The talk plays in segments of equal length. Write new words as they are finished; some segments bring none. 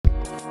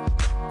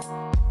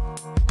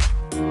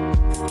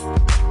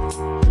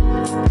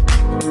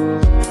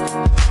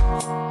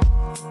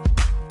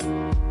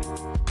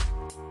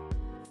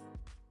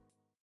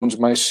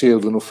mais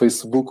cedo no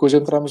Facebook, hoje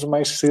entramos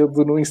mais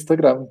cedo no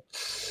Instagram.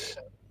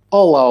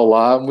 Olá,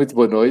 olá, muito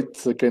boa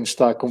noite a quem nos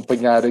está a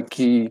acompanhar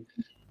aqui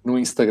no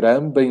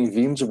Instagram,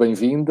 bem-vindos,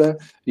 bem-vinda,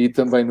 e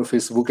também no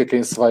Facebook a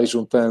quem se vai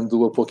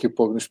juntando a pouco e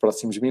pouco nos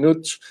próximos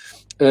minutos,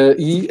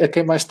 e a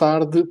quem mais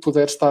tarde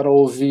puder estar a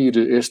ouvir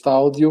este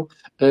áudio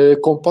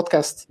com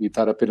podcast e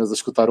estar apenas a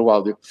escutar o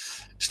áudio.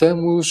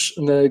 Estamos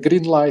na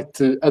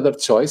Greenlight Other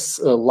Choice,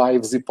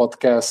 lives e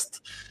podcast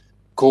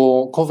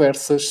com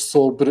conversas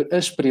sobre a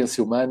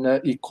experiência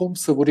humana e como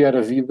saborear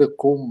a vida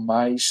com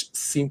mais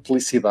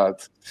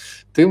simplicidade.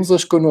 Temos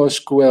hoje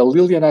connosco a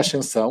Liliana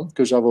Ascensão,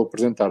 que eu já vou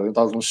apresentar dentro de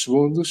alguns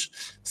segundos,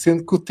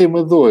 sendo que o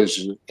tema de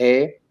hoje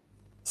é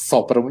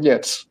só para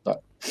mulheres.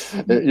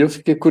 Eu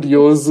fiquei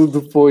curioso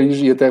depois,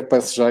 e até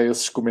peço já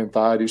esses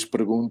comentários,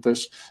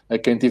 perguntas, a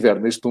quem tiver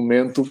neste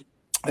momento.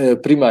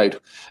 Primeiro,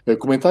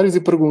 comentários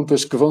e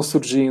perguntas que vão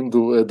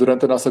surgindo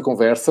durante a nossa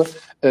conversa,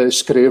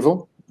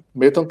 escrevam.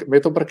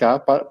 Metam para cá,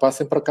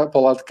 passem para cá, para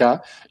o lado de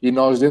cá, e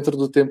nós, dentro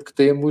do tempo que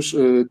temos,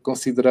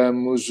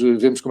 consideramos,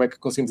 vemos como é que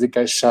conseguimos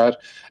encaixar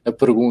a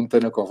pergunta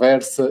na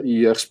conversa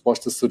e a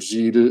resposta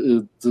surgir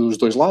dos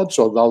dois lados,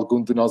 ou de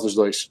algum de nós os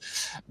dois.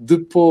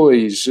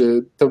 Depois,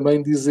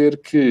 também dizer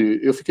que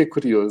eu fiquei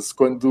curioso,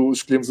 quando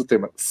escolhemos o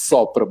tema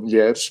só para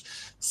mulheres,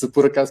 se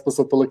por acaso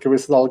passou pela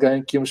cabeça de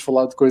alguém que íamos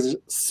falar de coisas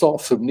só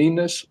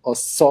femininas, ou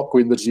só com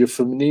energia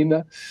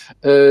feminina,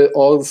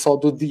 ou só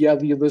do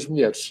dia-a-dia das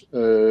mulheres.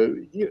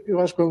 Eu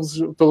acho que vamos,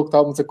 pelo que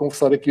estávamos a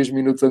conversar aqui uns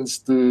minutos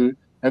antes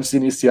de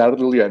iniciar,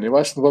 Liliana, eu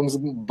acho que vamos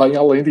bem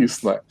além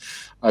disso, não é?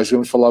 Acho que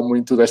vamos falar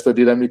muito desta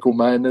dinâmica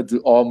humana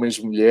de homens,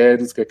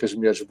 mulheres, o que é que as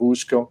mulheres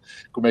buscam,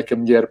 como é que a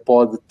mulher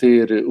pode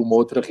ter uma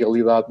outra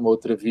realidade, uma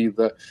outra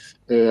vida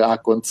a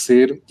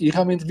acontecer e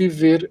realmente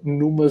viver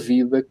numa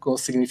vida com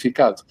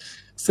significado,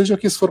 seja o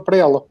que isso for para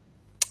ela.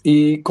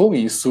 E com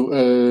isso,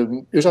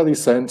 eu já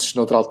disse antes,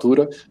 noutra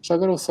altura, já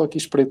agora eu só aqui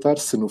espreitar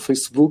se no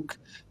Facebook,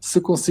 se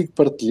consigo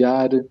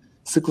partilhar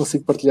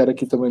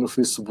aqui também no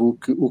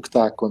Facebook o que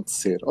está a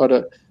acontecer.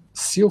 Ora,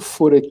 se eu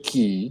for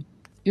aqui,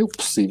 eu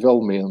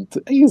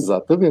possivelmente,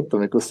 exatamente,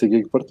 também consigo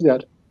aqui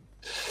partilhar.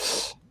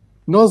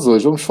 Nós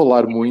hoje vamos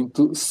falar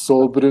muito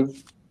sobre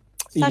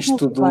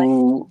isto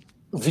do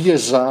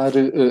viajar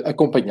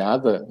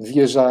acompanhada,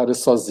 viajar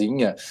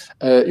sozinha.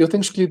 Eu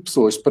tenho escolhido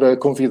pessoas para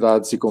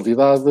convidados e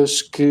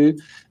convidadas que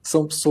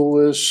são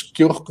pessoas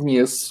que eu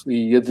reconheço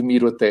e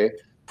admiro até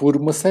por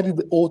uma série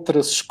de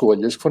outras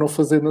escolhas que foram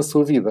fazer na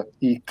sua vida.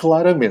 E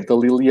claramente a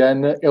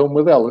Liliana é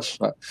uma delas.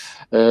 Não é?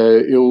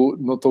 Eu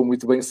não estou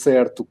muito bem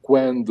certo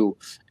quando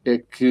é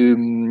que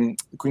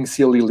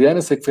conheci a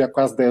Liliana, sei que foi há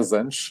quase 10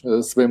 anos,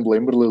 se bem me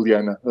lembro,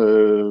 Liliana.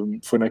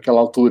 Foi naquela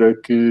altura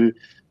que,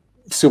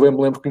 se eu bem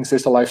me lembro,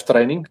 conheceste a Life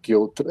Training, que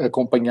eu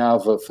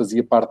acompanhava,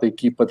 fazia parte da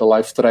equipa da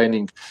Life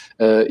Training,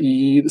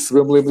 e se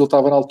bem me lembro, eu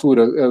estava na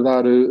altura a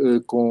dar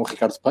com o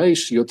Ricardo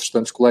Peixe e outros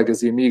tantos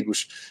colegas e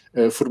amigos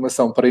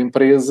formação para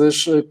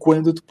empresas,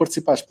 quando tu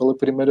participaste pela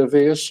primeira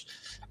vez,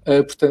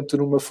 portanto,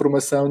 numa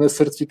formação na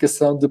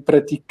certificação de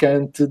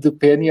praticante de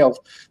PNL,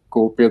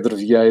 com o Pedro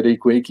Vieira e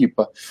com a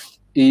equipa.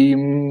 E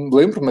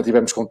lembro-me,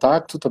 mantivemos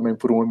contacto, também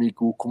por um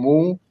amigo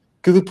comum,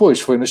 que depois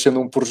foi nascendo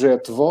um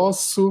projeto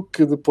vosso,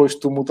 que depois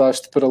tu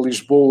mudaste para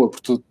Lisboa,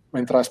 porque tu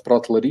entraste para a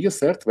hotelaria,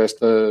 certo? Estiveste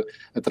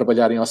a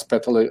trabalhar em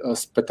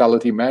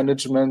Hospitality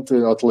Management,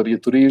 hotelaria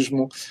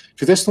turismo.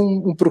 Fizeste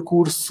um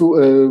percurso,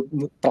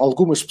 para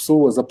algumas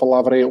pessoas, a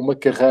palavra é uma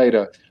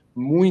carreira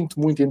muito,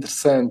 muito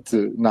interessante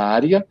na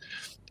área,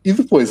 e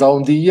depois há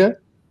um dia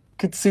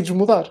que decides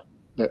mudar.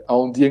 Há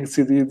um dia em que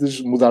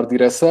decides mudar de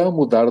direção,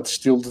 mudar de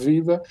estilo de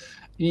vida,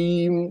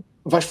 e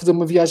vais fazer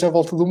uma viagem à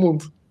volta do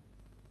mundo.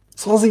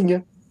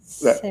 Sozinha.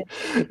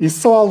 E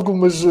só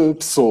algumas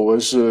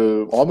pessoas,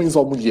 homens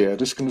ou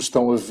mulheres, que nos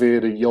estão a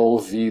ver e a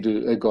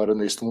ouvir agora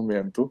neste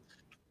momento,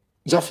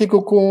 já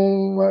ficam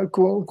com a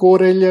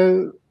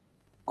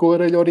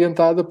orelha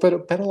orientada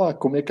para lá,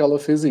 como é que ela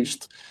fez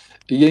isto.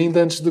 E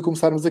ainda antes de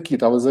começarmos aqui,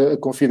 estavas a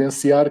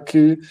confidenciar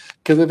que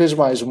cada vez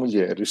mais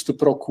mulheres te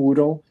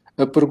procuram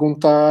a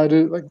perguntar,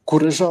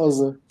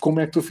 corajosa, como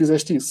é que tu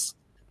fizeste isso?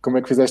 Como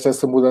é que fizeste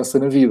essa mudança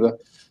na vida?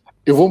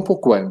 Eu vou um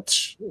pouco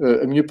antes.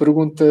 A minha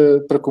pergunta,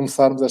 para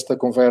começarmos esta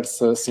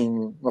conversa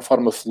assim, de uma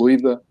forma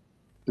fluida,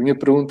 a minha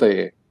pergunta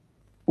é: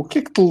 o que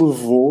é que te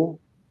levou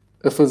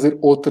a fazer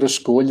outra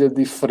escolha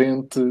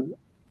diferente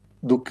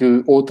do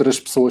que outras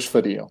pessoas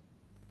fariam? O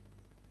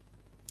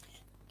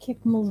que é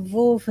que me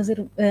levou a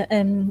fazer...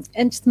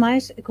 antes de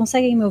mais,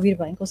 conseguem-me ouvir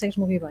bem?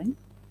 Consegues-me ouvir bem?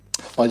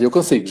 Olha, eu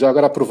consigo. Já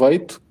agora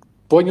aproveito.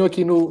 Ponham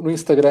aqui no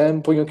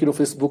Instagram, ponham aqui no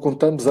Facebook um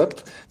thumbs up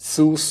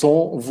se o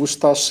som vos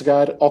está a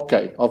chegar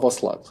ok ao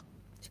vosso lado.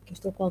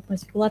 Estou com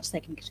algumas dificuldades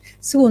técnicas.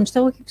 Segundo,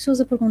 estão aqui pessoas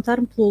a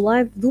perguntar-me pelo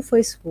live do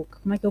Facebook.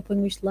 Como é que eu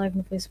ponho isto live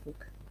no Facebook?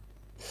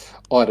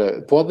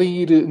 Ora, podem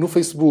ir no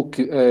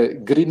Facebook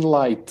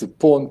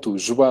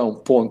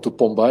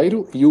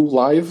greenlight.joão.pombeiro e o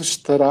live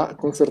estará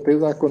com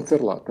certeza a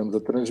acontecer lá. Estamos a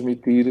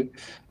transmitir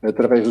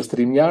através do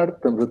StreamYard,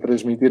 estamos a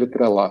transmitir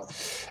até lá.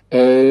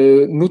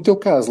 No teu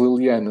caso,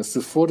 Liliana, se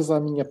fores à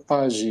minha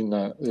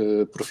página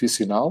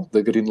profissional,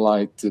 da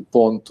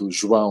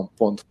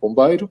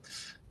greenlight.joão.pombeiro,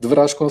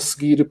 deverás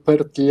conseguir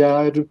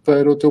partilhar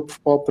para o teu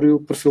próprio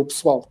perfil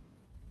pessoal.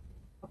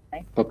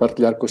 Okay. Para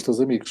partilhar com os teus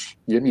amigos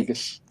e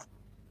amigas.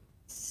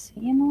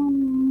 Sim, não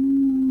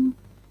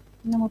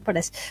me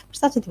parece. Mas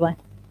está tudo bem.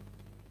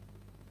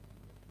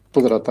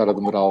 Poderá estar a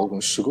demorar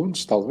alguns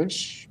segundos,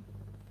 talvez?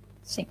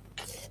 Sim,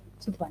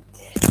 tudo bem.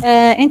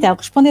 Então,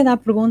 respondendo à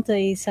pergunta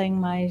e sem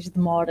mais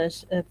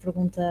demoras, a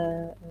pergunta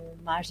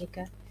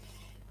mágica,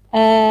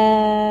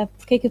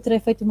 porque é que eu terei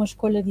feito uma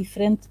escolha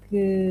diferente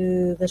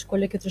da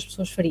escolha que outras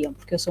pessoas fariam?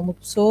 Porque eu sou uma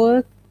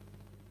pessoa,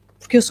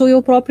 porque eu sou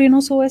eu própria e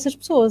não sou essas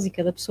pessoas, e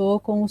cada pessoa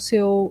com o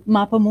seu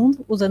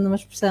mapa-mundo, usando uma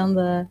expressão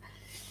da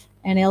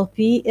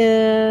NLP,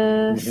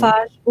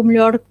 faz o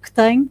melhor que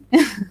tem,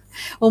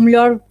 o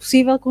melhor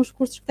possível com os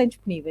recursos que tem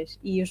disponíveis.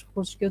 E os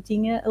recursos que eu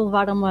tinha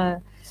levaram-me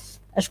a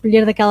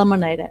escolher daquela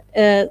maneira.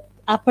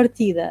 À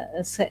partida,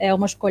 é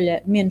uma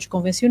escolha menos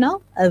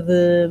convencional, a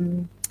de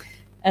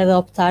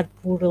optar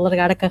por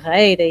largar a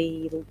carreira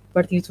e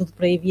partir tudo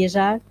para ir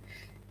viajar.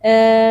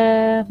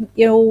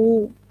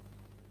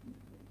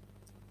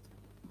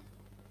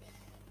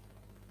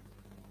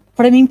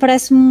 Para mim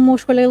parece-me uma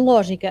escolha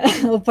lógica,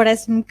 ou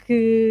parece-me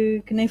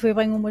que nem foi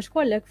bem uma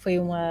escolha, que foi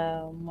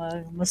uma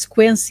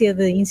sequência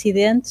de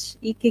incidentes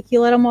e que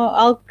aquilo era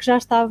algo que já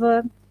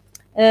estava,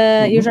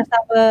 eu já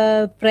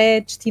estava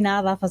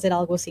predestinada a fazer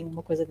algo assim,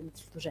 uma coisa do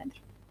género.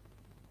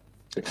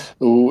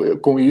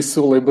 Com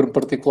isso, lembro-me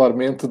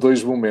particularmente de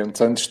 2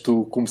 momentos. Antes de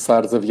tu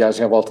começares a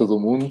viagem à volta do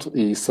mundo,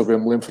 e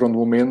me lembro foram de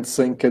momentos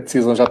em que a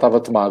decisão já estava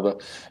tomada.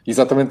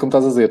 Exatamente como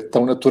estás a dizer,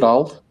 tão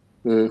natural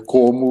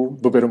como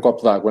beber um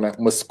copo de água, né?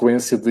 Uma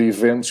sequência de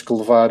eventos que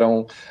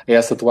levaram a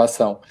essa tua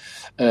ação.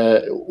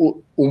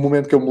 O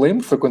momento que eu me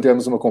lembro foi quando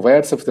tivemos uma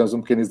conversa, fizemos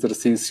um pequeno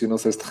exercício, não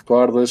sei se te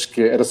recordas,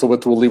 que era sobre a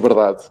tua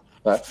liberdade.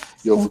 Né?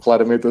 E houve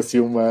claramente assim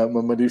uma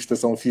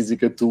manifestação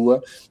física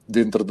tua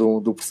dentro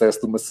do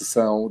processo de uma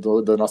sessão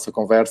da nossa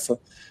conversa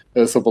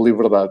sobre a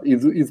liberdade. E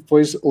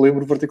depois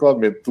lembro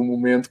particularmente de um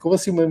momento, como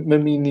assim uma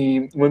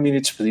mini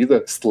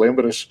despedida, se te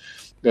lembras.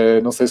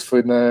 Não sei se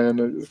foi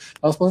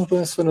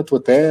não se foi na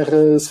tua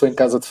terra, se foi em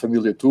casa de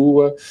família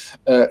tua,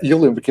 e eu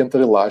lembro que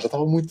entrei lá, já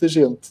estava muita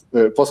gente.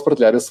 Posso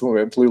partilhar esse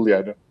momento,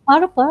 Liliana?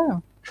 Claro.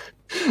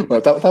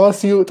 Estava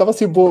assim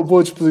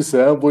boa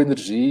disposição, boa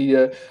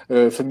energia,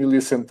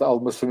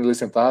 algumas famílias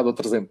sentadas,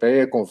 outras em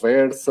pé,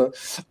 conversa,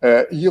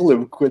 e eu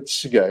lembro que quando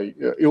cheguei,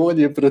 eu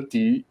olhei para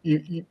ti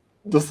e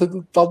de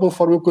alguma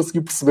forma eu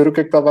consegui perceber o que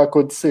é que estava a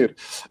acontecer.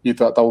 E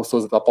estavam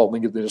pessoas a dar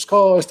palminhas nas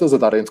costas, a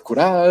darem-te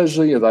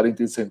coragem, a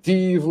darem-te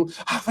incentivo.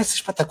 Vai ser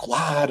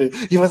espetacular!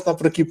 E vai estar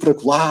por aqui, por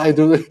acolá. E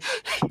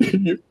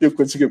eu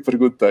quando cheguei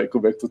perguntei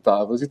como é que tu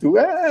estavas. E tu,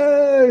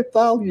 e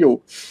tal. E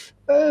eu,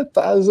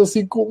 estás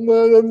assim com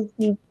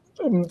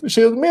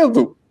cheio de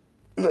medo.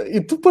 E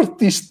tu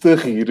partiste a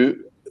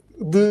rir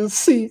de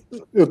sim,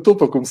 eu estou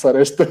para começar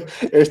esta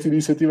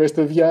iniciativa,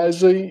 esta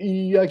viagem,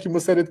 e há aqui uma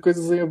série de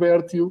coisas em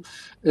aberto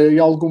e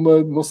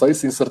alguma, não sei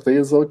se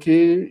incerteza ou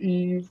quê,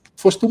 e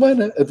foste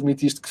humana,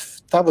 admitiste que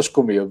estavas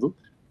com medo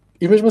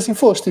e mesmo assim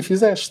foste e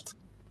fizeste.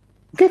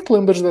 O que é que te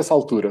lembras dessa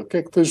altura? O que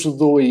é que te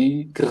ajudou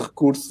aí? Que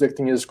recursos é que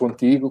tinhas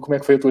contigo? Como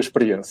é que foi a tua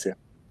experiência?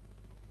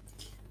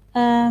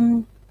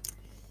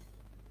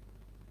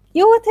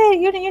 Eu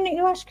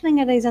acho que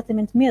nem era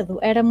exatamente medo,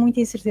 era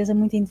muita incerteza,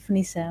 muita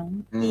indefinição,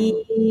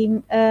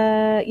 e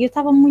eu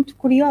estava muito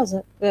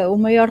curiosa. O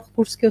maior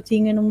recurso que eu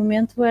tinha no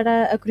momento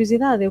era a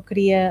curiosidade. Eu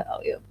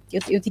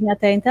tinha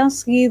até então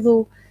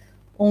seguido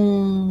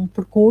um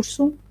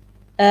percurso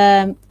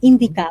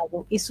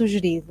indicado e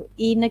sugerido,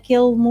 e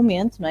naquele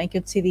momento, não é, que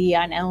eu decidi,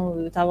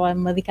 eu estava a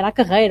me dedicar à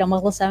carreira, a uma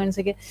relação e não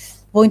sei o quê,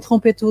 vou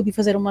interromper tudo e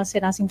fazer uma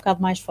cena assim um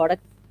bocado mais fora.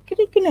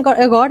 Que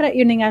agora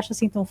eu nem acho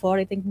assim tão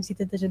fora, e tenho conhecido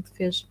tanta gente que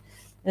fez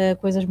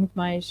coisas muito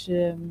mais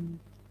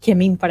que a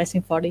mim me parecem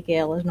fora e que a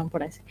elas não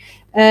parecem.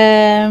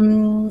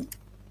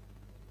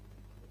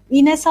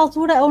 E nessa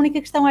altura a única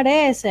questão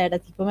era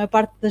tipo, a maior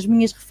parte das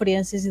minhas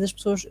referências e das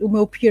pessoas, o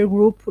meu peer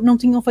group, não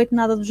tinham feito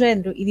nada do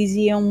género e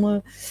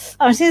diziam-me,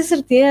 mas tens a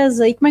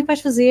certeza, e como é que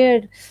vais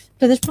fazer?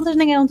 Portanto, as perguntas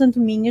nem eram tanto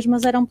minhas,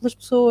 mas eram pelas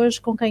pessoas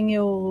com quem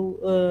eu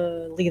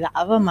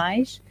lidava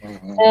mais,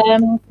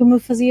 que me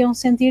faziam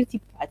sentir,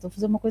 tipo, estou a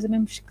fazer uma coisa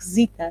mesmo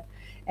esquisita.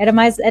 Era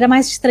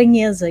mais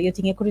estranheza. Eu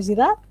tinha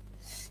curiosidade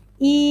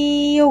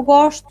e eu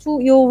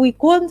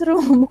encontro,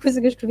 uma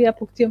coisa que eu escrevi há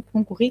pouco tempo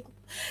num currículo,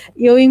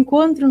 eu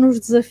encontro nos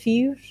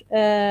desafios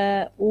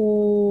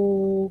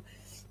o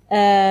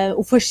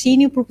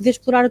fascínio por poder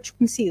explorar o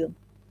desconhecido.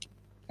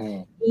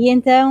 E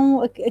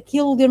então,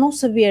 aquilo de eu não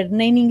saber,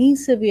 nem ninguém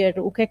saber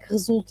o que é que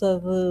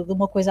resulta de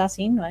uma coisa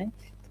assim, não é?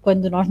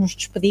 Quando nós nos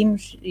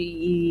despedimos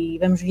e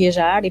vamos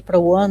viajar, e para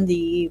onde,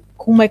 e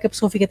como é que a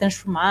pessoa fica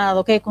transformada,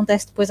 o que é que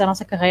acontece depois à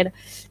nossa carreira,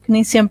 que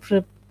nem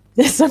sempre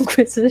São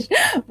coisas,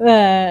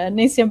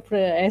 nem sempre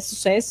é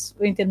sucesso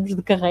em termos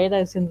de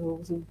carreira,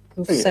 sendo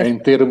que o sucesso... Em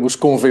termos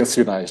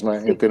convencionais, não é?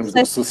 Sim, Em termos do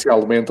que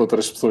socialmente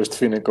outras pessoas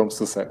definem como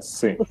sucesso,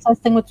 sim. O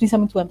sucesso tem uma definição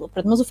muito ampla,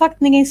 pronto, mas o facto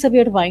de ninguém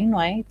saber bem,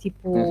 não é?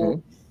 Tipo,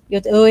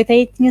 eu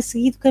até tinha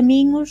seguido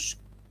caminhos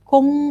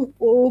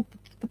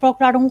para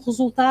procurar um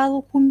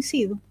resultado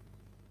conhecido.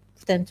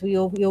 Portanto,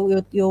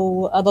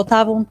 eu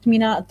adotava um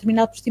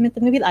determinado procedimento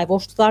da minha vida. Vou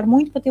estudar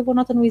muito para ter boa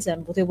nota no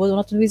exame. Vou ter boa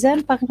nota no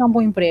exame para arranjar um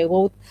bom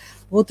emprego.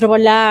 Vou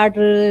trabalhar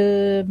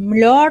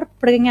melhor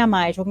para ganhar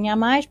mais. Vou ganhar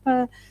mais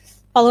para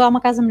alugar uma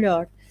casa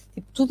melhor.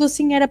 Tipo, tudo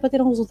assim era para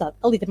ter um resultado.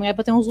 Ali também é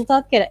para ter um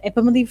resultado que é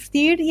para me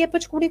divertir e é para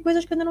descobrir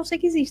coisas que eu ainda não sei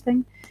que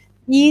existem.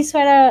 E isso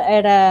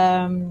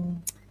era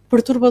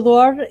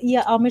perturbador e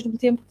ao mesmo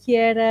tempo que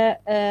era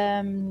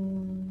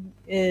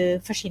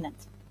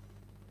fascinante.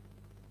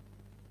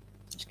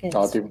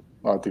 Ótimo,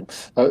 ótimo.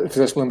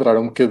 Fizeste-me lembrar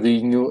um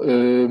bocadinho,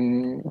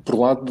 por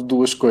um lado,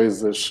 duas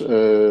coisas.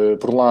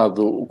 Por um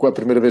lado, a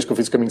primeira vez que eu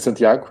fiz o Caminho de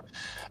Santiago,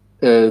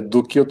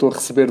 do que eu estou a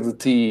receber de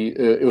ti,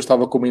 eu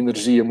estava com uma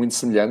energia muito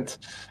semelhante.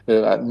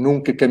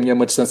 Nunca caminhei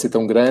uma distância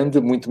tão grande,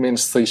 muito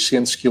menos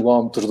 600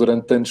 quilómetros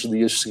durante tantos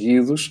dias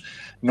seguidos.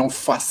 Não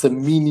faço a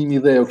mínima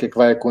ideia o que é que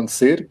vai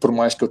acontecer, por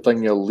mais que eu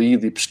tenha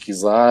lido e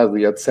pesquisado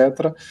e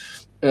etc.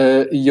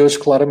 E hoje,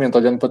 claramente,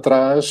 olhando para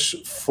trás,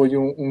 foi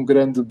um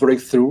grande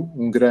breakthrough,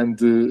 um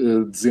grande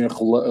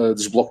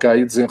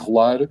desbloqueio,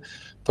 desenrolar,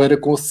 para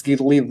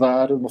conseguir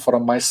lidar de uma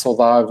forma mais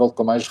saudável,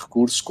 com mais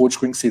recursos, com o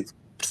desconhecido,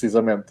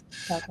 precisamente.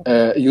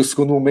 E o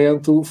segundo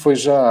momento foi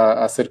já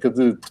há cerca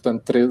de,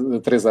 portanto,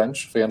 3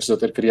 anos, foi antes de eu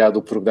ter criado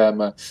o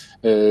programa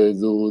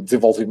do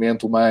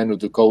desenvolvimento humano,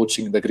 de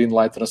coaching, da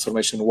Greenlight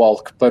Transformation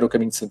Walk para o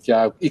Caminho de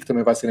Santiago, e que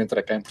também vai ser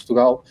entregue cá em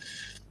Portugal.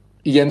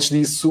 E antes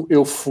disso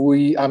eu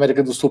fui à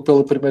América do Sul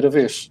pela primeira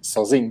vez,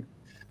 sozinho.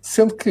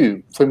 Sendo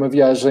que foi uma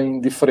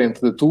viagem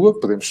diferente da tua,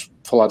 podemos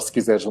falar se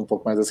quiseres um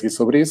pouco mais a seguir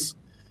sobre isso,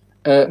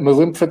 mas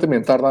lembro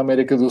perfeitamente de estar na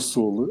América do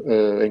Sul,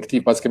 em que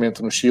estive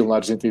basicamente no Chile, na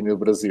Argentina e no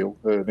Brasil,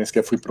 nem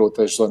sequer fui para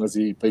outras zonas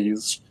e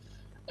países,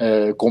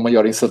 com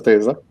maior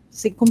incerteza.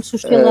 Sim, como se o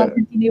Chile, a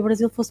Argentina e o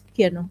Brasil fosse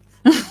pequeno.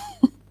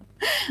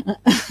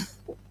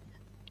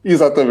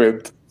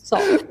 Exatamente.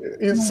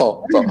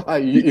 Só.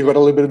 E agora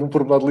lembrei de um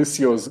pormenor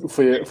delicioso.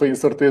 Foi a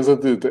certeza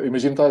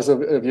imagina estás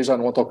a viajar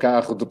num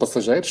autocarro de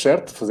passageiros,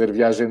 certo? Fazer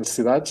viagem entre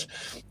cidades,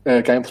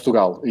 cá em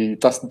Portugal. E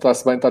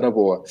está-se bem, está na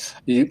boa.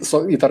 E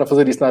estar a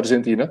fazer isso na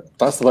Argentina,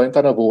 está-se bem,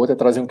 está na boa, até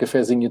trazem um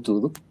cafezinho e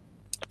tudo.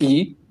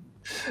 E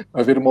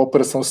haver uma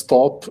operação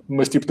stop,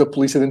 mas tipo da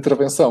polícia de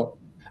intervenção.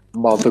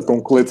 Malta com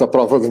coletes à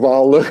prova de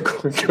bala,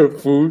 com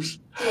capuz,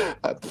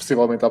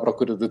 possivelmente à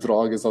procura de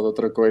drogas ou de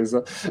outra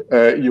coisa.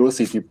 E eu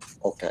assim, tipo,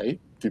 ok,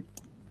 tipo,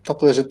 está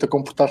toda a gente a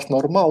comportar-se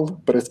normal,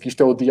 parece que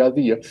isto é o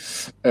dia-a-dia.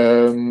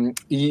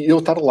 E eu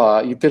estar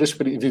lá e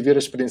viver a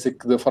experiência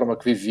da forma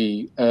que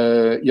vivi,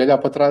 e olhar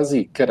para trás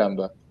e,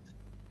 caramba,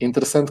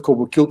 interessante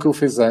como aquilo que eu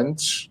fiz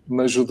antes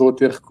me ajudou a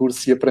ter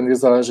recursos e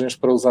aprendizagens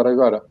para usar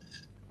agora.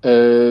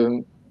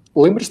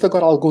 Lembras-te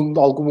agora de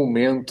algum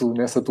momento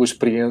nessa tua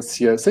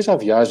experiência, seja a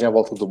viagem à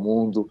volta do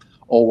mundo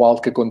ou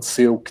algo que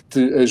aconteceu que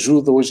te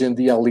ajuda hoje em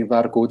dia a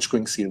lidar com o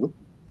desconhecido?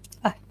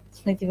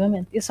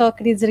 Definitivamente. Eu só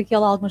queria dizer aqui a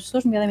algumas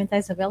pessoas, nomeadamente a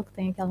Isabel, que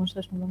tem aqui algumas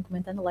pessoas que me vão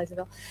comentando. Olá,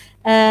 Isabel.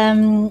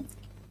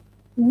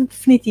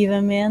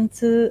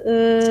 Definitivamente,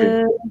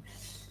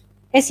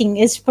 é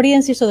assim, as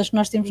experiências todas que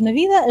nós temos na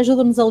vida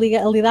ajudam-nos a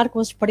lidar com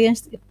as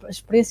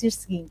experiências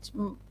seguintes.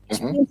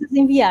 Experiências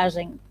em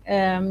viagem.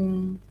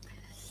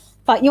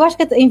 Eu acho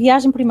que em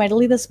viagem, primeiro,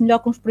 lida-se melhor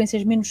com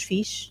experiências menos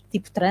fixe,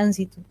 tipo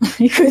trânsito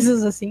e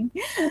coisas assim,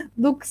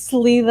 do que se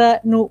lida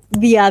no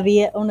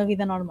dia-a-dia ou na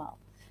vida normal.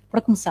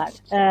 Para começar.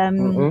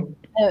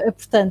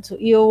 Portanto,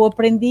 eu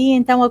aprendi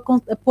então a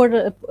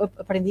pôr,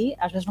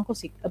 às vezes não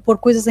consigo, a pôr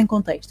coisas em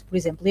contexto. Por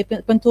exemplo,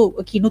 quando estou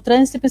aqui no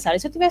trânsito, a pensar,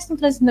 se eu estivesse no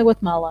trânsito na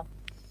Guatemala,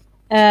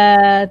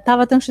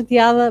 estava tão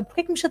chateada,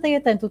 porquê é que me chateia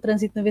tanto o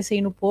trânsito na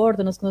VCI no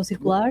Porto, na segunda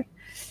circular?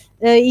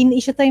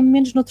 E chateia-me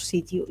menos noutro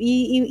sítio.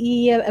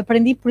 E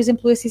aprendi, por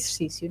exemplo, esse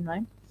exercício, não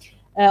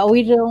é? Ou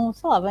ir,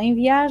 sei lá, em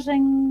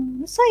viagem,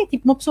 não sei,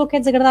 tipo, uma pessoa que é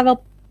desagradável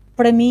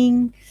para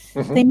mim,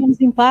 tem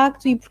menos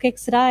impacto e porque é que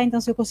será? Então,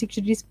 se eu consigo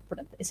gerir isso,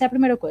 pronto, essa é a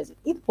primeira coisa.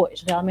 E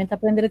depois, realmente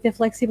aprender a ter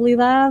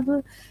flexibilidade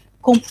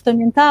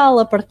comportamental,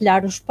 a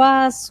partilhar o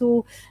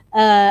espaço,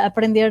 a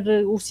aprender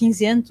o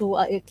cinzento,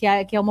 que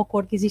é uma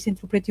cor que existe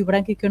entre o preto e o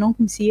branco e que eu não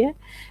conhecia.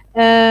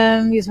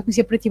 Eu só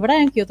conhecia preto e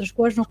branco e outras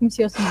cores, não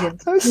conhecia o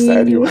cinzento.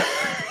 Sério?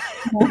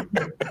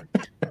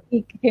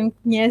 E quem me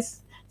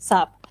conhece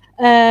sabe.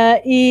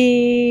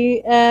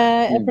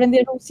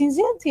 Aprender o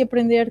cinzento e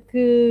aprender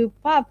que,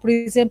 por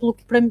exemplo,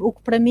 o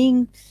que para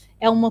mim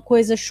é uma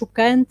coisa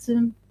chocante.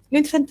 Eu,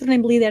 entretanto,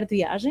 tornei-me líder de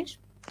viagens,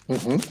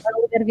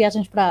 líder de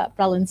viagens para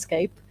a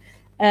Landscape,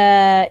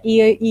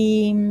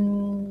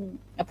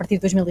 a partir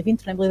de 2020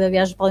 tornei-me líder de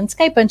viagens para a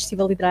Landscape, antes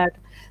estive a liderar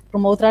para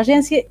uma outra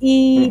agência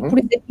e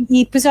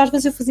depois às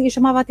vezes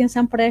chamava a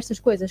atenção para estas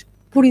coisas.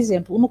 Por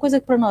exemplo, uma coisa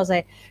que para nós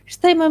é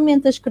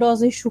extremamente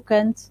asquerosa e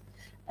chocante,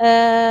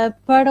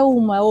 para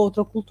uma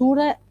outra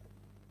cultura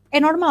é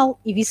normal,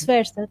 e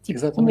vice-versa. Tipo,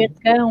 Exatamente.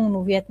 comer cão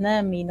no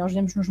Vietnã, e nós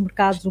vemos nos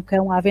mercados o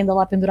cão à venda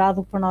lá pendurado,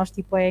 o que para nós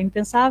tipo, é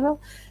impensável.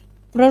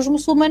 Para os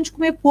muçulmanos,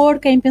 comer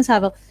porco é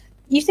impensável.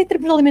 Isto em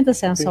termos de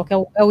alimentação, Sim. só que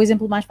é o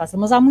exemplo mais fácil,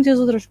 mas há muitas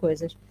outras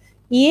coisas.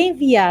 E em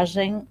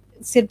viagem,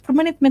 ser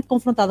permanentemente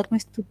confrontada com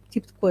esse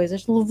tipo de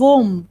coisas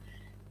levou-me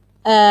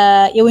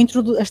a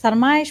estar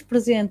mais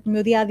presente no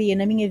meu dia-a-dia,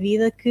 na minha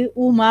vida, que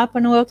o mapa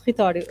não é o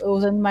território,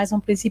 usando mais um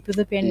princípio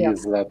da PNL.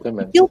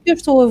 Exatamente. Aquilo que eu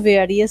estou a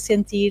ver e a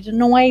sentir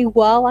não é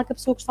igual à que a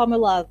pessoa que está ao meu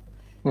lado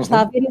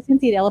está a ver e a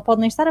sentir. Ela pode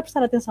nem estar a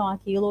prestar atenção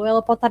àquilo, ou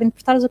ela pode estar a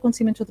interpretar os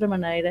acontecimentos de outra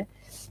maneira.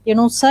 Eu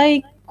não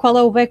sei qual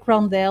é o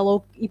background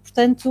dela e,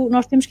 portanto,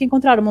 nós temos que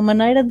encontrar uma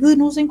maneira de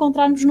nos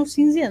encontrarmos no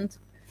cinzento.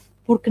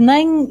 Porque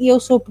nem eu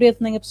sou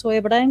preto, nem a pessoa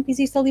é branca,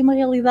 existe ali uma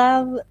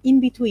realidade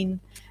in between.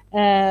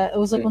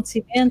 Os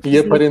acontecimentos. E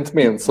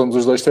aparentemente somos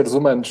os dois seres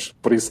humanos,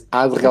 por isso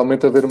há de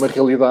realmente haver uma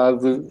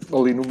realidade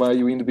ali no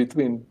meio, in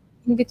between.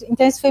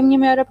 Então, essa foi a minha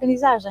maior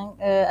aprendizagem,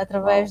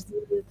 através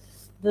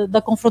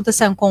da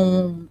confrontação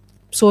com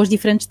pessoas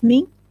diferentes de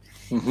mim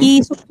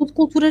e, sobretudo,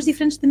 culturas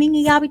diferentes de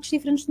mim e hábitos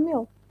diferentes do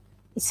meu.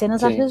 E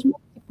cenas às vezes, tipo,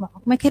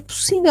 como é que é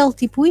possível?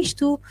 Tipo,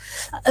 isto.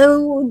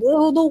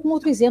 Eu dou um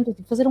outro exemplo,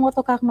 tipo, fazer um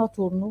autocarro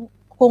noturno.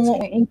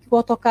 Em que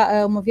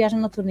uma viagem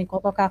noturna em que o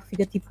autocarro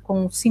fica tipo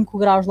com 5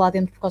 graus lá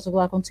dentro por causa do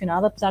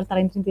ar-condicionado, apesar de estar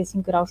em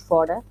 35 graus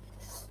fora,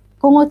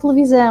 com a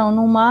televisão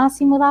no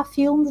máximo a dar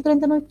filmes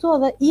durante a noite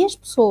toda, e as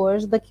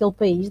pessoas daquele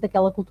país,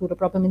 daquela cultura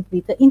propriamente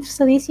dita,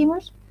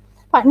 interessadíssimas,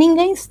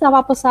 ninguém se estava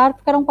a passar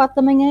porque eram 4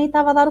 da manhã e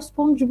estava a dar o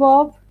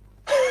SpongeBob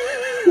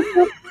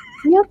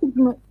e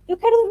eu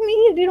quero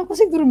dormir, eu não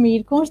consigo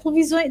dormir com as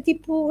televisões,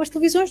 tipo, as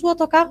televisões do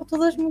autocarro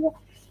todas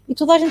e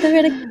toda a gente a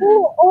ver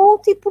aquilo, ou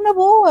tipo, na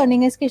boa,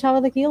 ninguém se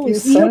queixava daquilo. E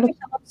eu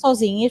estava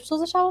sozinha e as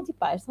pessoas achavam,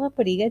 tipo, esta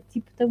rapariga é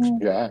tipo tão.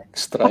 Que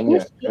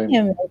estranha.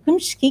 Que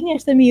mesquinha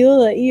esta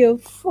miúda. E eu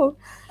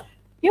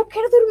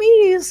quero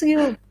dormir.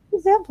 Por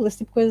exemplo, esse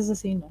tipo de coisas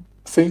assim, não é?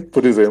 Sim,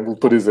 por exemplo.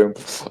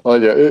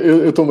 Olha,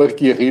 eu estou-me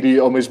aqui a rir e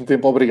ao mesmo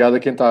tempo obrigado a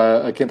quem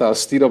está a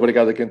assistir,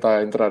 obrigado a quem está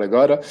a entrar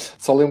agora.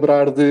 Só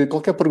lembrar de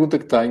qualquer pergunta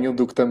que tenham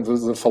do que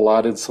estamos a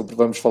falar,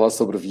 vamos falar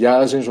sobre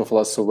viagens, vamos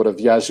falar sobre a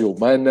viagem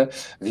humana,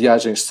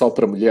 viagens só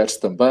para mulheres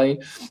também,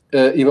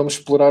 e vamos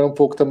explorar um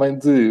pouco também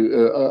de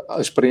a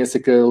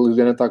experiência que a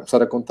Liliana está a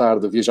começar a contar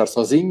de viajar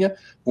sozinha,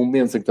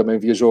 momentos em que também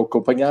viajou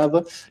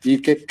acompanhada e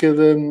o que é que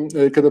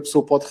cada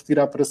pessoa pode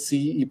retirar para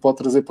si e pode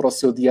trazer para o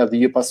seu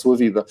dia-a-dia, para a sua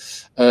vida.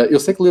 Eu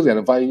sei que,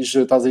 Liliana,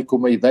 estás aí com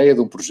uma ideia de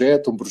um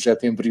projeto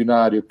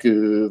embrionário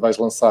que vais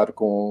lançar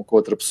com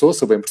outra pessoa,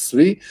 se eu bem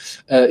percebi,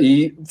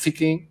 e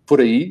fiquem por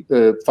aí,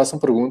 façam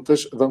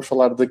perguntas, vamos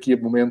falar daqui a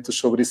momentos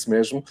sobre isso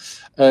mesmo,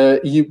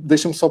 e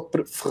deixa-me só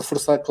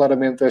reforçar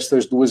claramente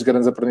estas duas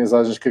grandes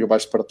aprendizagens que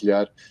acabaste de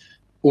partilhar.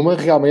 Uma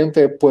realmente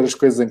é pôr as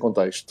coisas em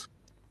contexto.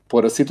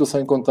 Pôr a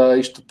situação em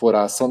contexto, pôr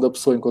a ação da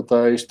pessoa em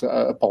contexto,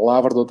 a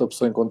palavra da outra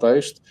pessoa em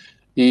contexto,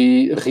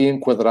 e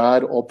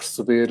reenquadrar ou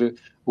perceber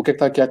o que é que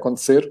está aqui a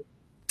acontecer,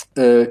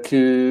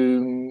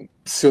 que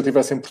se eu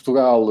estivesse em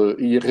Portugal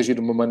ia reagir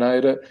de uma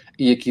maneira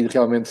e aqui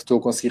realmente estou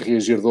a conseguir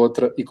reagir de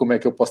outra, e como é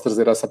que eu posso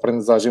trazer essa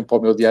aprendizagem para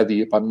o meu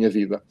dia-a-dia, para a minha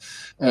vida.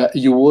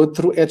 E o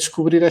outro é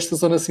descobrir esta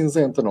zona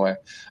cinzenta, não é?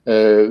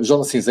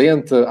 Zona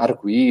cinzenta,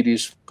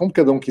 arco-íris, como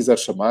cada um quiser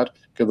chamar,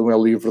 cada um é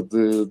livre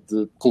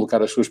de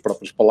colocar as suas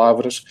próprias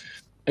palavras,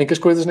 em que as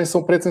coisas nem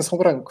são pretas nem são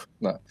branco.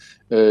 Não é?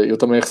 Eu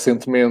também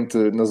recentemente,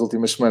 nas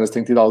últimas semanas,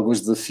 tenho tido alguns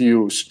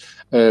desafios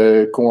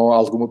com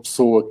alguma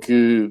pessoa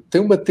que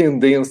tem uma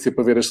tendência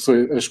para ver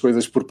as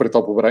coisas por preto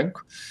ou por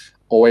branco.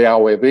 Ou é A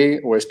ou é B,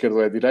 ou é esquerda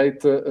ou é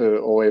direita,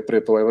 ou é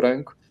preto ou é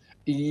branco.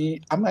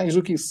 E há mais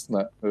do que isso,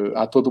 não é?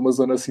 Há toda uma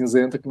zona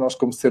cinzenta que nós,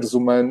 como seres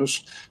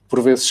humanos,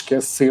 por vezes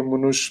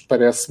esquecemos-nos,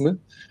 parece-me,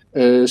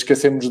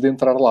 esquecemos de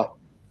entrar lá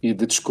e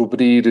de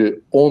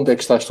descobrir onde é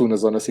que estás tu na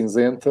zona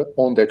cinzenta,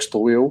 onde é que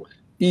estou eu,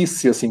 e,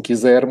 se assim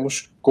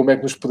quisermos, como é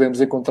que nos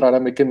podemos encontrar a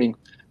meio caminho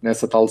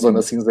nessa tal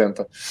zona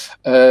cinzenta.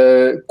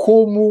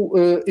 Como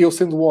eu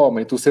sendo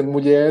homem, tu sendo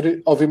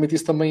mulher, obviamente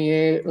isso também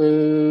é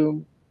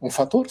um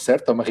fator,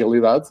 certo? É uma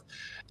realidade.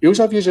 Eu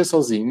já viajei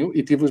sozinho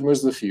e tive os meus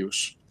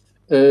desafios.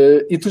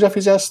 E tu já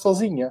viajaste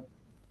sozinha.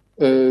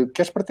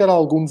 Queres partilhar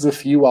algum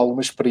desafio,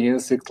 alguma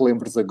experiência que te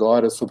lembres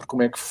agora sobre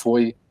como é que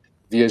foi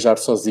viajar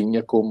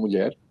sozinha como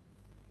mulher?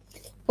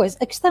 Pois,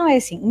 a questão é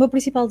assim, o meu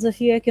principal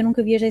desafio é que eu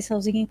nunca viajei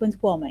sozinha enquanto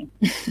homem.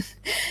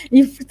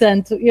 E,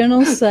 portanto, eu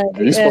não sei...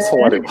 Isso posso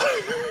falar eu.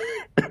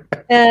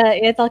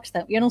 É a tal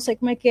questão. Eu não sei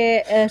como é que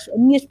é a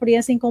minha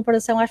experiência em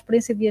comparação à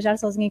experiência de viajar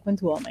sozinha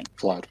enquanto homem.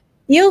 Claro.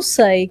 Eu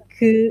sei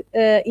que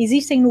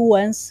existem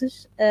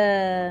nuances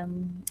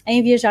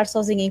em viajar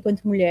sozinha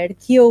enquanto mulher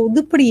que eu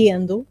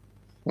depreendo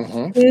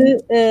que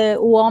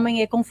o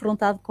homem é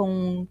confrontado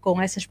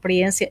com essa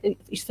experiência,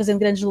 isto fazendo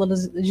grandes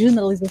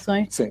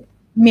generalizações, Sim.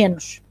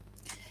 menos.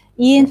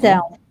 E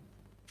então,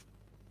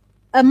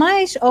 a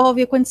mais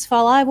óbvia quando se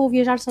fala, vou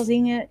viajar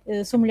sozinha,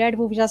 sou mulher e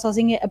vou viajar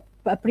sozinha,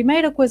 a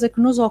primeira coisa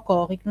que nos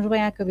ocorre e que nos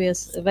vem à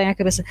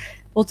cabeça,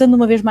 voltando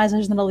uma vez mais a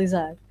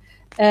generalizar,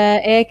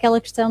 é aquela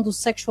questão do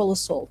sexual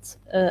assault,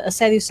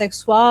 assédio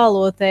sexual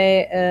ou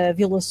até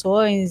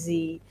violações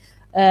e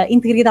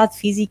integridade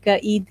física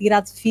e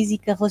integridade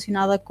física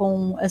relacionada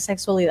com a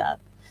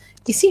sexualidade.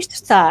 E se isto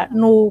está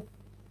no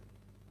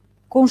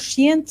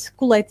consciente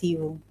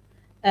coletivo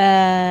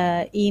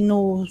e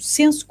no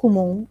senso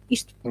comum,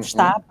 isto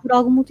está por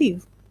algum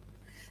motivo.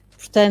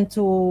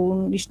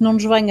 Portanto, isto não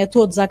nos vem a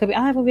todos à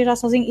cabeça, vou viajar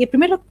sozinho. E a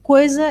primeira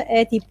coisa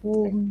é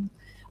tipo,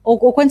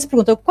 ou quando se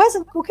pergunta,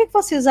 o que é que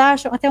vocês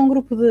acham, até um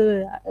grupo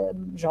de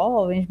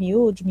jovens,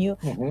 miúdos,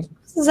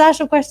 vocês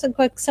acham quais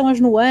são as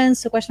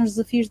nuances, quais são os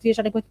desafios de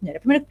viajar enquanto mulher? A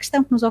primeira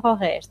questão que nos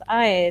ocorre é esta,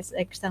 é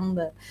a questão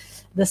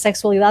da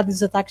sexualidade e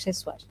dos ataques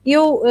sexuais.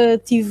 Eu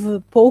tive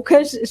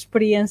poucas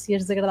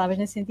experiências desagradáveis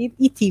nesse sentido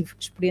e tive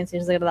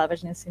experiências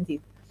desagradáveis nesse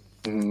sentido.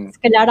 Se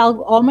calhar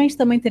homens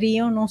também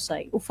teriam, não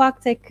sei. O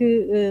facto é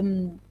que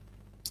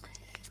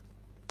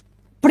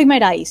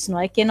primeiro há isso, não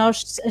é? Que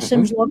nós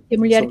achamos logo que a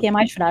mulher que é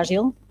mais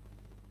frágil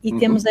e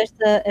temos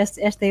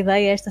esta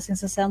ideia, esta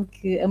sensação de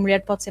que a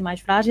mulher pode ser mais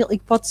frágil e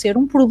que pode ser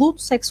um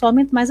produto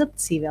sexualmente mais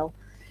apetecível.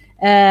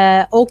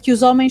 Ou que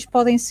os homens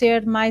podem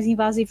ser mais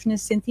invasivos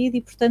nesse sentido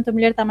e, portanto, a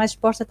mulher está mais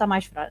exposta,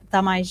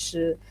 está mais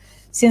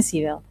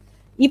sensível.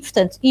 E,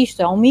 portanto,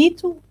 isto é um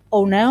mito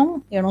ou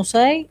não, eu não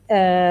sei.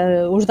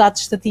 Os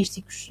dados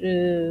estatísticos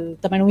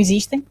também não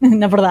existem,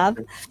 na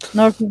verdade.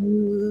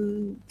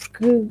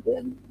 Porque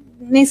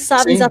nem se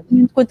sabe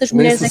exatamente quantas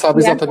mulheres nem se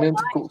sabe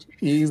exatamente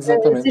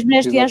se as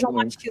mulheres viajam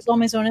mais que os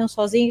homens ou não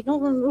sozinhos.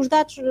 Não, os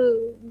dados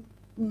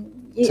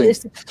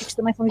estatísticos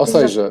também são muito.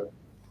 Ou seja,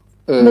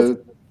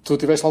 tu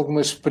tiveste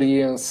alguma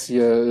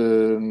experiência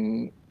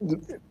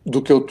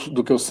do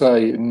que eu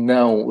sei,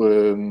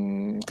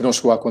 que não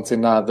chegou a acontecer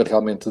nada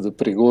realmente de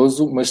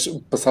perigoso, mas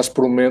passaste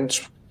por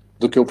momentos,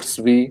 do que eu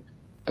percebi,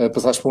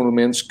 passaste por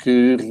momentos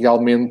que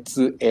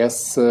realmente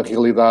essa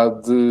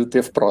realidade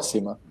teve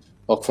próxima,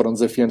 ou que foram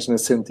desafiantes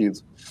nesse sentido.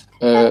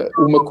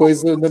 Uma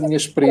coisa, na minha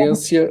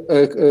experiência,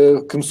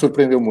 que me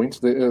surpreendeu muito,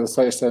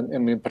 só esta é a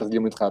minha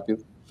partilha muito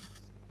rápido,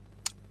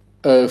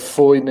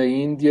 foi na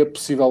Índia,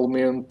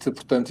 possivelmente,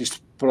 portanto, isto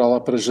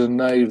para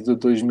janeiro de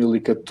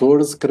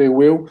 2014,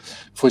 creio eu,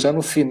 foi já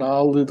no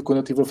final de quando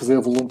eu estive a fazer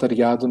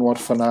voluntariado no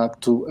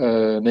orfanato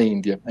na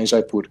Índia, em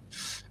Jaipur.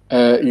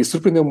 E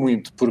surpreendeu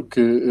muito,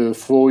 porque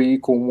foi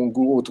com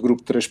outro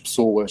grupo de 3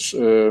 pessoas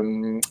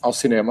ao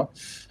cinema,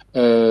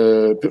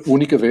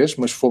 única vez,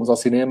 mas fomos ao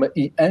cinema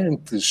e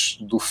antes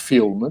do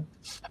filme,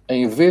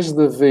 em vez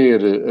de haver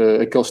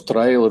aqueles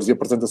trailers e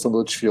apresentação de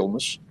outros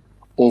filmes,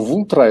 houve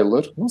um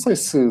trailer, não sei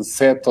se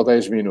 7 ou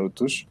 10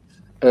 minutos,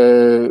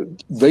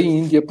 da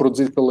Índia,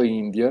 produzido pela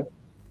Índia,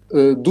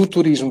 do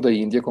turismo da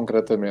Índia,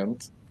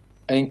 concretamente,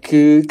 em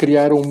que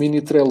criaram um mini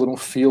trailer, um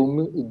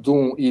filme de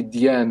um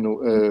indiano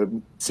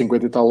de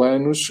 50 e tal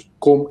anos,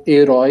 como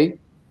herói,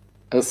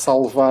 a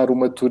salvar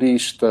uma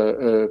turista,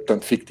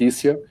 portanto,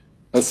 fictícia,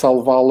 a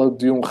salvá-la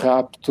de um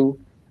rapto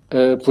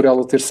por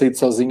ela ter saído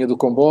sozinha do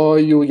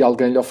comboio e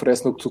alguém lhe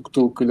oferece no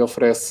tuk-tuk, lhe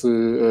oferece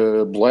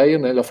boleia,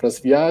 né? Lhe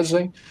oferece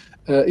viagem.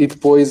 E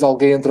depois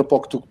alguém entra para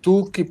o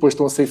tuk-tuk e depois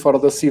estão a sair fora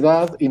da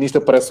cidade e nisto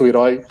aparece o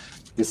herói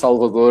e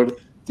Salvador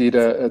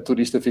tira a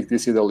turista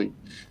fictícia dali.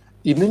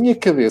 E na minha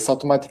cabeça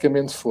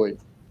automaticamente foi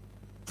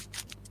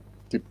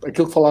tipo,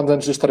 aquilo que falámos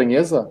antes da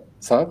estranheza,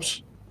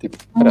 sabes? Tipo,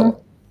 espera lá,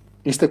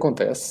 isto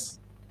acontece,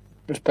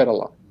 mas espera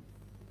lá,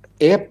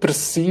 é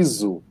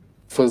preciso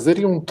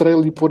fazerem um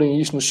trailer e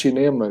porem isto nos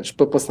cinemas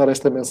para passar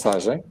esta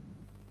mensagem?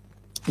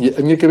 E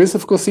a minha cabeça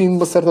ficou assim de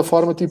uma certa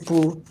forma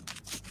tipo,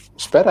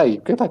 espera aí,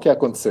 o que está aqui a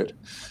acontecer?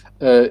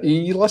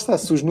 E lá está,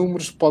 se os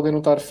números podem não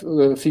estar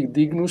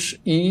fidedignos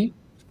e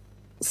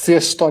se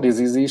as histórias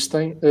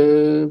existem,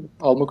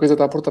 alguma coisa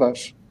está por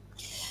trás.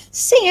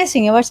 Sim, é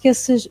assim, eu acho que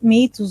esses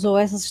mitos ou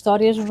essas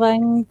histórias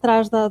vêm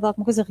atrás de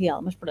alguma coisa real,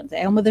 mas pronto,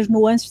 é uma das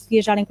nuances de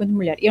viajar enquanto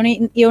mulher.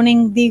 Eu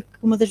nem digo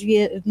que uma das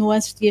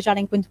nuances de viajar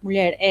enquanto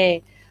mulher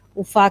é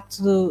o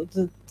facto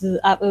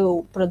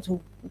pronto,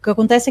 o que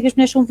acontece é que as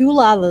mulheres são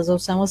violadas ou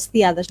são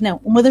assediadas.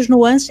 Não, uma das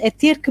nuances é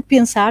ter que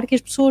pensar que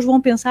as pessoas vão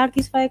pensar que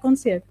isso vai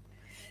acontecer.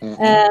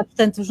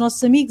 Portanto, os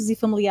nossos amigos e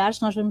familiares,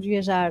 nós vamos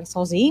viajar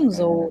sozinhos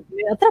ou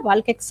a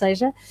trabalho, o que é que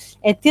seja,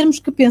 é termos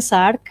que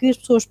pensar que as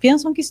pessoas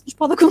pensam que isso nos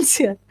pode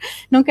acontecer.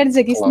 Não quer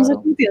dizer que isso nos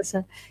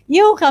aconteça. E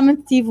eu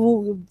realmente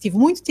tive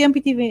muito tempo e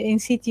estive em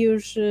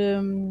sítios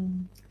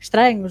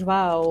estranhos,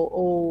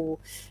 ou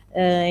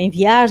em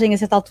viagem. A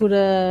certa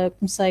altura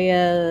comecei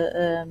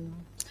a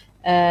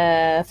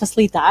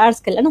facilitar,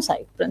 se calhar, não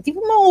sei. Pronto, tive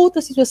uma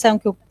outra situação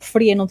que eu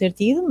preferia não ter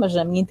tido, mas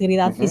a minha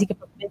integridade física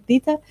propriamente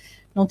dita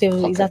não teve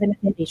exatamente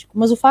em risco.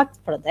 Mas o facto,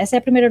 pronto, essa é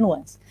a primeira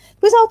nuance.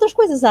 Depois há outras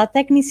coisas, há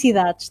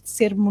tecnicidades de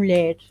ser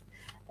mulher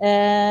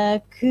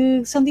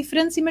que são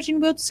diferentes,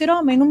 imagino eu, de ser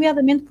homem.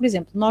 Nomeadamente, por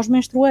exemplo, nós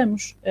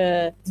menstruamos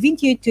de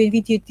 28 em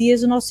 28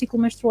 dias, o nosso ciclo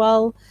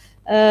menstrual,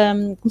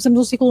 começamos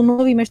um ciclo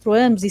novo e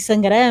menstruamos e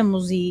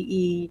sangramos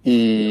e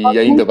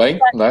ainda bem,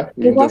 não é?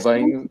 Ainda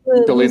bem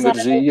pela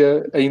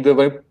energia, ainda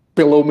bem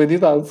pela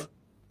humanidade.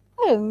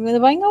 ainda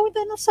bem ou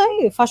ainda não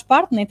sei, faz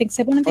parte, nem tem que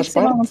ser bom, nem tem que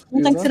ser mau,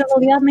 não tem que ser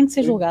avaliado, nem que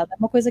ser julgado, é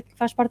uma coisa que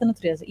faz parte da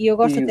natureza. E eu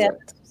gosto até de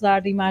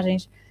usar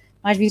imagens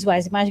mais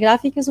visuais e mais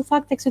gráficas. O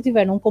facto é que se eu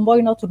estiver num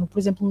comboio noturno, por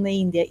exemplo, na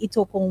Índia, e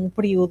estou com um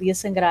período e a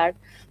sangrar,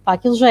 pá,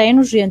 aquilo já é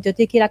nojento, eu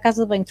tenho que ir à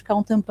casa de banho, trocar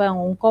um tampão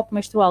ou um copo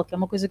menstrual, que é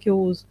uma coisa que eu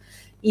uso,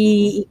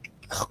 e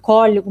que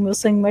recolho o meu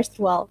sangue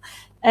menstrual.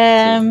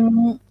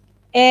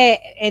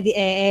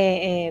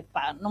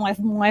 Pá,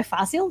 não é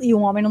fácil, e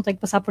um homem não tem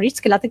que passar por isto,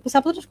 se calhar tem que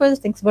passar por outras coisas,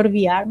 tem que se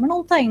barbear, mas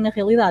não tem na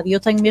realidade, e eu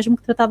tenho mesmo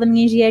que tratar da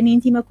minha higiene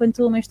íntima quando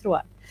estou a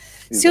menstruar.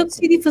 Se eu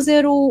decidi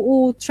fazer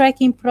o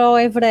trekking para o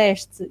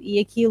Everest e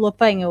aquilo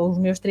apanha os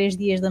meus 3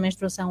 dias da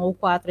menstruação ou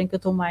 4 em que eu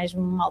estou mais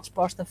mal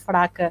disposta,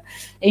 fraca,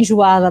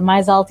 enjoada,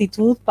 mais à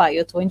altitude, pá,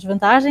 eu estou em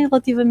desvantagem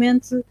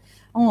relativamente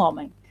a um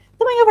homem.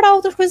 Também haverá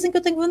outras coisas em que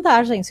eu tenho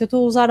vantagem. Se eu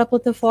estou a usar a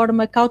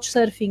plataforma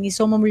Couchsurfing e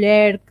sou uma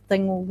mulher que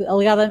tenho,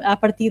 aliada à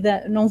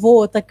partida, não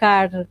vou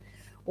atacar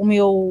o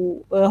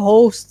meu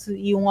host,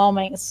 e um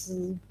homem,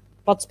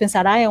 pode-se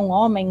pensar, é um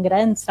homem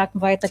grande, será que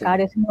me vai atacar?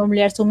 Eu sou uma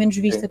mulher, sou menos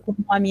vista como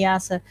uma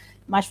ameaça,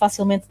 mais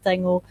facilmente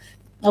tenho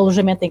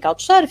alojamento em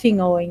Couchsurfing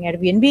ou em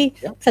Airbnb.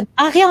 Portanto,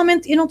 há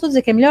realmente, eu não estou a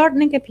dizer que é melhor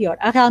nem que é pior,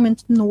 há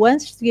realmente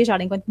nuances de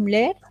viajar enquanto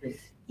mulher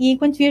e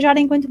enquanto viajar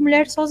enquanto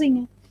mulher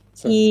sozinha.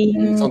 E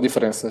são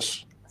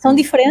diferenças. São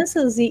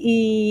diferenças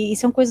e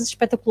são coisas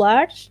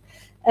espetaculares.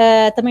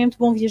 Também é muito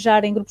bom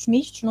viajar em grupos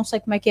mistos, não sei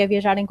como é que é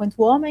viajar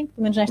enquanto homem,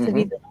 pelo menos nesta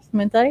vida não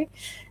experimentei.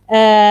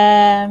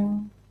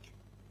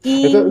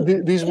 Então,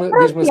 diz-me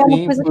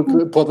assim,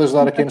 porque pode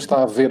ajudar a quem nos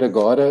está a ver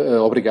agora,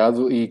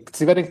 obrigado, e que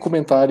tiverem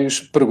comentários,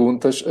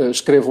 perguntas,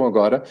 escrevam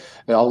agora,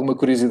 alguma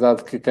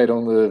curiosidade que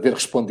queiram ver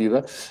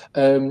respondida.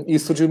 E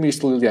surgiu-me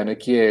isto, Liliana,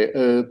 que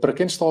é, para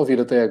quem nos está a ouvir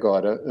até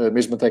agora,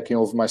 mesmo até quem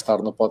ouve mais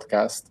tarde no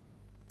podcast,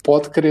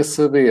 pode querer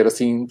saber,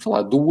 assim, sei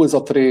lá, 2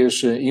 ou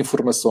 3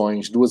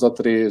 informações, 2 ou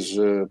 3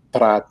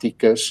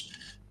 práticas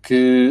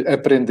que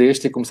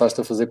aprendeste e começaste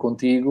a fazer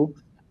contigo,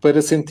 para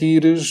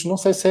sentires, não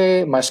sei se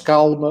é mais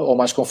calma, ou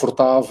mais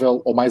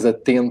confortável, ou mais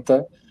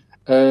atenta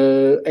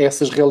a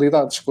essas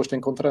realidades que foste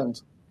encontrando.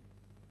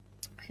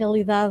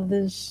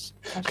 Realidades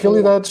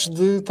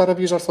de estar a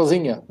viajar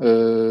sozinha,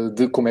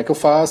 de como é que eu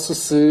faço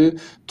se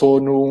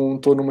estou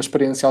numa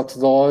experiência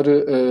outdoor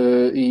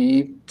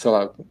e, sei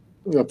lá,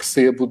 eu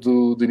percebo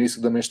do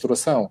início da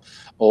menstruação,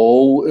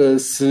 ou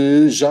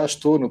se já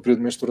estou no período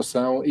de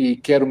menstruação e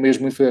quero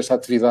mesmo fazer esta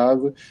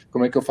atividade,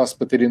 como é que eu faço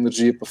para ter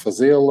energia para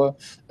fazê-la,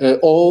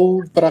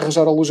 ou para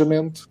arranjar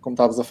alojamento, como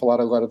estavas a falar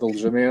agora de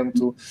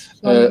alojamento,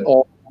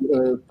 ou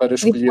para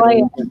escolher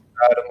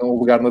um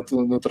lugar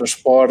no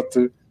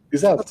transporte.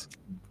 Exato.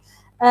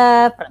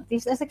 Pronto,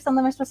 essa questão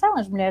da menstruação,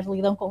 as mulheres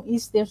lidam com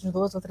isso desde os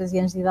 12 ou 13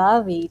 anos de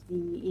idade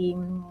e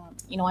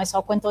não é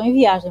só quando estão em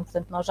viagem.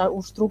 Portanto, nós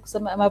os truques, a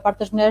maior parte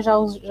das mulheres já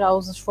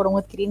os foram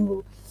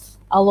adquirindo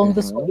ao longo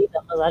da sua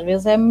vida, mas às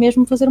vezes é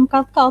mesmo fazer um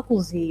bocado de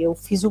cálculos, e eu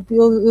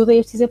dei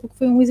este exemplo que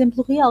foi um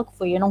exemplo real, que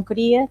foi, eu não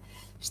queria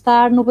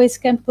estar no base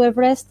camp do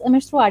Everest a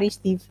menstruar, e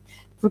estive,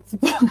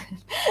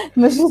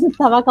 mas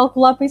estava a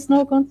calcular para isso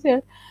não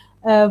acontecer.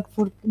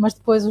 Mas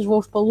depois os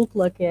voos para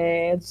Lukla, que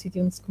é do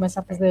sítio onde se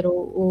começa a fazer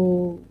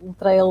o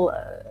trail,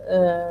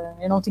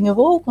 eu não tinha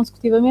voo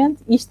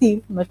consecutivamente e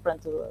estive, mas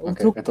pronto.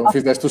 Então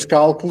fizeste os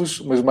cálculos,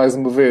 mas mais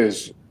uma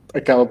vez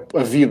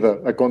a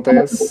vida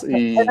acontece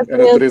e a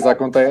natureza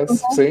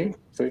acontece, sim.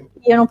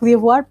 E eu não podia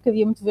voar porque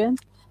havia muito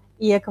vento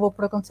e acabou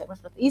por acontecer. Mas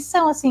pronto, isso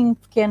são assim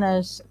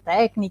pequenas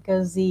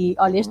técnicas. E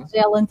olha, este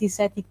gel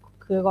antisséptico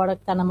que agora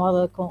está na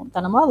moda,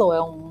 ou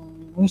é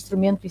um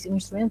instrumento,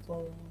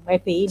 um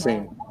EPI, não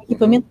é? Um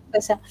equipamento de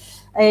proteção,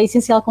 é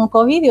essencial com o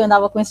Covid. Eu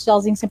andava com esse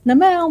gelzinho sempre na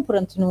mão,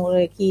 pronto,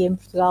 aqui em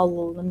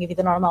Portugal, na minha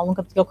vida normal,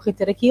 nunca me tinha ocorrido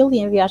ter aquilo, e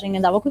em viagem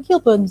andava com aquilo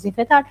para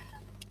desinfetar.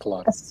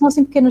 Claro. São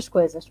assim pequenas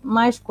coisas,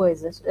 mais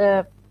coisas,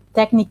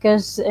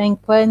 técnicas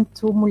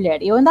enquanto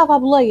mulher. Eu andava à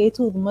boleia e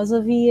tudo, mas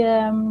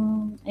havia,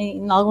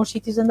 em alguns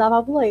sítios andava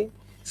à boleia.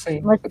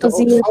 Sim, mas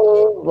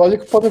então, olha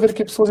que pode haver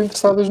aqui pessoas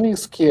interessadas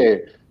nisso, que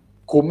é,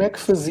 como é que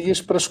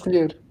fazias para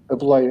escolher a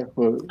boleia?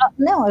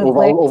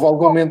 Houve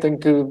algum momento em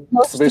que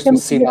percebeste um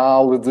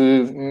sinal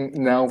de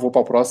não, vou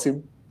para o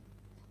próximo?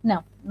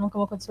 Não, nunca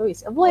me aconteceu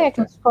isso. A boleia é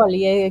que nos escolhe,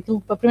 e é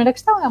aquilo, a primeira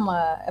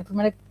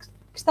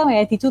questão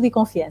é atitude e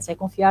confiança, é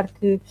confiar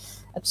que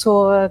a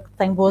pessoa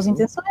tem boas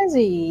intenções,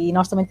 e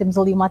nós também temos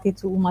ali uma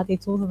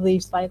atitude de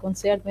isto vai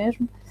acontecer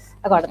mesmo.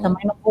 Agora,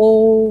 também não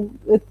vou,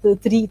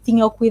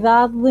 tinha o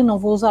cuidado de não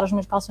vou usar os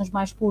meus calções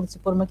mais curtos e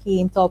pôr-me aqui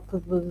em top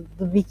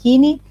de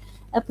biquíni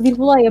a pedir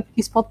boleia, porque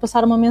isso pode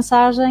passar uma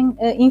mensagem,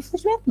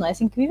 infelizmente, não é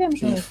assim que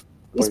vivemos mesmo.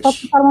 Isso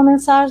pode passar uma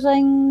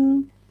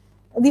mensagem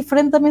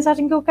diferente da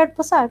mensagem que eu quero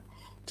passar.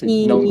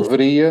 Sim, não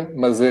deveria,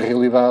 mas a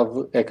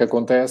realidade é que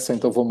acontece,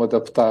 então vou-me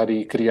adaptar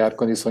e criar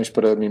condições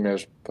para mim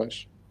mesmo,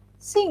 pois.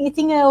 Sim, e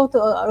tinha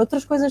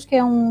outras coisas que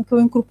eu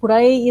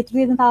incorporei, e outro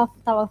dia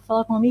estava a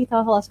falar com um amigo e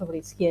estava a falar sobre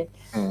isso, que é,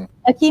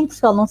 aqui em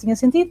Portugal não tinha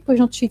sentido, depois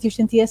noutros sítios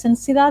senti essa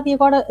necessidade e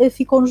agora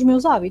ficou nos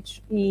meus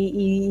hábitos,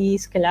 e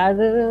se calhar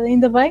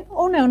ainda bem,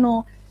 ou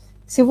não.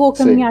 Se eu vou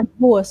Sim. caminhar de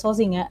boa,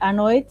 sozinha, à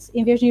noite,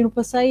 em vez de ir no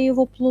passeio, eu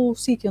vou pelo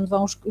sítio onde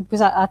vão os...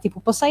 Depois há tipo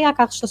o passeio, há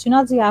carros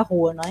estacionados e há a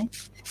rua, não é?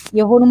 E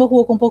eu vou numa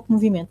rua com pouco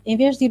movimento. Em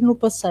vez de ir no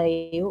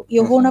passeio,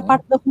 eu vou na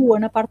parte da rua,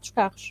 na parte dos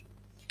carros.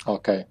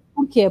 Ok.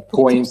 Porquê?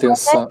 Com a Porque, tipo,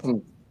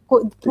 intenção...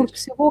 porque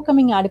se eu vou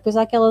caminhar e depois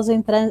há aquelas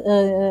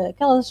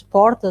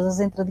portas,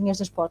 as entradinhas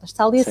das portas,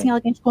 está ali assim Sim.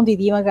 alguém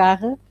escondido e me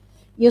agarra,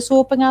 e eu sou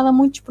apanhada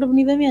muito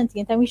desprevenidamente. E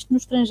então isto no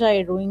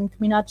estrangeiro, em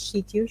determinados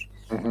sítios,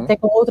 até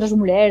com outras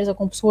mulheres ou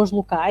com pessoas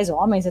locais,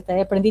 homens até,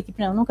 aprendi, tipo,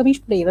 não caminhos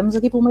por aí, vamos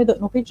aqui pelo meio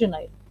no Rio de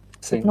Janeiro.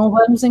 Tipo, não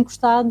vamos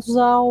encostados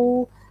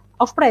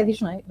aos prédios,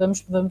 não é?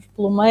 Vamos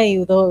pelo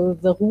meio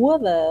da rua,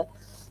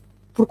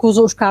 porque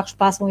os carros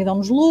passam e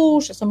dão-nos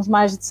luz, somos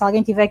mais, se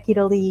alguém tiver que ir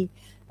ali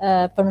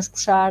para nos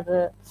puxar...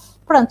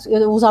 Pronto,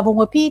 eu usava um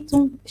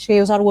apito, cheguei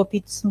a usar o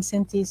apito se me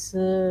sentisse...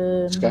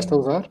 Chegaste a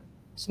usar?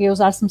 Cheguei a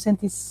usar se me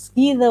sentisse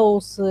seguida, ou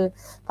se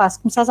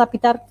começares a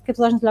apitar, porque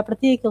toda a gente olhar para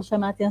ti, aquilo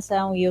chama a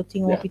atenção, e eu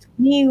tinha um apito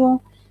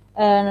comigo,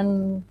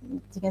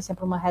 tinha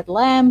sempre uma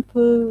headlamp,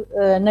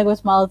 na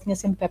Guatemala tinha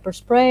sempre pepper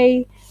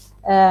spray.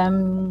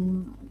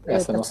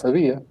 Essa não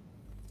sabia.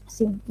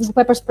 Sim, o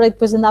pepper spray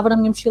depois andava na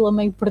minha mochila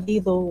meio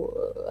perdido,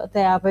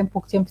 até há bem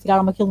pouco tempo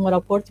tiraram-me aquilo no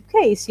aeroporto, e o que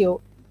é isso? Eu...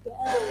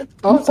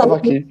 estava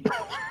aqui.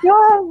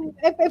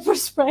 É pepper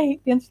spray.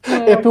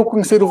 É para eu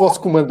conhecer o vosso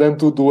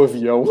comandante do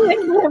avião. Eu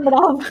nem me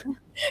lembrava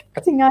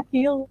que tinha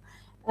aquilo.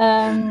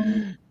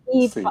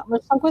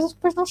 Mas são coisas que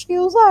depois não cheguei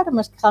a usar,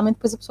 mas que realmente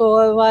depois a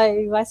pessoa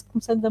vai-se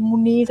começando a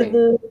munir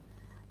de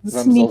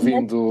vamos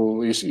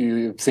ouvindo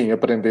e sim,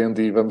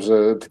 aprendendo e vamos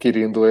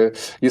adquirindo.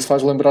 Isso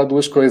faz lembrar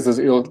duas coisas.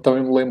 Eu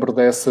também me lembro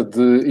dessa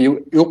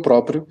de... Eu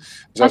próprio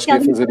já cheguei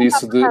a fazer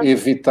isso de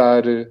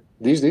evitar...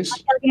 Diz.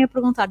 Há alguém a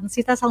perguntar,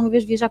 necessitasse alguma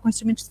vez viajar com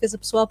instrumentos de defesa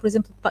pessoal, por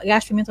exemplo,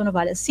 gás, pimenta ou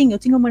navalha? Sim, eu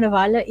tinha uma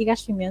navalha e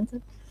gás,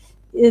 pimenta.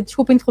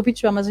 Desculpa interromper,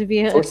 João, mas eu vi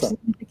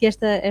aqui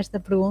esta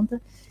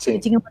pergunta. Sim. Eu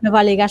tinha uma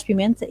navalha e gás,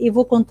 pimenta, e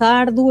vou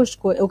contar duas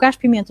coisas. O gás,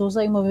 pimenta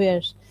usei uma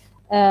vez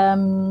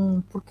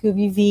porque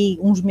vivi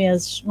uns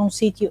meses num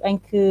sítio em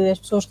que as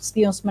pessoas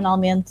recebiam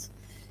semanalmente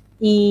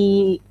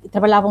e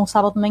trabalhavam um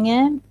sábado de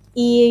manhã,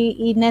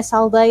 e nessa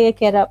aldeia,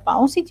 que era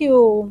um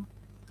sítio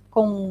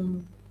com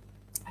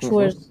as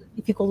suas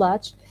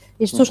dificuldades,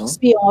 e as pessoas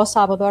recebiam ao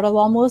sábado a hora do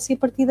almoço, e a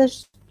partir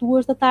das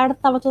 2 da tarde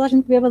estava toda a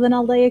gente bêbada na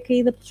aldeia,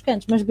 caída pelos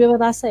cantos, mas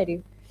bêbada a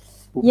sério.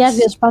 E às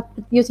vezes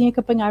eu tinha que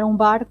apanhar um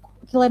barco,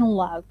 aquilo era um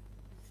lago,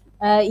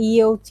 e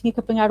eu tinha que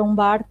apanhar um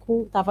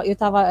barco, eu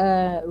estava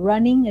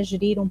a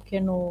gerir um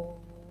pequeno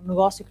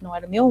negócio que não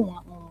era meu,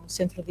 um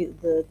centro de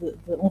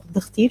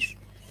retiros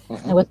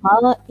na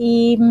Guatemala,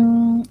 e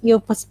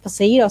eu para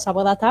sair ao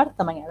sábado à tarde,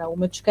 também era o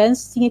meu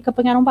descanso, tinha que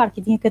apanhar um barco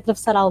e tinha que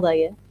atravessar a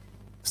aldeia,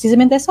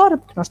 precisamente essa hora,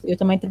 porque eu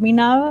também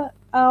terminava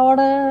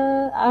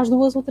às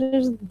 2 ou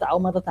 3 à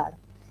 1 da tarde.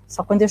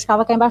 Só quando eu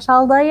chegava cá embaixo da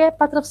aldeia,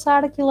 para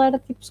atravessar, aquilo era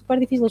tipo super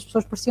difícil, as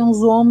pessoas pareciam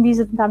zombies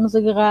a tentar nos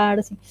agarrar,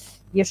 assim.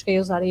 E eu cheguei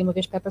a usar aí uma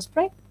vez pepper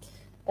spray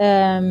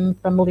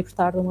para me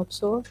libertar de uma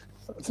pessoa.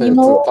 De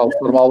tal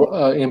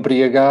forma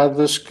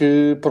embriagadas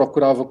que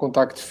procurava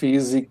contacto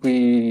físico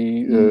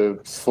e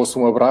se fosse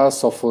um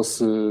abraço ou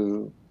fosse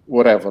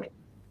whatever.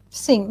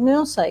 Sim,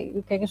 não sei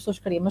o que é que as pessoas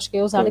queriam, mas cheguei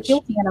a usar aquilo,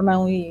 tinha na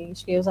mão e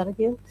cheguei a usar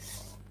aquilo.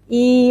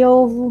 E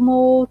houve uma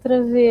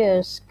outra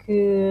vez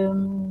que,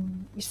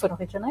 isto foi no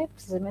Rio de Janeiro,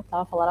 precisamente,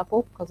 estava a falar há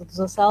pouco, por causa dos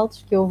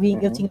assaltos, que eu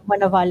tinha uma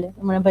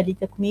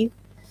navalhita comigo,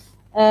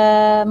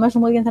 mas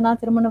não me adianta nada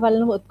ter uma navalha.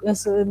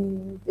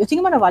 Eu tinha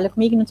uma navalha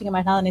comigo e não tinha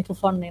mais nada, nem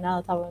telefone, nem nada,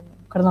 estava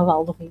no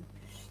Carnaval do Rio.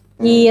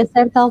 E a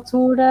certa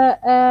altura,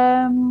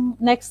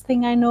 next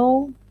thing I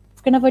know,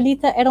 porque a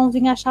navalhita era onde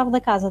vinha a chave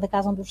da casa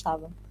onde eu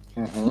estava.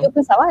 E eu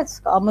pensava,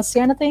 uma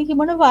cena tem aqui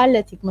uma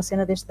navalha, tipo uma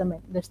cena deste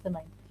tamanho.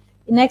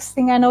 E next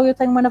thing I know, eu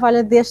tenho uma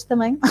navalha deste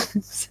tamanho,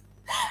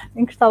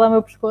 encostada ao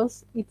meu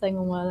pescoço, e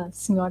tenho uma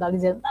senhora a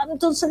dizer, dá-me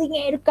todo o seu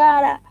dinheiro,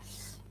 cara!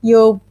 E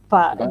eu,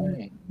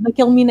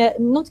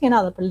 não tinha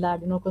nada para lhe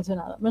dar, e não aconteceu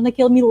nada, mas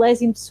naquele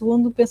milésimo de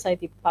segundo pensei,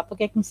 tipo, para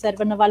que é que me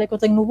serve a navalha que eu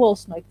tenho no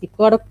bolso, não é? Tipo,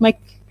 agora como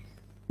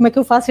é que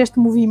eu faço este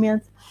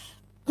movimento?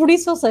 Por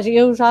isso, ou seja,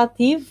 eu já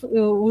tive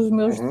os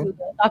meus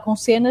com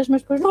cenas,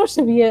 mas depois não as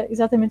sabia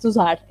exatamente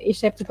usar,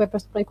 excepto o pepper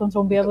spray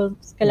contra um bêbado,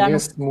 se calhar.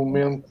 Nesse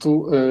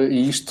momento,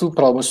 e isto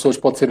para algumas pessoas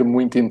pode ser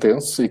muito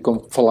intenso, e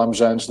como falámos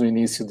já antes no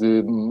início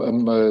de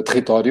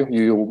território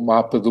e o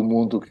mapa do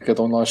mundo que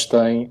cada um de nós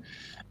tem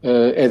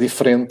é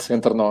diferente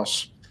entre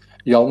nós.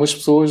 E algumas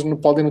pessoas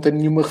podem não ter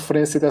nenhuma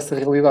referência dessa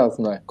realidade,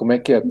 não é? Como é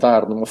que é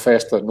estar numa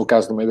festa, no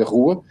caso no meio da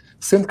rua,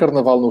 sendo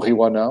carnaval no Rio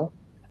ou não,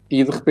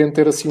 e de repente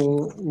ter assim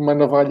uma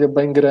navalha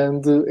bem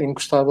grande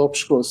encostada ao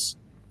pescoço.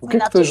 O que é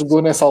que te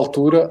ajudou nessa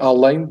altura,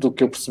 além do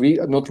que eu percebi?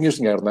 Não tinhas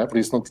dinheiro, não é? Por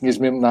isso não tinhas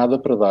mesmo nada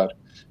para dar.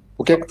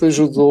 O que é que te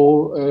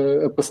ajudou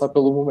a passar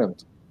pelo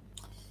momento?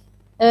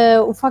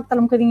 O facto de estar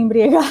um bocadinho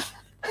embriagado.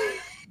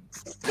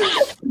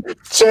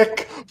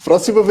 Check!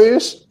 Próxima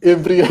vez,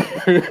 embriagado.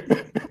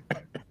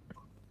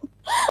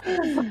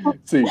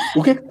 Sim.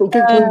 O que é que tu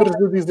lembras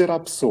de dizer à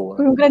pessoa?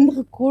 Foi um grande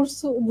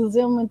recurso de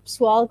desenvolvimento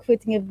pessoal que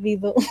tinha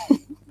bebido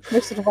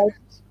umas cervejas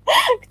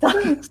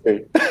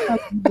Sim.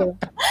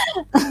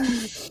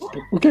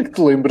 O que é que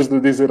te lembras de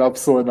dizer à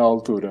pessoa na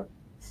altura?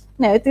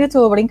 Não, eu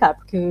estou a brincar,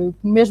 porque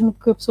mesmo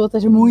que a pessoa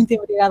esteja muito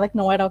embriagada, que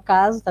não era o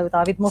caso, estava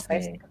a vir de uma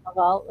festa de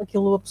carnaval,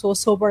 aquilo a pessoa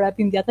sober up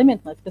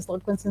imediatamente, não é? Fica-se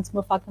logo, quando sentes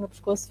uma faca no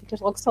pescoço,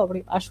 ficas logo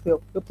sóbrio, acho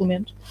eu pelo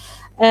menos.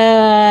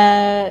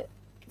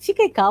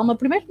 Fiquei calma,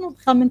 primeiro que não,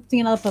 realmente não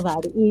tinha nada para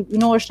dar, e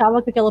não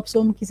achava que aquela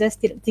pessoa me quisesse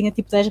tirar, tinha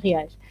tipo 10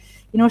 reais,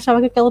 e não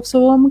achava que aquela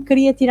pessoa me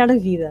queria tirar a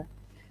vida.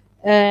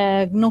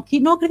 Não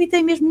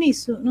acreditei mesmo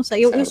nisso, não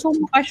sei, eu sou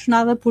uma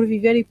apaixonada por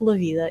viver e pela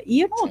vida, e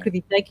eu não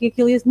acreditei que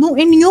aquilo ia, não,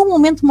 em nenhum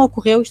momento me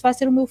ocorreu, isto vai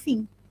ser o meu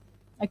fim,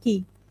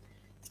 aqui.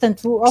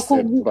 Portanto,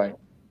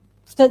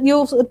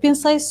 eu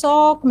pensei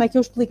só, como é que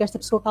eu explico a esta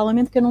pessoa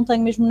calmamente que eu não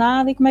tenho mesmo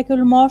nada, e como é que eu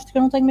lhe mostro que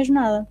eu não tenho mesmo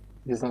nada.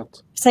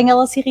 Exato. Sem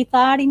ela se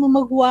irritar e me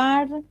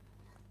magoar,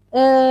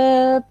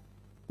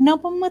 não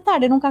para me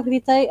matar, eu nunca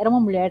acreditei, era uma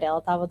mulher, ela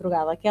estava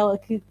drogada, aquela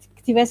que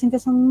tivesse a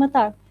intenção de me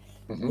matar.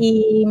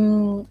 E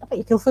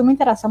aquilo foi uma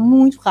interação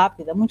muito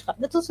rápida,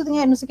 todo o seu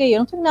dinheiro, não sei o que, eu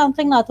não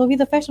tenho nada, estou a vir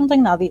da festa, não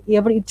tenho nada, e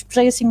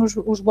despejei assim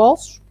os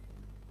bolsos,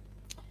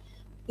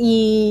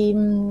 e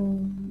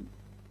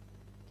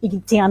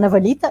tinha a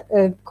navalhita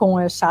com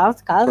a chave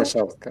de casa,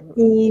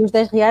 e os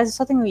 10 reais, eu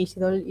só tenho isto,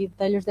 e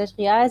dei-lhe os 10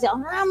 reais, e ela,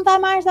 não, dá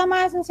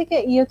mais, não sei o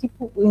que, e eu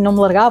tipo, e não me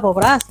largava o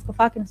braço, com a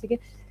faca, não sei o que,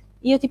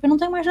 e eu tipo, eu não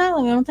tenho mais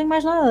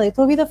nada, eu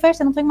estou a vir da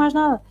festa, não tenho mais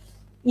nada.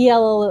 E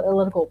ela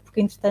largou, porque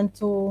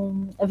entretanto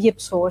havia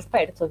pessoas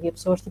perto,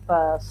 tipo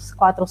a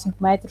 4 ou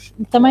 5 metros.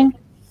 E também,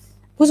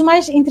 pois o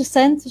mais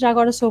interessante, já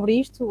agora sobre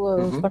isto,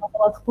 para não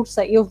falar de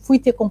recurso, eu fui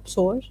ter com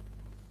pessoas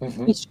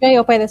e cheguei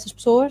ao pé dessas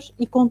pessoas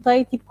e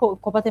contei, tipo,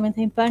 completamente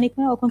em pânico,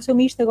 não,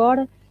 aconteceu-me isto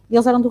agora, e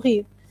eles eram do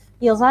Rio.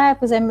 E eles,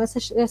 pois é, mas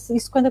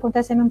isso quando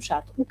acontece é mesmo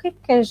chato. O que é que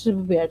queres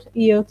beber?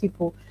 E eu,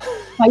 tipo,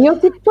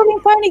 estou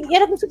em pânico, e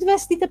era como se eu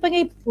tivesse dito,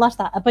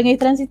 apanhei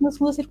trânsito na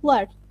segunda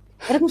circular.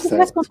 Era como se eu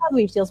tivesse contado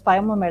isto. Eles, é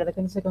uma merda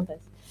quando isso acontece.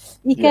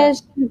 E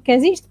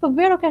queres isto para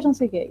beber ou queres não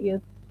sei o quê? E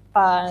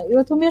eu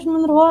estou mesmo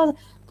nervosa.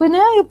 Pois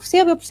não, eu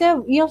percebo.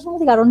 E eles não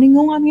ligaram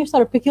nenhum à minha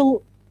história, porque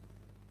aquilo,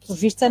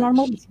 pelos vistos, é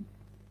normalíssimo.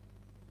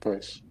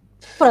 Pois.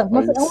 Pronto,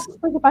 mas a única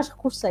coisa que acho que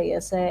recursei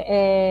essa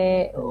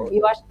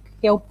eu acho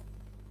que é o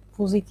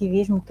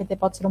positivismo, que até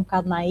pode ser um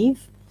bocado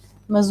naivo,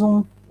 mas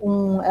um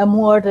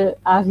amor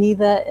à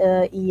vida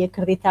e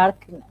acreditar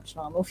que não, isto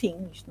não é o meu fim,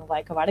 isto não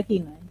vai acabar aqui,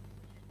 não é?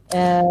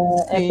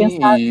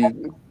 Pensar...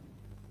 E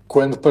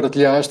quando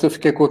partilhaste, eu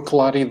fiquei com a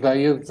clara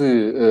ideia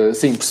de,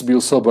 sim, percebi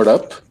o sober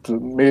up,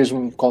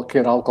 mesmo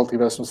qualquer álcool que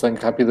tivesse no sangue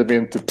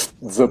rapidamente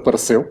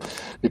desapareceu,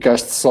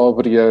 ficaste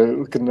sóbria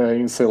que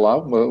nem, sei lá,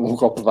 um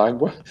copo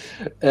d'água,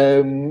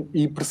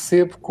 e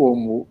percebo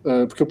como,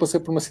 porque eu passei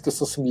por uma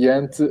situação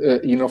semelhante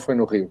e não foi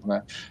no Rio,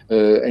 né?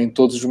 Em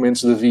todos os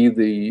momentos da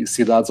vida e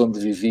cidades onde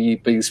vivi,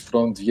 países por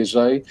onde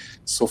viajei,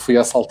 só fui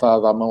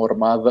assaltada à mão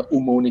armada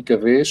uma única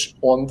vez,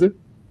 onde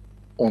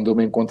eu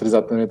me encontro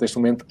exatamente neste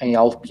momento, em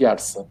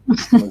Alpiarça,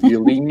 uma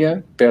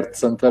vilinha perto de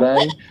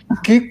Santarém,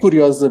 que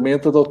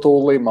curiosamente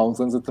adotou o lema há uns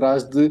anos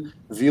atrás de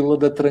Vila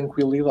da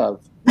Tranquilidade.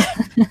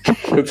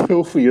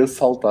 Eu fui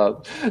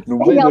assaltado no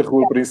meio da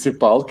rua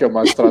principal, que é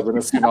uma estrada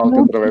nacional que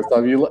atravessa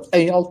a vila,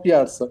 em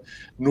Alpiarça,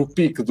 no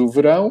pico do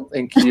verão,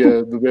 em que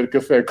ia beber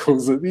café com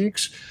os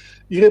amigos.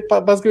 E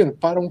basicamente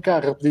para um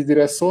carro a pedir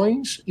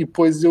direções e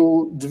depois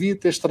eu devia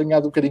ter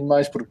estranhado um bocadinho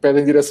mais porque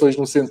pedem direções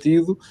num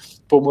sentido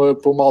para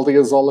uma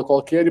aldeiazola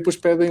qualquer e depois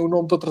pedem o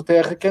nome de outra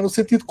terra que é no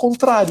sentido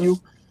contrário.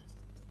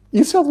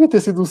 Isso já devia ter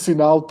sido um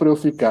sinal para eu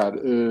ficar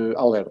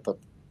alerta.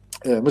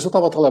 Mas eu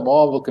estava ao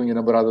telemóvel com a minha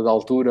namorada da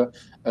altura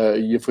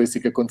e foi assim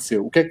que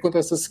aconteceu. O que é que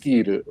acontece a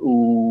seguir?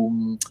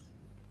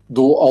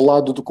 Ao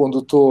lado do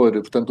condutor,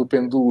 portanto o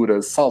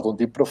pendura, saltam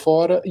tipo para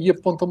fora e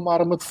apontam uma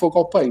arma de fogo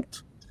ao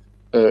peito.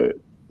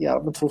 E a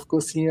arma de fogo ficou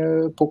assim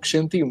a poucos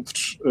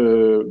centímetros.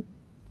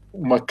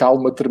 Uma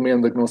calma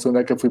tremenda que não sei onde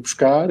é que eu fui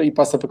buscar e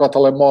passa para cá o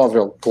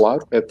telemóvel.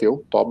 Claro, é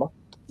teu, toma.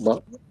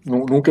 Não,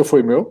 nunca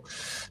foi meu.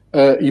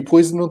 E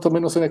depois também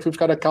não sei onde é que fui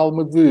buscar a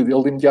calma de...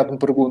 Ele de imediato me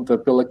pergunta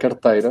pela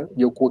carteira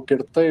e eu com a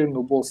carteira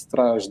no bolso de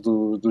trás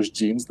dos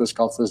jeans, das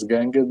calças de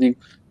ganga, digo,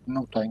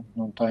 não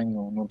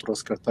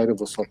trouxe carteira,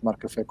 vou só tomar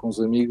café com os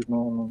amigos,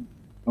 não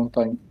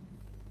tenho.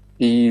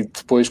 E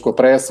depois com a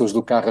pressa, os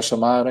do carro a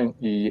chamarem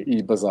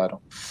e bazaram.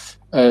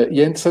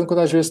 E é interessante quando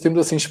às vezes temos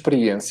assim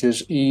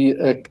experiências e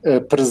a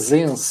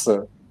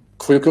presença,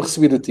 que foi o que eu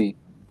recebi de ti,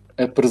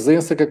 a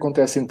presença que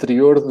acontece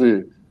interior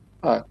de...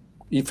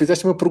 e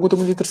fizeste uma pergunta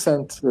muito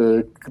interessante,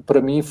 que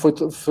para mim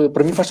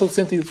faz todo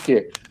sentido, que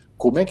é,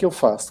 como é que eu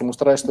faço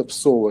mostrar a esta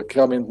pessoa que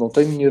realmente não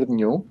tem dinheiro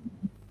nenhum,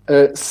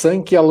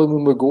 sem que ela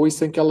me magoe e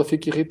sem que ela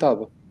fique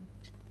irritada?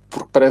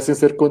 Porque parecem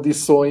ser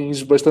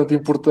condições bastante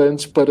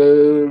importantes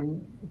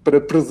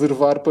para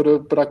preservar,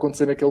 para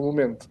acontecer naquele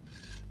momento.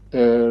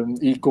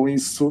 E com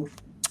isso,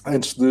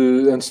 antes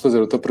de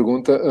fazer outra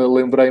pergunta,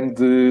 lembrei-me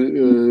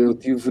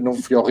não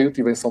fui ao Rio,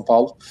 estive em São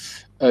Paulo,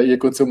 e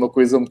aconteceu uma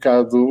coisa um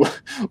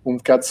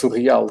bocado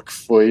surreal, que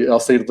foi, ao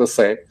sair da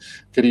Sé,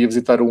 queria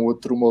visitar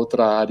uma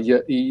outra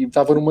área, e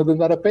estava numa de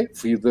andar a pé,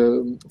 fui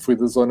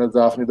da zona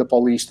da Avenida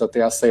Paulista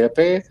até à Sé a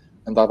pé,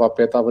 andava a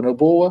pé, estava na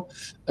boa,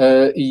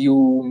 e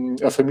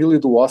a família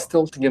do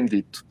hostel tinha-me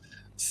dito,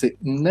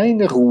 nem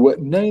na rua,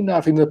 nem na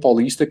Avenida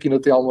Paulista, que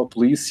ainda tem alguma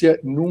polícia,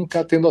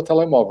 nunca atende ao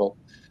telemóvel.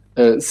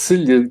 Se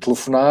lhe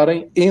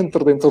telefonarem,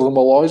 entre dentro de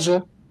uma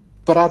loja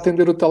para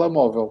atender o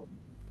telemóvel.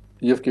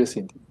 E eu fiquei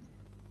assim,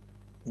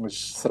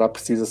 mas será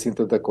preciso assim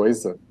tanta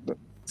coisa?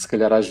 Se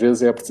calhar às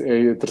vezes é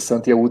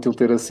interessante e é útil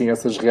ter assim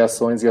essas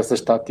reações e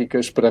essas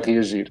táticas para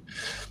reagir.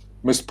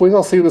 Mas depois,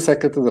 ao sair da Sé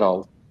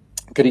Catedral,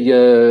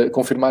 queria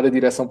confirmar a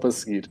direção para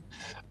seguir.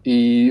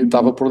 E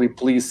estava por ali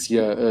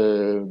polícia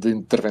de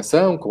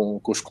intervenção, com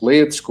os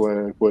coletes, com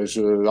as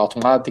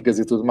automáticas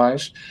e tudo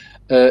mais,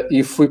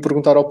 e fui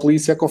perguntar ao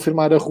polícia a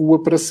confirmar a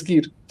rua para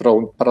seguir,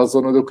 para a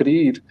zona onde eu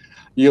queria ir.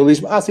 E ele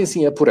diz-me,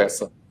 sim, é por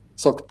essa.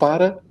 Só que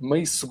para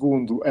meio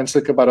segundo antes de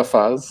acabar a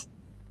fase,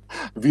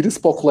 vira-se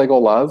para o colega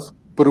ao lado,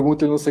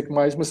 pergunta-lhe não sei o que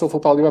mais, mas se ele for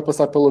para ali vai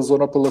passar pela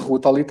zona ou pela rua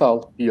tal e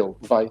tal. E ele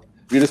vai,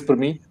 vira-se para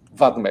mim,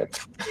 vá de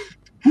metro.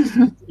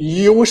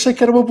 E eu achei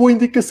que era uma boa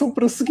indicação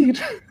para seguir.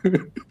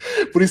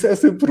 Por isso é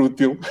sempre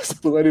útil, se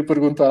puderem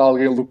perguntar a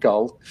alguém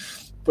local,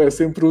 é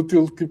sempre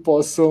útil que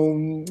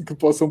possam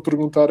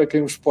perguntar a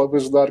quem vos pode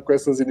ajudar com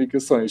essas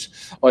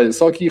indicações. Olha,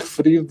 só aqui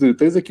referir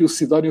tens aqui o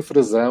Sidónio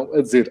Frazão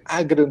a dizer,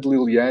 grande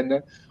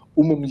Liliana,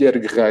 uma mulher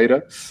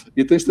guerreira,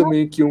 e tens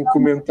também aqui um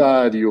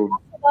comentário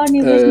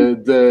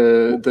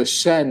da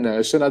Xana,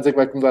 a Xana a dizer que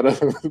vai começar a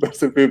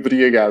ser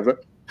embriagada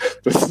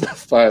para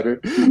safar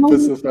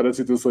as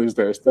situações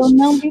destas. Eu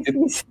não disse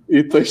isso.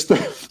 E tens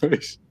também,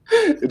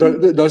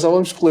 nós já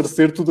vamos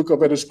esclarecer tudo o que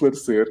houver a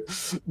esclarecer.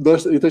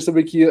 E tens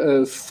também aqui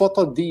a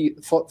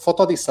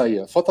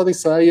Fotodisseia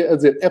a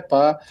dizer,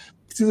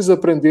 precisas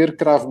aprender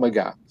Krav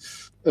Maga.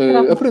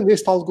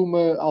 Aprendeste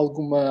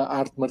alguma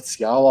arte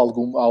marcial,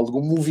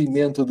 algum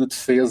movimento de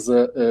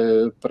defesa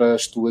para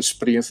as tuas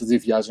experiências e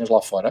viagens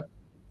lá fora?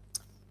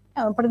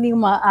 Eu aprendi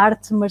uma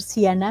arte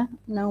marciana,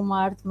 não uma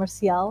arte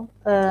marcial.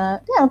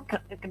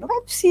 Não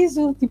é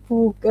preciso,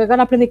 tipo,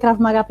 agora aprender Krav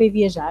Maga para ir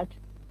viajar.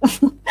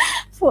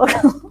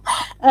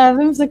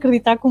 Vamos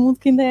acreditar que o mundo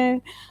que ainda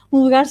é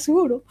um lugar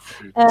seguro.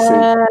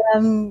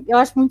 Eu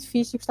acho muito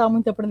fixe, gostava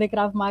muito de aprender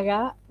Krav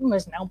Maga,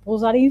 mas não para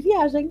usar em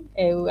viagem.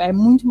 É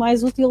muito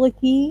mais útil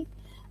aqui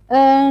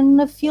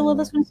na fila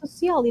da Segurança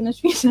Social e nas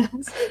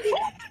finanças.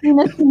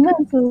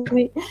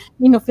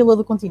 E na fila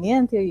do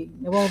continente e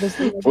na bola das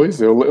ligas.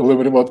 Pois, eu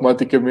lembro-me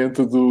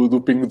automaticamente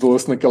do Pingo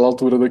Doce naquela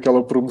altura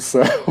daquela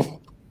promoção.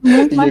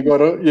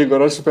 E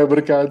agora os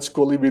supermercados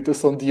com a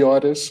limitação de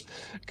horas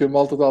que a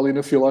malta está ali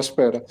na fila à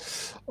espera.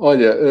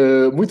 Olha,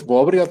 muito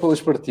bom, obrigado pelas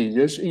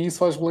partilhas, e isso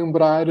faz-me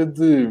lembrar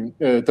de...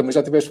 também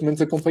já tiveste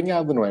momentos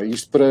acompanhado, não é?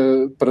 Isto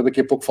para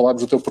daqui a pouco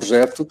falarmos do teu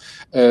projeto,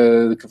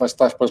 que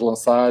estás para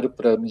lançar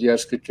para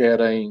mulheres que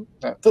querem...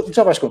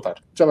 já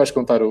vais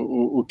contar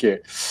o que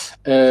é.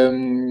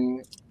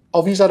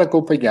 Ao viajar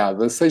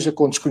acompanhada, seja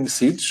com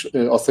desconhecidos,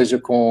 ou seja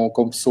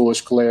com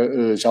pessoas que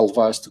já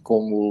levaste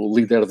como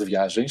líder de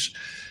viagens,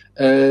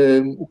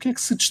 o que é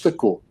que se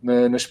destacou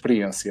na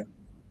experiência?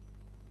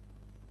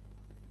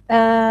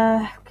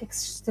 O que é que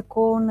se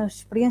destacou na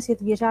experiência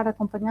de viajar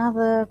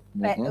acompanhada?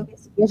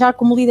 Viajar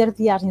como líder de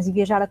viagens e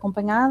viajar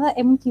acompanhada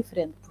é muito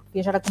diferente, porque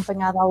viajar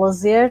acompanhada a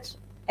lazer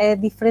é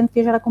diferente de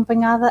viajar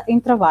acompanhada em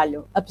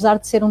trabalho. Apesar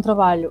de ser um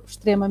trabalho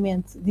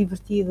extremamente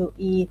divertido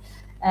e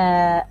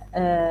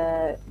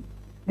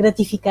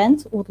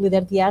gratificante, o de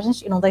líder de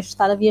viagens, eu não deixo de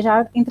estar a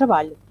viajar em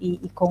trabalho e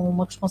com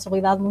uma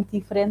responsabilidade muito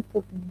diferente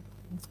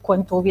de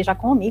quando estou a viajar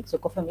com amigos ou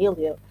com a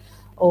família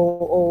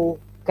ou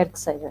quer que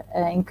seja,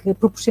 em que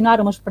proporcionar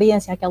uma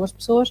experiência àquelas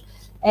pessoas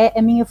é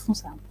a minha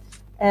função.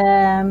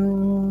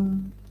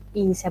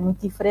 E isso é muito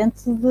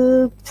diferente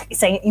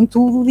isso é em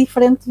tudo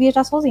diferente de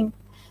viajar sozinho.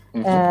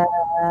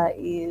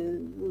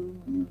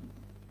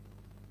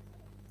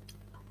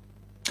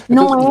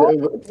 Não é...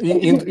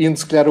 Indo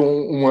se calhar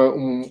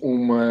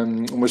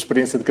uma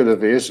experiência de cada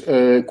vez,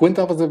 quando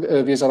estavas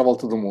a viajar à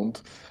volta do mundo,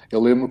 eu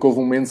lembro que houve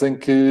momentos em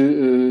que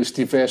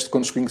estiveste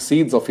com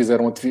desconhecidos ou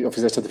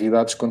fizeste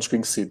atividades com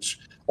desconhecidos,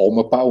 ou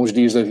uns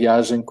dias da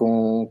viagem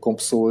com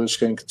pessoas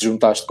em que te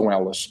juntaste com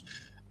elas.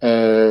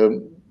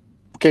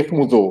 O que é que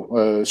mudou?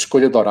 A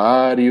escolha de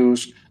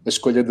horários, a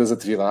escolha das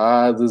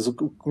atividades,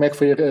 como é que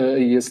foi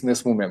aí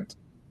nesse momento?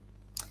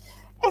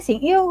 É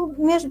assim, eu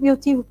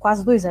tive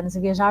quase 2 anos a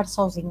viajar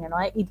sozinha, não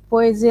é? E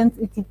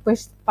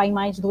depois pai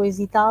mais 2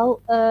 e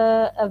tal,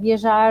 a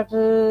viajar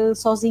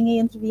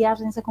sozinha entre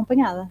viagens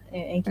acompanhada,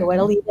 em que eu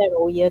era líder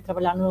ou ia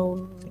trabalhar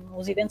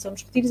nos eventos ou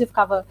nos retiros, eu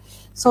ficava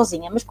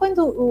sozinha. Mas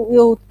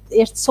quando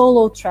este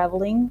solo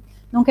traveling,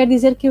 não quer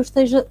dizer que eu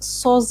esteja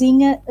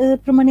sozinha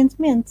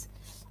permanentemente.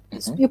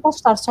 Eu posso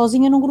estar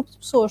sozinha num grupo de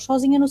pessoas,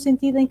 sozinha no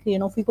sentido em que eu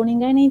não fui com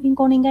ninguém, nem vim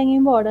com ninguém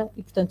embora.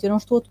 E, portanto, eu não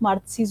estou a tomar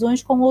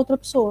decisões com outra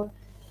pessoa.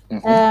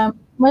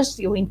 Mas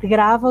eu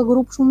integrava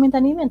grupos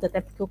momentaneamente,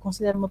 até porque eu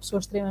considero uma pessoa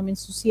extremamente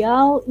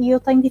social e eu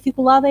tenho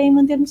dificuldade em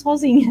manter-me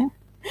sozinha.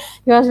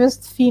 Eu às vezes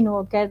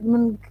defino,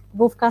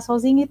 vou ficar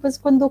sozinha e depois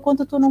quando dou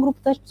conta estou num grupo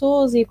de 10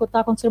 pessoas e está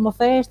a acontecer uma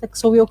festa, que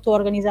sou eu que estou a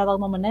organizar de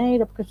alguma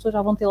maneira, porque as pessoas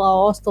já vão ter lá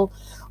o hostel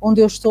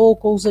onde eu estou,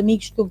 com os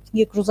amigos que eu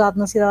tinha cruzado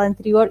na cidade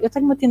anterior. Eu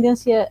tenho uma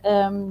tendência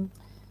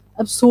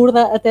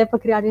absurda até para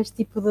criar este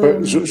tipo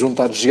de...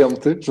 Juntar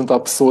gente, juntar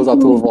pessoas à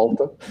tua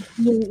volta.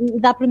 E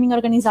dá para mim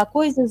organizar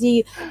coisas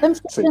e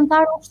vamos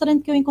jantar ao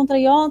restaurante que eu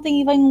encontrei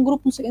ontem e vem um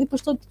grupo,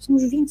 depois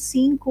somos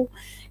 25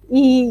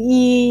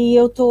 e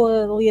eu estou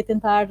ali a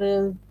tentar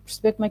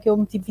perceber como é que eu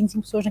meti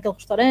 25 pessoas naquele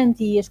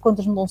restaurante e as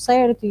contas não dão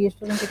certo e as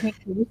pessoas não têm como é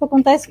que... Isso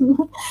acontece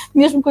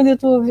mesmo quando eu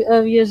estou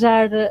a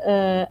viajar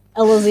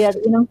a lazer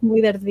e não como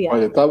líder de viagem.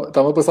 Olha,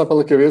 está-me a passar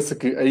pela cabeça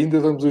que ainda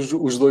vamos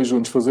os dois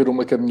juntos fazer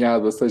uma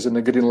caminhada, seja na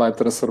Greenlight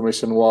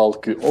Transformation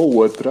Walk ou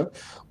outra,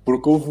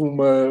 porque houve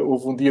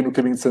um dia no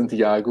Caminho de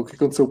Santiago que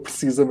aconteceu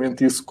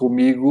precisamente isso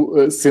comigo,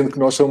 sendo que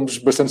nós somos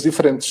bastante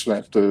diferentes, não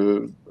é?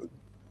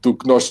 Do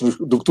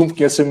que tu me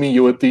conheces a mim e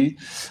eu a ti,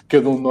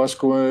 cada um de nós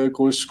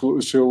com as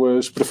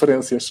suas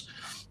preferências.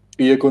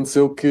 E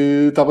aconteceu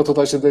que estava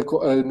toda a gente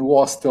no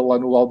hostel, lá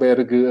no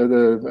albergue,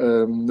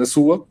 na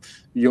sua,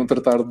 iam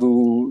tratar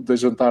de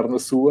jantar na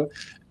sua,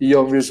 e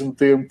ao mesmo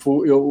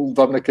tempo eu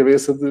dava na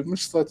cabeça de,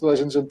 mas se vai toda a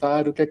gente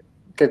jantar, o que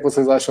é que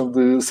vocês acham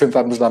de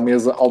sentarmos na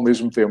mesa ao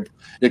mesmo tempo?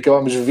 E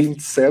acabámos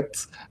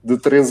 27 de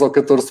 13 ou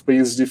 14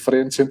 países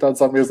diferentes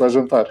sentados à mesa a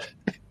jantar.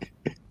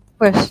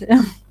 Pois,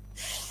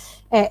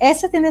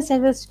 essa tendência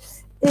às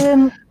vezes...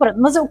 pronto,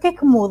 mas o que é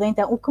que muda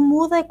então? O que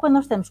muda é quando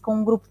nós estamos com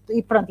um grupo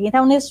e pronto, e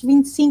então nesses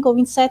 25 ou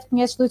 27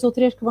 conheces 2 ou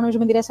 3 que vão na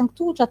mesma direção que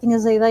tu, já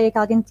tinhas a ideia que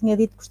alguém te tinha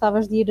dito que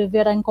gostavas de ir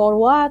ver Angkor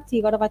Wat e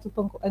agora vai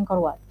tudo para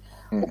Angkor Wat.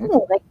 O que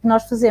muda é que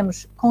nós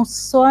fazemos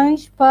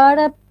concessões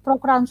para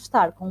procurarmos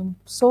estar com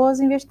pessoas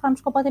em vez de estarmos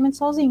completamente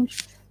sozinhos.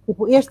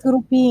 Tipo, este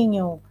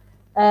grupinho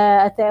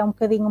até um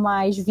bocadinho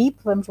mais VIP,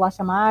 vamos lá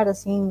chamar,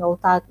 assim, ou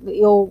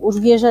os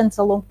viajantes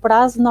a longo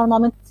prazo,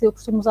 normalmente eu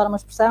costumo usar uma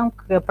expressão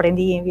que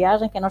aprendi em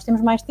viagem, que é nós temos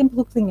mais tempo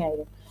do que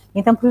dinheiro.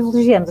 Então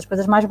privilegiamos as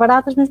coisas mais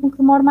baratas, mesmo que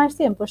demore mais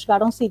tempo a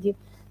chegar a um sítio.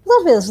 Mas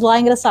às vezes lá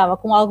engraçava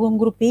com algum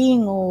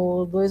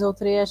grupinho, 2 ou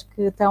 3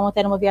 que estão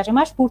até numa viagem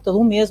mais curta, de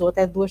um mês ou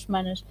até de 2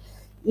 semanas,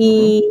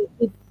 e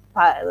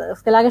pá,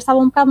 se calhar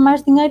gastavam um bocado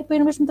mais de dinheiro para ir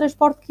no mesmo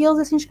transporte que eles,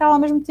 assim chegavam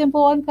ao mesmo tempo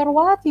ao Angkor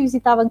Wat e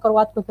visitavam Angkor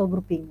Wat com aquele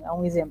grupinho, é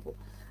um exemplo.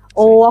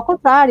 Ou ao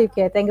contrário,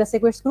 que é até engracei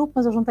com este grupo,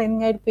 mas eles não têm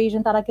dinheiro para ir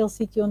jantar àquele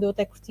sítio onde eu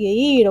até curtia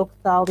ir, ou que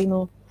está ali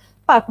no...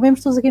 Pá,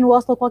 comemos todos aqui no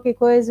hostel qualquer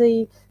coisa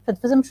e,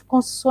 portanto, fazemos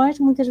concessões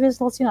muitas vezes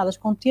relacionadas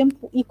com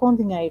tempo e com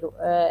dinheiro,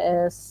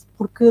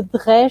 porque de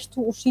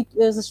resto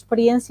as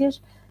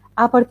experiências,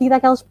 à partir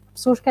daquelas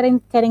pessoas que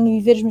querem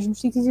viver os mesmos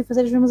sítios e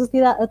fazer as mesmas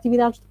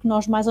atividades que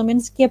nós, mais ou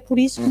menos, que é por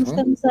isso que nos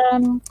estamos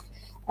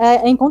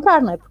a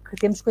encontrar, não é? Porque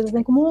temos coisas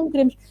em comum,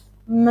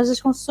 mas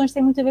as concessões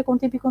têm muito a ver com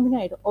tempo e com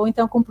dinheiro, ou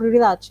então com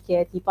prioridades, que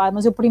é tipo,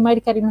 mas eu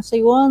primeiro quero ir não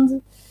sei onde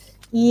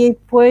e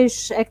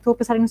depois é que estou a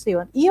pensar em não sei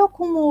onde. E eu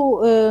como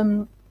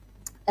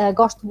eu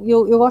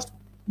gosto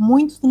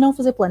muito de não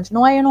fazer planos,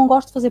 não é eu não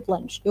gosto de fazer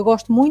planos, eu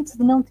gosto muito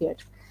de não ter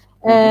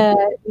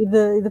e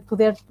de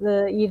poder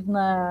ir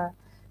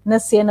na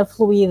cena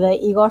fluida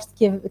e gosto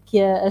que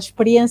a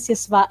experiência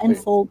se vá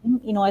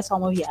unfolding e não é só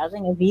uma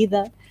viagem, a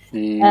vida.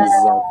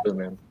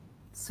 Exatamente.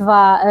 Se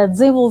vá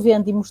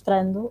desenvolvendo e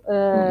mostrando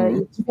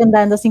e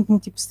desvendando assim como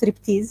tipo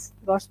striptease.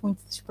 Gosto muito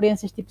de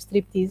experiências tipo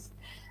striptease.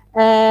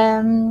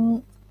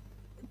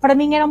 Para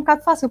mim era um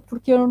bocado fácil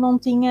porque eu não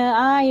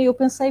tinha, eu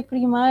pensei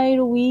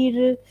primeiro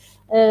ir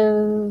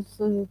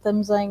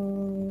estamos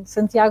em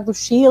Santiago do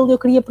Chile, eu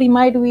queria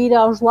primeiro ir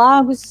aos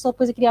lagos e só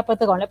depois eu queria ir à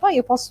Patagónia.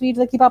 Eu posso ir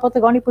daqui para a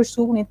Patagónia e depois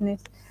subo,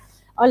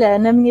 olha,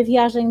 na minha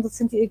viagem de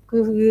Santiago,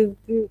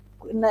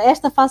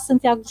 esta fase de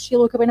Santiago do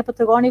Chile eu acabei na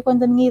Patagónia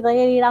quando a minha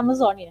ideia era ir à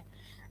Amazónia.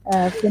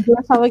 Portanto, eu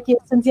achava que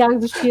a Santiago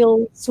do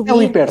Chile subia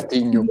ali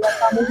pertinho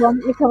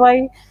e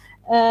acabei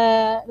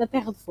na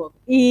Terra do Fogo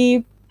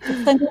e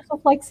portanto eu sou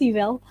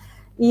flexível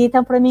e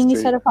então para mim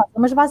isso era fácil,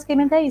 mas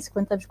basicamente é isso,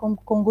 quando estamos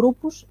com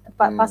grupos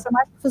passa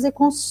mais por fazer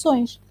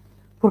concessões,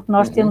 porque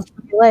nós temos o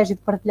privilégio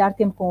de partilhar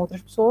tempo com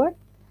outras pessoas,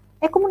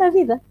 é como na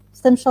vida, se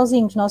estamos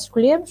sozinhos nós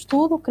escolhemos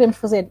tudo o que queremos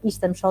fazer e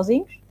estamos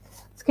sozinhos.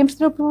 Se queremos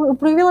ter o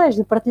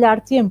privilégio de partilhar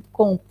tempo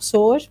com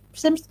pessoas,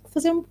 precisamos de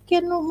fazer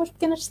umas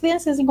pequenas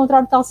cedências,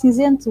 encontrar um tal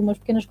cinzento, umas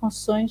pequenas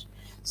concessões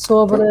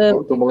sobre...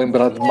 Estou-me a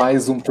lembrar de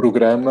mais um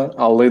programa,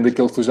 além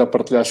daquele que tu já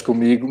partilhaste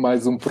comigo,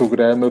 mais um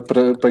programa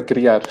para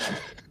criar.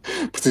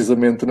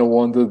 Precisamente na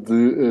onda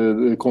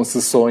de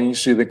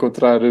concessões e de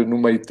encontrar no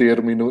meio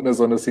termo e na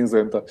zona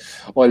cinzenta.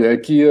 Olha,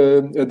 aqui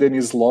a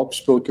Denise Lopes,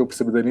 pelo que eu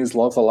percebi, Denise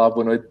Lopes, olá,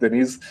 boa noite,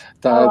 Denise,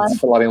 está a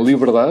falar em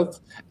liberdade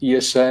e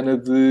a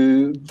Xana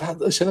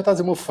está a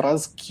dizer uma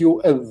frase que eu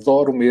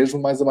adoro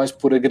mesmo, mais a mais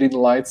por a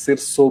Greenlight ser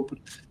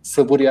sobre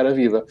saborear a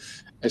vida.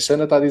 A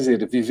Xana está a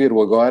dizer, viver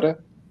o agora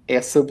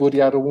é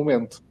saborear o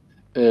momento.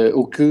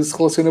 O que se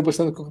relaciona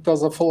bastante com o que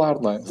estás a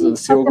falar, não é?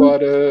 Se eu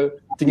agora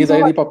tinha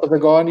ideia de ir para a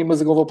Patagónia, mas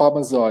agora vou para a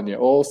Amazónia.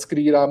 Ou se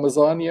queria ir à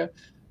Amazónia,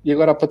 e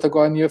agora a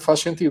Patagónia faz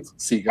sentido.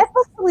 Siga. É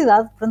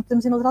possibilidade, pronto,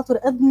 podemos ir noutra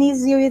altura. A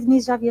Denise, eu e a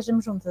Denise já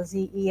viajamos juntas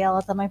e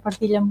ela também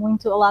partilha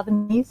muito, olá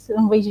Denise,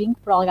 um beijinho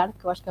para o Algarve,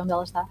 que eu acho que é onde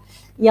ela está,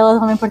 e ela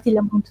também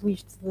partilha muito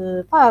isto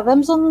de,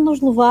 vamos onde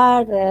nos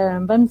levar,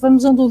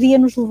 vamos onde o dia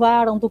nos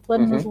levar, onde o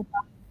plano nos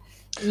levar.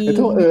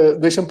 Então,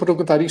 deixa-me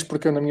perguntar isto,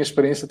 porque eu, na minha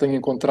experiência, tenho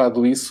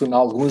encontrado isso em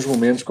alguns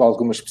momentos com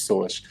algumas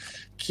pessoas,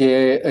 que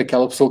é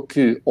aquela pessoa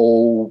que,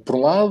 ou por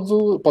um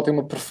lado, pode ter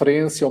uma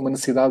preferência ou uma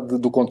necessidade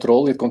do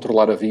controle e de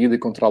controlar a vida e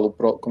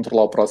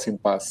controlar o próximo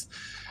passo.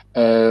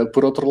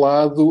 Por outro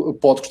lado,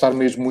 pode gostar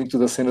mesmo muito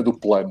da cena do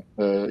plano.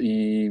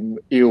 E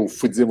eu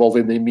fui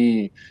desenvolvendo em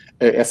mim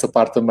essa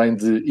parte também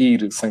de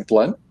ir sem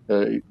plano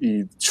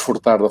e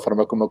desfrutar da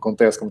forma como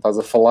acontece, como estás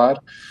a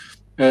falar.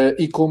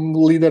 E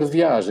como líder de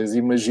viagens,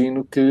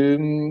 imagino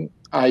que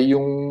há aí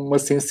uma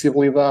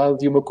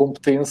sensibilidade e uma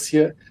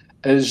competência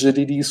a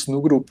gerir isso no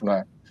grupo, não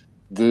é?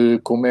 De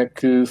como é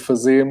que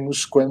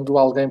fazemos quando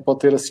alguém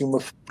pode ter assim uma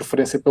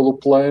preferência pelo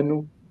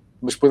plano,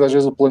 mas depois às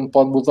vezes o plano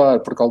pode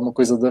mudar porque alguma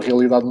coisa da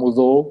realidade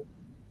mudou.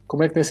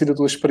 Como é que tem sido a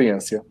tua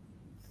experiência?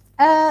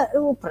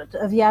 Pronto,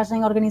 a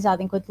viagem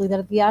organizada enquanto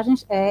líder de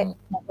viagens é, como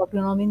o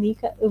próprio nome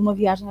indica, uma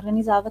viagem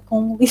organizada com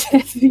um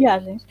líder de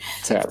viagens.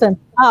 Certo. Portanto,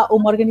 há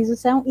uma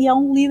organização e há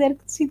um líder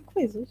que decide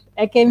coisas.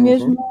 É que é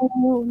mesmo,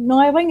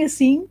 não é bem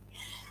assim.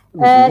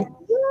 É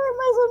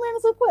mais ou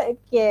menos a coisa,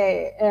 que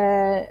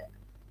é...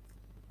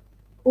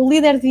 o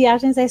líder de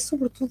viagens é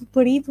sobretudo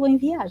perito em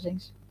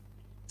viagens.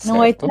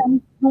 Não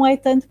é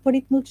tanto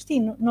perito no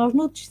destino. Nós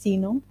no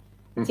destino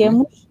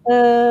temos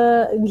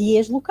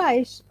guias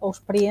locais ou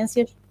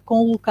experiências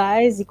com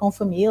locais e com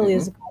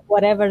famílias, e com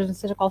whatever,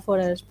 seja qual for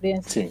a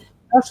experiência. Sim.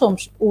 Nós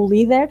somos o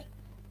líder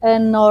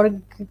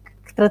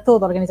que tratou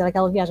de organizar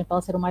aquela viagem para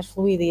ela ser o mais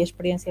fluida e a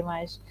experiência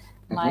mais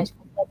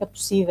completa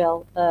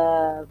possível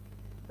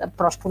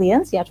para os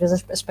clientes, e às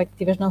vezes as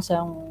expectativas não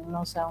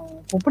são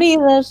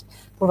cumpridas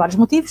por vários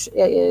motivos.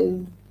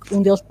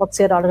 Um deles pode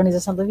ser a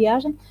organização da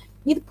viagem,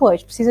 e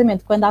depois,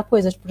 precisamente, quando há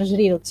coisas para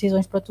gerir ou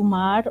decisões para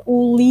tomar,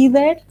 o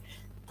líder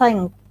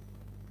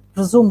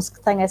presume-se que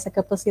tem essa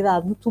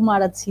capacidade de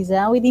tomar a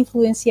decisão e de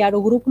influenciar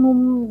o grupo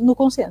no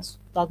consenso,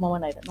 de alguma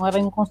maneira. Não é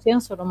bem um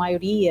consenso, ou na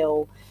maioria,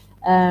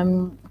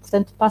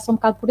 portanto, passa um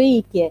bocado por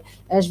aí, que é,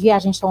 as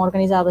viagens são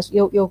organizadas,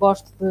 eu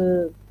gosto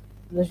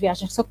das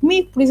viagens que são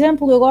comigo, por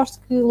exemplo, eu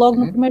gosto que logo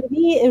no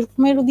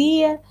primeiro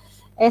dia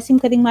é assim um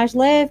bocadinho mais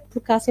leve,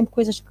 porque há sempre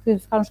coisas que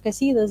ficaram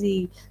esquecidas,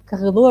 e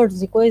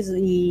carregadores e coisas,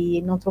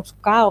 e não trouxe o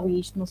cabo, e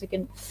isto não sei o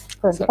quê.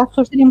 Pronto, para as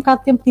pessoas terem um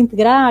bocado de tempo de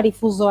integrar, e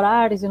fusos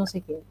horários, e não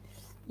sei o quê.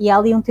 E há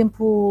ali um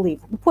tempo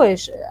livre.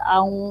 Depois,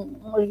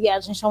 umas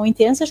viagens são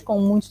intensas, com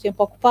muito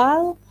tempo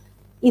ocupado,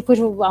 e depois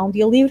há um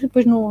dia livre, e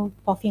depois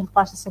para o fim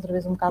relaxa-se outra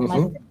vez um bocado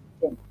mais de tempo.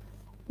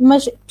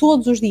 Mas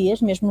todos os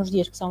dias, mesmo nos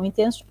dias que são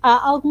intensos,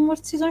 há algumas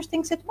decisões que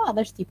têm que ser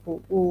tomadas,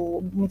 tipo,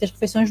 muitas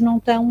refeições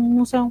não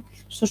são,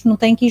 as pessoas não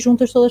têm que ir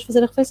juntas todas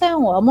fazer a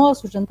refeição, o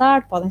almoço, o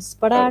jantar, podem se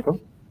separar.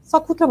 Só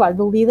que o trabalho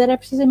do líder é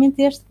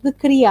precisamente este de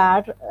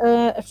criar,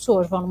 as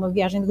pessoas vão numa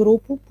viagem de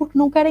grupo porque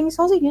não querem ir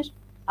sozinhas,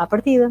 à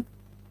partida.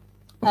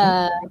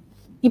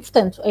 E,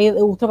 portanto,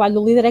 o trabalho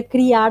do líder é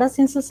criar a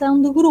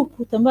sensação de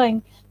grupo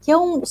também, que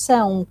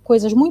são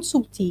coisas muito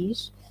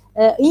subtis,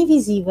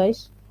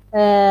 invisíveis,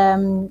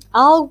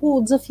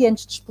 algo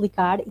desafiantes de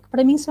explicar e que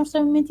para mim são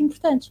extremamente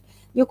importantes.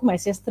 Eu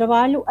começo esse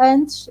trabalho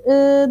antes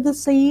de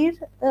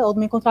sair ou de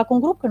me encontrar com um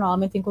grupo, que eu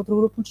normalmente encontro o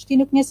grupo no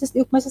destino, eu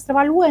começo esse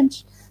trabalho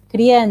antes,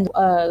 querendo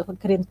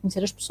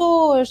conhecer as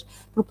pessoas,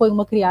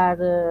 proponho-me a criar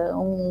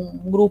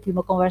um grupo e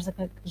uma conversa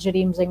que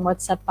gerimos em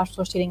WhatsApp para as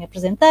pessoas irem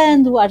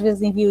apresentando, às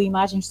vezes envio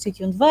imagens do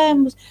sítio onde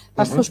vamos,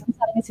 para as pessoas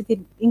começarem a se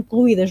sentir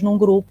incluídas num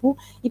grupo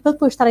e para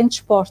depois estarem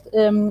dispostas.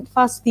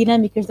 Faço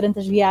dinâmicas durante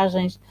as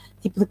viagens,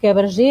 tipo de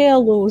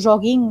quebra-gelo,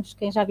 joguinhos,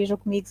 quem já viajou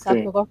comigo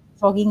sabe que eu gosto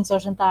de joguinhos ao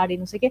jantar e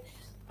não sei o quê,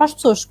 para as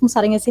pessoas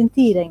começarem a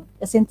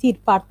sentir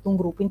parte de um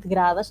grupo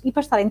integradas e para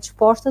estarem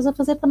dispostas a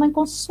fazer também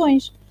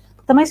concessões.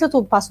 Porque também se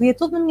eu passo o dia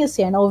todo na minha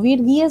cena, a ouvir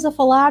guias a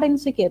falar e não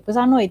sei o quê, depois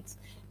à noite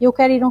eu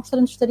quero ir a um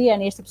restaurante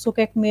vegetariano e esta pessoa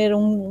quer comer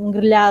um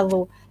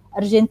grelhado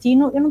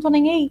argentino, eu não estou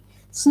nem aí.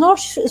 Se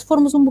nós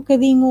formos um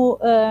bocadinho,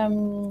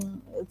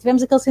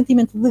 tivemos aquele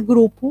sentimento de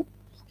grupo,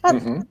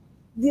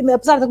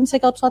 apesar de eu conhecer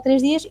aquela pessoa há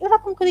 3 dias, eu já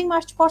estou um bocadinho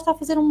mais disposta a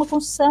fazer uma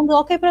concessão de,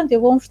 ok, pronto,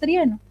 eu vou a um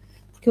vegetariano,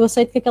 porque eu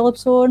aceito que aquela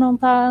pessoa não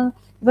está...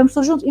 Vamos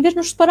todos juntos, em vez de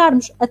nos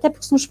separarmos, até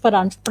porque se nos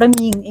separarmos, para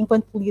mim,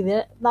 enquanto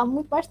líder, dá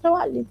muito mais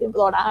trabalho em termos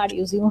de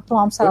horários, e uns estão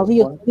a almoçar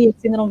ali, outro dia,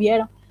 se ainda não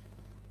vieram.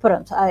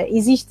 Pronto,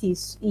 existe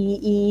isso.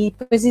 E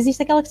depois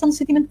existe aquela questão do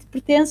sentimento de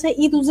pertença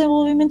e do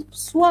desenvolvimento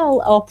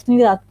pessoal, a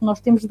oportunidade que nós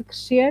temos de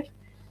crescer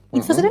e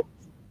de fazer,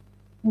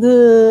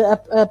 de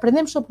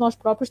aprendermos sobre nós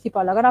próprios, tipo,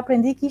 olha, agora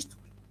aprendi que isto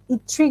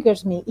it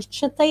triggers me, isto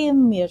chateia-me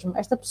mesmo,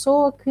 esta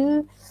pessoa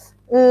que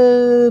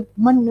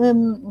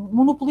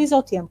monopoliza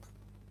o tempo.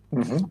 Por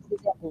exemplo,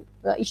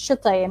 isto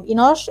chateia-me. E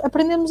nós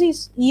aprendemos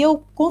isso. E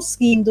eu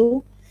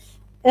conseguindo,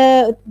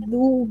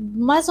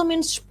 mais ou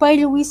menos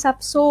espelho isso à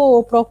pessoa,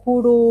 ou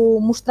procuro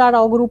mostrar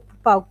ao grupo,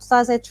 pá, o que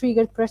estás é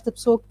triggered por esta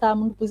pessoa que está a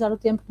monopolizar o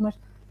tempo, mas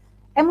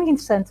é muito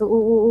interessante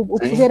o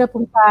poder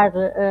apontar,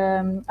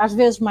 às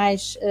vezes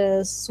mais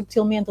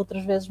subtilmente,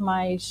 outras vezes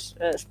mais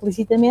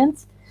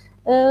explicitamente,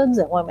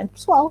 desenvolvimento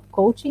pessoal,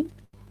 coaching,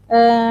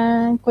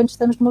 quando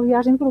estamos numa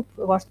viagem de grupo.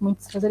 Eu gosto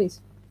muito de fazer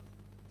isso.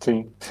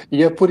 Sim,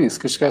 e é por isso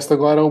que chegaste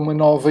agora a uma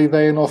nova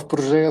ideia, novo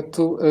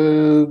projeto,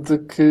 de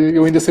que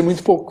eu ainda sei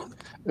muito pouco.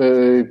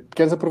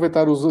 Queres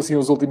aproveitar os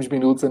últimos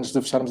minutos antes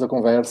de fecharmos a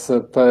conversa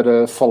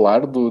para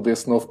falar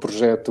desse novo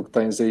projeto que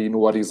tens aí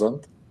no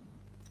horizonte?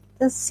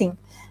 Sim.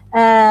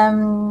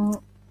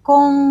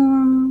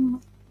 Com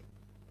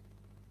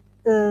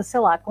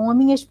a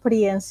minha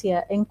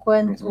experiência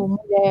enquanto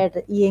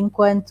mulher e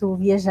enquanto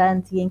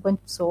viajante e enquanto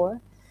pessoa,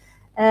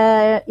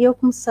 eu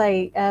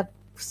comecei a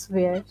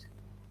perceber,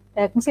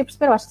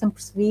 eu acho que sempre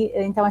percebi,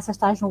 então essas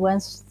tais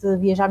nuances de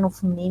viajar no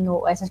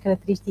feminino, essas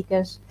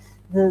características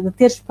de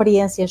ter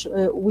experiências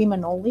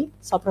women only,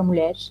 só para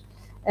mulheres,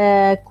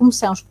 como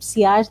são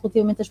especiais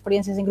relativamente a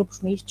experiências em grupos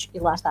mistos, e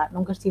lá está,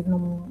 nunca estive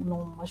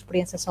numa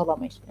experiência só de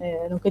homens,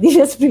 nunca tive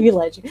esse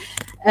privilégio.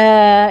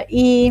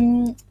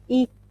 E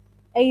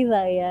a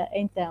ideia,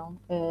 então,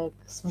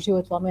 que surgiu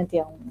atualmente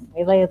é uma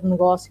ideia de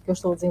negócio que eu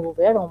estou a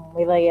desenvolver,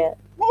 uma ideia,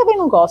 não é bem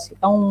um negócio,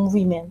 é um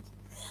movimento.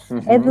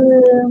 É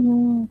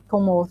com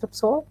uma outra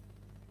pessoa,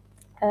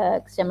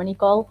 que se chama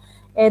Nicole,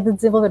 é de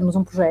desenvolvermos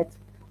um projeto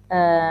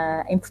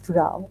em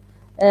Portugal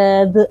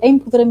de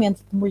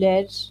empoderamento de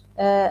mulheres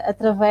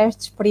através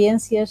de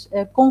experiências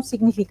com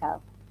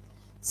significado.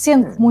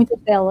 Sendo que muitas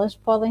delas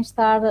podem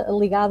estar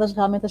ligadas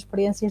realmente a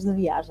experiências de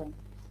viagem.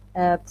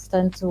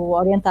 Portanto,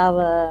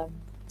 orientada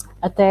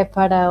até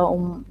para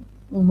um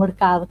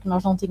mercado que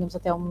nós não tínhamos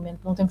até o momento,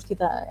 não temos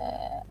tido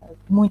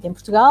muito em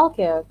Portugal,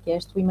 que é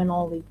este Women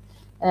Only,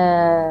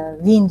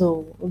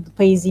 vindo de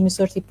países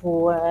emissores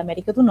tipo a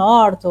América do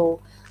Norte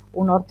ou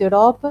o Norte da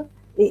Europa,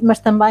 mas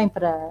também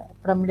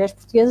para mulheres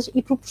portuguesas,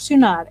 e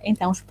proporcionar,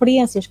 então,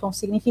 experiências com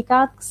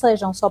significado que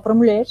sejam só para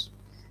mulheres,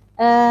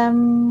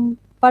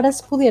 para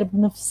se poder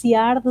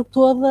beneficiar de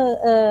toda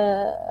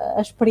a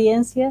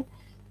experiência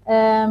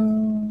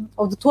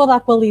ou de toda a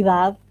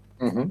qualidade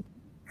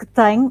que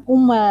tem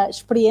uma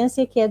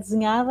experiência que é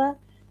desenhada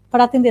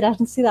para atender às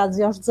necessidades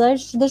e aos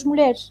desejos das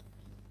mulheres.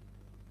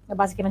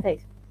 Basicamente é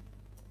isso.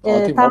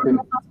 Está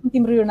numa fase muito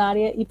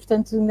embrionária e,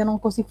 portanto, ainda não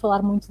consigo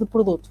falar muito do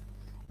produto.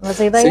 Mas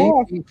a ideia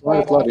sim,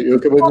 claro. Eu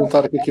acabei de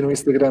notar que aqui no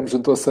Instagram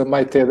juntou-se a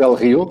Maite Del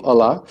Rio,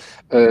 olá.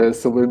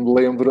 Se eu me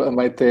lembro, a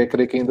Maite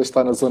creio que ainda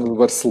está na zona de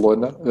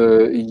Barcelona,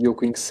 e eu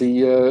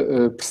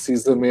conhecia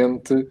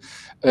precisamente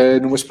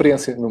numa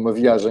experiência, numa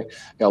viagem,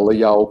 ela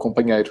e ao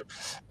companheiro.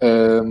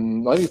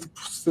 Olha,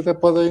 até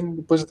podem,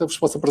 depois até vos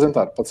posso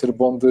apresentar, pode ser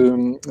bom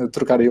de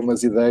trocar aí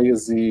umas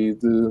ideias e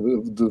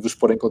de vos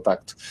pôr em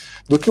contacto.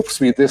 Do que eu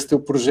percebi desse teu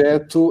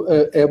projeto,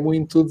 é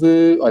muito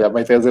de, olha, a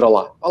Maite a dizer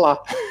olá,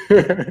 olá.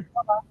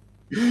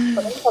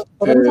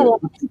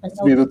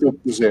 Percebi do teu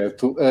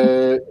projeto,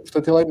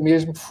 portanto ele é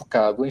mesmo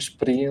focado em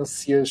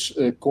experiências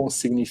com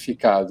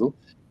significado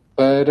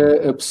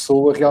para a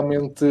pessoa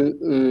realmente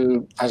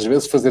às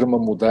vezes fazer uma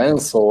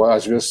mudança ou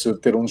às vezes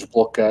ter um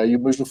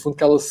desbloqueio, mas no fundo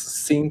que ela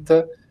se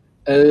sinta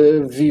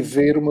a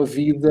viver uma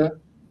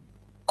vida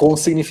com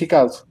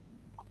significado,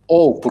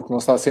 ou porque não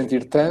está a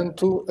sentir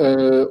tanto,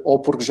 ou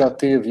porque já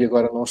teve e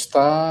agora não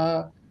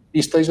está, e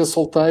esteja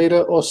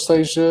solteira ou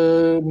seja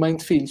mãe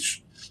de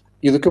filhos.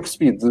 E do que eu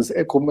percebi,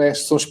 é como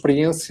estas são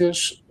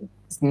experiências,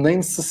 nem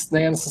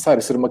é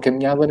necessário ser uma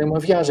caminhada nem uma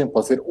viagem,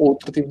 pode ser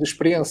outro tipo de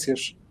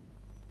experiências.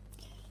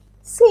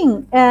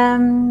 Sim,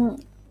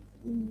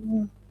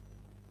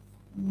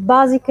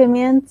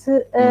 basicamente,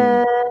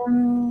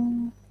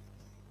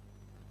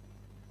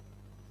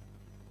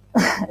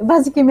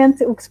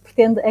 basicamente o que se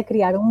pretende é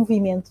criar um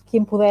movimento que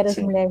empodera as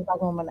mulheres de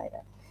alguma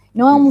maneira.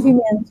 Não é um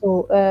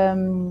movimento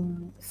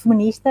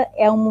feminista,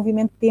 é um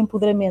movimento de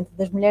empoderamento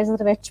das mulheres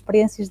através de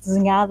experiências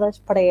desenhadas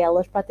para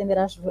elas, para atender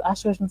às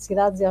suas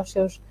necessidades e aos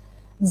seus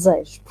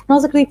desejos. Porque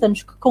nós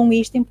acreditamos que com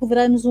isto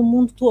empoderamos o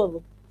mundo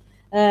todo.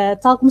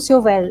 Tal como se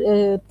houver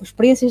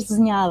experiências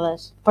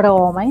desenhadas para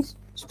homens,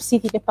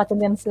 específicas para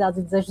atender necessidades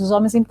e desejos dos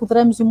homens,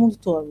 empoderamos o mundo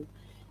todo.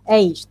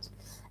 É isto.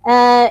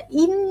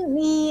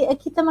 E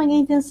aqui também a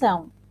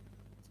intenção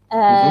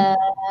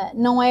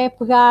não é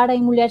pegar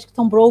em mulheres que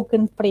estão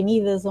broken,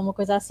 deprimidas ou uma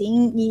coisa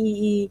assim,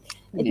 e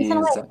a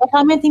intenção não é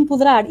realmente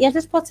empoderar. E às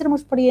vezes pode ser uma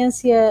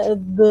experiência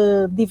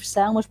de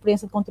diversão, uma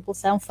experiência de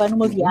contemplação, fã,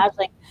 uma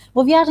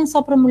viagem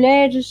só para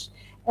mulheres,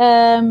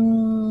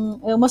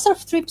 uma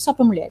surf trip só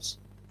para mulheres.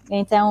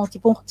 Então,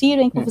 tipo um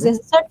retiro em que vou fazer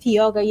surf e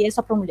yoga e é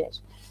só para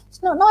mulheres.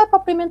 Isto não é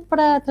propriamente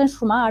para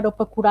transformar ou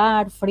para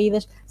curar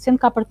feridas, sendo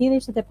que à partida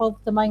isto até pode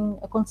também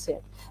acontecer.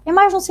 É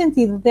mais no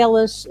sentido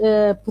delas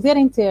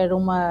poderem ter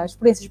uma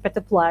experiência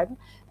espetacular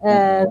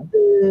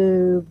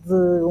de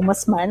uma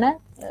semana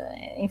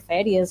em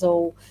férias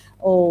ou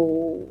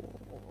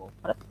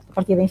a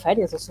partir de em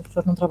férias, ou se as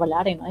pessoas não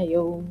trabalharem, não é?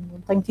 Eu não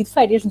tenho tido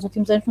férias, nos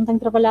últimos anos não tenho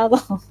trabalhado.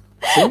 Sim,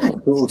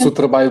 o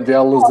trabalho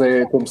delas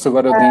é, como se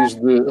agora diz,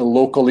 de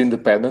local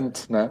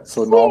independent, né?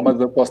 Sou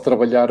nómada, posso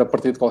trabalhar a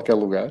partir de qualquer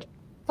lugar.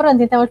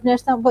 Pronto, então as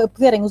mulheres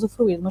poderem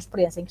usufruir de uma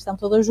experiência em que estão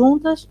todas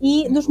juntas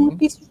e dos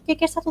benefícios do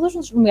que é estar todas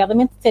juntas,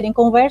 nomeadamente terem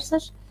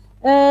conversas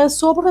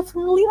sobre a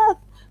feminilidade.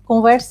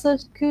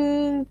 Conversas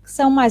que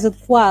são mais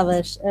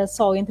adequadas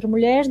só entre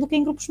mulheres do que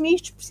em grupos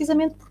mistos,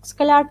 precisamente porque se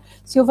calhar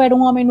se houver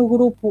um homem no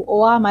grupo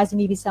ou há mais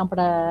inibição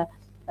para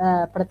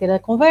ter a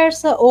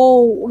conversa,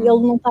 ou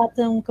ele não está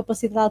tão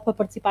capacitado para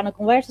participar na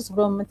conversa,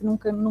 provavelmente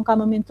nunca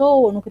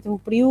amamentou, ou nunca teve o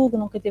período,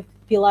 nunca teve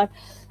que pilar,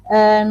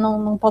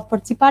 não pode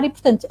participar, e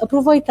portanto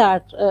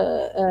aproveitar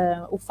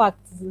o facto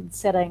de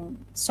serem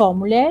só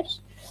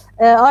mulheres.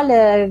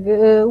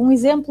 Olha, um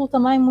exemplo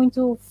também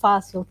muito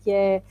fácil, que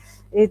é,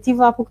 eu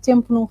estive há pouco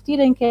tempo num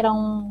retiro em que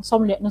eram só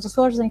mulheres, nos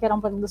Açores, em que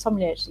eram só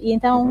mulheres, e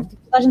então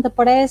toda a gente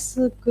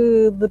aparece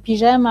de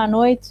pijama à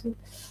noite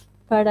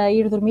para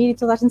ir dormir e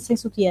toda a gente sem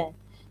sutiã.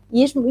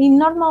 E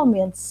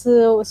normalmente,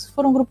 se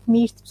for um grupo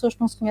misto de pessoas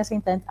que não se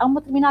conhecem tanto, há uma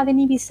determinada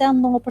inibição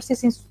de não aparecer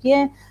sem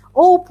sutiã,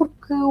 ou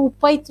porque o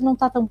peito não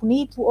está tão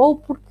bonito, ou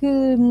porque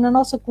na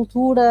nossa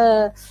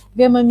cultura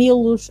ver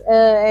mamilos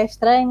é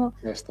estranho.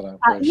 É estranho.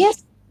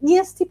 E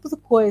esse tipo de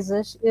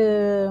coisas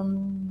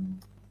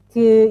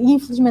que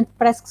infelizmente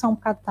parece que são um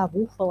bocado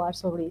tabu falar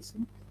sobre isso.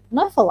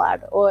 Não é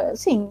falar,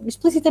 sim,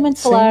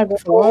 explicitamente falar,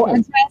 ou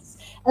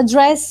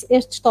address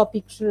estes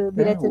tópicos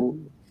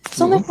diretamente.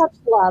 São deixados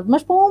de lado,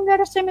 mas para uma mulher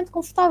é extremamente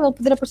confortável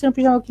poder aparecer no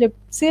pijama que lhe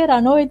apetecer à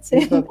noite,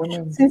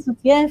 sem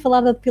sutiã, falar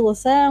da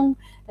depilação,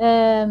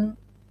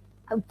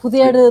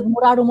 poder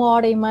demorar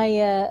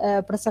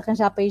 1h30 para se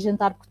arranjar para ir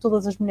jantar com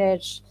todas as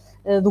mulheres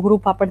do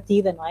grupo à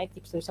partida, não é?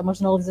 Tipo, isto é uma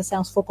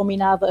generalização, se for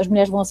combinado, as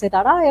mulheres vão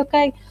aceitar,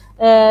 ok.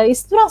 E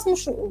se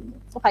durássemos,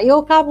 eu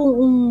acabo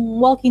um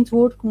walking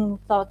tour, como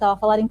estava a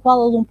falar, em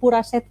Kuala Lumpur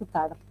às 7 da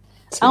tarde.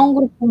 Sim. Há um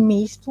grupo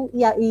misto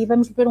e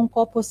vamos beber um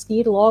copo a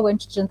seguir, logo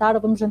antes de jantar,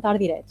 ou vamos jantar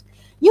direto.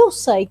 E eu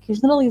sei que,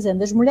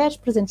 generalizando, as mulheres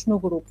presentes no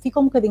grupo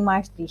ficam um bocadinho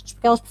mais tristes,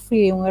 porque elas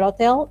preferiam ir ao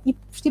hotel e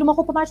vestir uma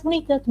roupa mais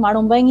bonita, tomar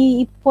um banho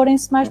e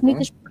porem-se mais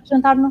bonitas para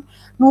jantar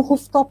num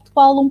rooftop de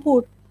Kuala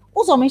Lumpur.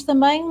 Os homens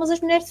também, mas as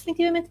mulheres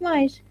definitivamente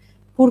mais.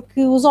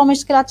 Porque os homens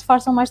se calhar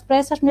disfarçam mais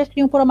depressa, as mulheres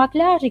queriam pôr a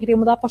maquilhagem, queriam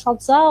mudar para os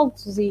saltos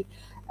altos e...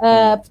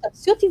 portanto,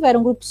 se eu tiver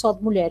um grupo só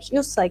de mulheres,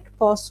 eu sei que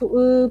posso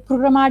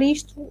programar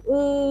isto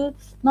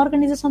na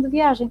organização da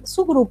viagem. Se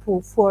o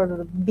grupo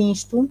for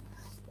misto,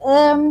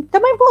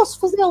 também posso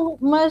fazê-lo,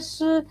 mas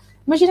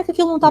imagina que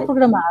aquilo não está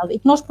programado e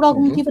que nós por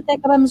algum motivo até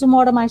acabamos 1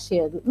 hora mais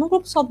cedo. Num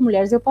grupo só de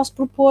mulheres eu posso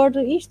propor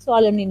isto,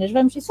 olha meninas,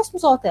 vamos, e se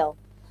fôssemos ao hotel?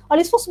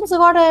 Olha, se fôssemos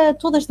agora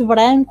todas de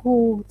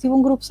branco, tive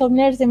um grupo só de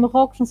mulheres em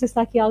Marrocos, não sei se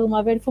está aqui alguma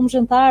a ver, fomos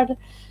jantar,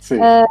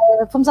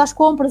 fomos às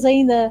compras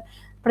ainda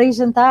para ir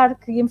jantar,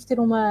 que íamos ter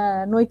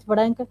uma noite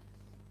branca.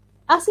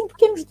 Há assim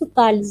pequenos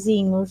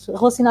detalhezinhos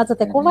relacionados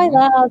até com a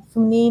vaidade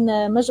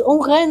feminina, mas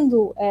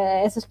honrando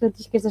essas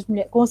características das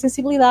mulheres, com a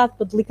sensibilidade,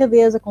 com a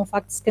delicadeza, com o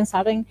facto de se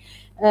cansarem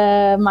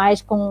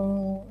mais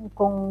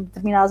com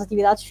determinadas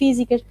atividades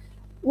físicas,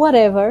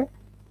 whatever.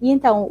 E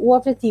então o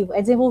objetivo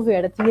é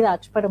desenvolver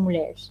atividades para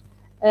mulheres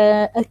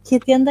que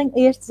atendem a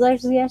estes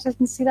desejos e a estas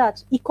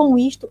necessidades. E com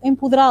isto,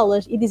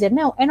 empoderá-las e dizer,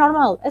 não, é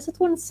normal, essa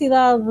tua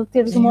necessidade de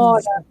teres 1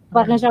 hora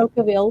para arranjar o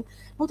cabelo,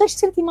 não tens de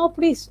sentir mal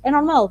por isso, é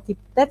normal,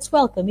 tipo, that's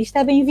welcome, isto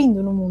é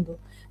bem-vindo no mundo.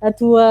 A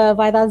tua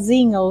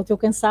vaidadezinha, ou o teu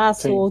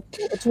cansaço, ou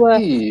a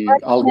tua... E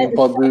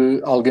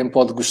alguém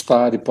pode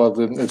gostar e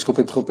pode...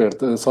 Desculpa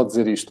interromper-te, só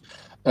dizer isto.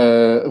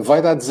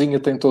 Vaidadezinha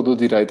tem todo o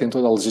direito, tem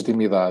toda a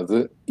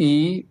legitimidade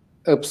e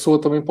a pessoa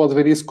também pode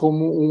ver isso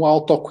como um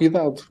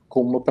autocuidado,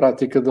 como uma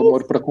prática de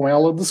amor para com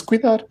ela, de se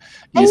cuidar.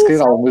 E se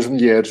calhar algumas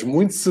mulheres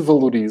muito se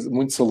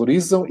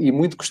valorizam e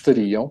muito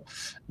gostariam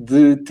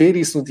de ter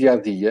isso no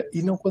dia-a-dia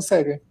e não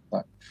conseguem. Não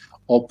é?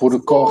 Ou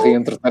porque correm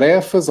entre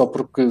tarefas, ou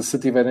porque se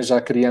tiverem já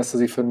crianças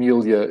e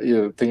família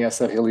têm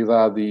essa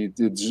realidade e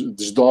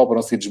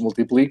desdobram-se e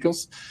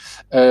desmultiplicam-se.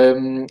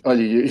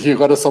 Olha, e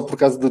agora só por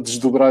causa de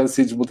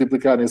desdobrar-se e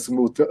desmultiplicarem-se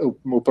o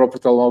meu próprio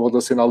telemóvel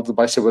nacional de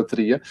baixa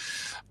bateria,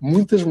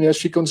 muitas mulheres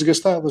ficam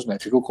desgastadas, não é?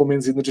 Ficam com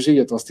menos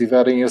energia. Então, se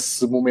tiverem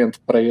esse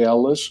momento para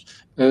elas,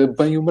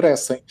 bem o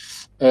merecem.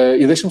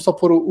 E deixa-me só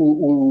pôr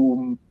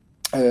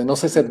não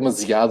sei se é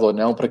demasiado ou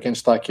não para quem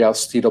está aqui a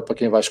assistir ou para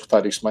quem vai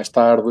escutar isto mais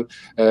tarde,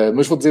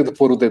 mas vou dizer de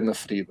pôr o dedo na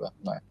ferida,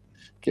 não é?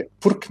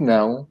 Por que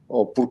não?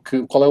 Ou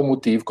qual é o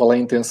motivo, qual é a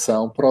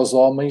intenção para os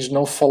homens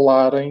não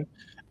falarem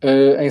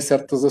em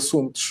certos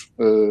assuntos?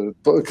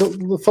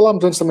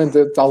 Falámos antes também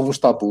de alguns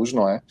tabus,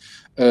 não é?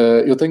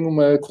 Eu tenho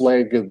uma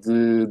colega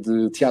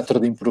de teatro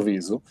de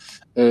improviso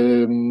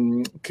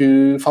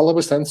que fala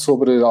bastante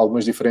sobre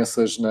algumas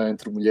diferenças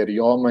entre mulher e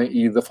homem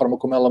e da forma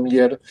como ela,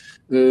 mulher,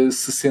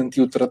 se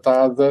sentiu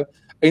tratada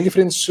em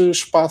diferentes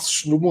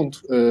espaços no mundo,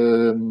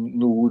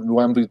 no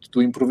âmbito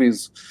do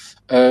improviso.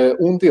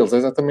 Um deles é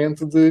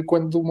exatamente de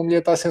quando uma mulher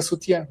está sem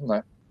sutiã, não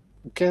é?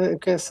 O que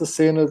é essa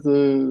cena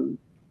de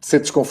ser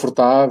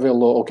desconfortável,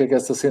 ou o que é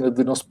essa cena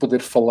de não se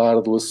poder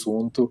falar do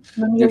assunto,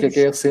 e o que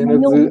é a cena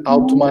de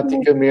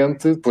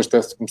automaticamente, depois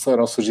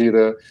começaram a surgir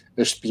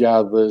as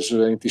piadas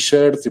em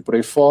t-shirts e por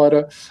aí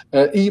fora,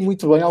 e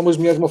muito bem, algumas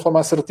mulheres de uma forma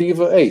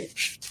assertiva, ei,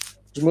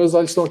 os meus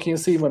olhos estão aqui em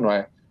cima, não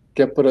é?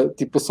 Que é para,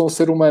 tipo, eu sou um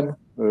ser humano,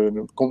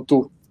 como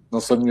tu. Não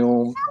sou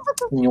nenhum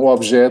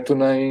objeto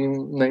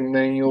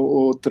nem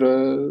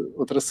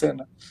outra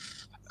cena.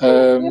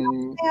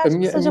 A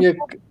minha...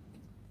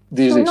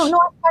 Diz.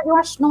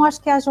 Não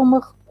acho que haja uma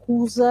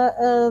recusa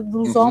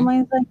dos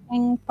homens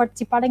em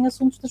participar em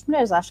assuntos das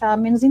mulheres. Acho que há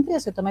menos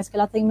interesse. Eu também, se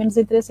calhar, tenho menos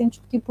interesse em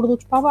discutir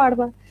produtos para a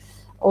barba.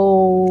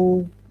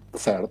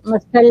 Certo.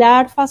 Mas, se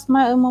calhar, faço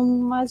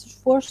mais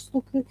esforço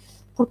do que...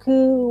 Porque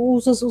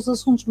os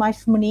assuntos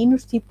mais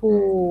femininos,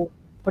 tipo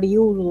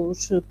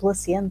períodos,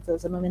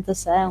 placentas,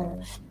 amamentação,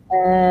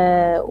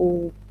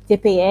 o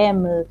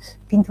TPM,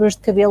 pinturas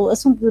de cabelo,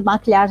 assunto de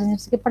maquilhagem,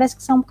 parece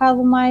que são um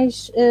bocado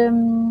mais...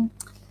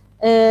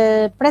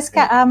 parece que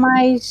há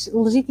mais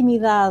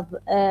legitimidade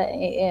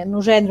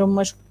no género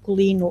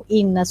masculino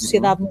e na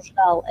sociedade no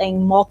geral em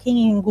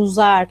mocking, em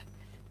gozar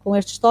com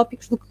estes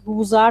tópicos, do que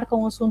gozar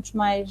com assuntos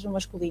mais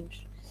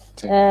masculinos.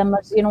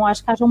 Mas eu não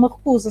acho que haja uma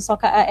recusa, só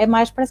que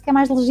parece que é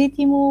mais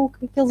legítimo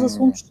que aqueles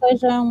assuntos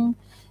sejam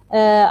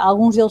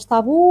alguns deles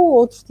tabu,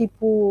 outros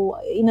tipo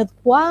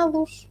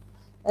inadequados.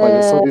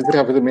 Olha, só dizer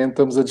rapidamente,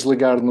 estamos a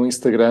desligar no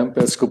Instagram,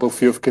 peço desculpa,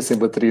 eu fiquei sem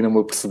bateria, não me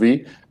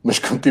apercebi, mas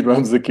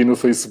continuamos aqui no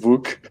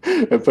Facebook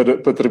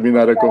para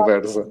terminar a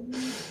conversa.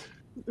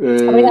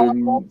 Obrigada.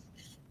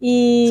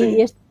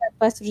 E este projeto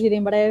vai surgir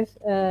em breve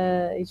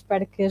e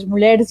espero que as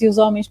mulheres e os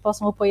homens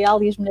possam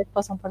apoiá-lo e as mulheres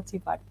possam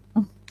participar.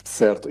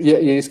 Certo, e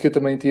é isso que eu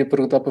também tinha a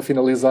perguntar para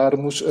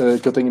finalizarmos,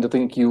 que eu ainda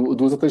tenho aqui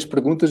 2 ou 3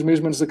 perguntas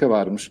mesmo antes de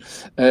acabarmos.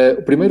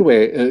 O primeiro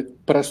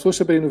para as pessoas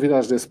saberem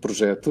novidades desse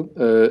projeto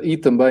e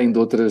também de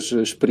outras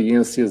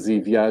experiências e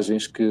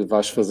viagens que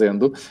vais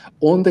fazendo,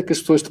 onde é que as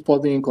pessoas te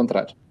podem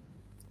encontrar?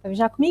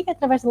 Já comigo é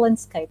através do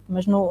Landscape,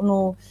 mas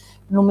no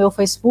meu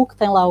Facebook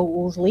tem lá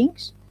os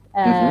links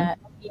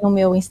e no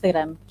meu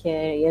Instagram, que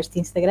é este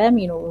Instagram,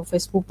 e no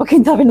Facebook, para quem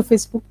está a ver no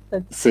Facebook,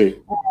 portanto, sim.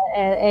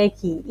 É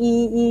aqui.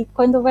 E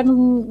quando houver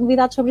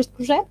novidades sobre este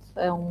projeto,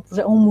 é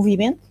um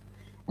movimento,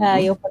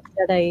 eu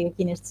partilharei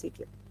aqui neste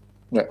sítio.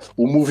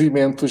 O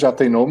movimento já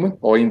tem nome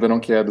ou ainda não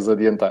queres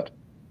adiantar?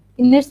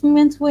 E neste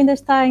momento ainda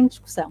está em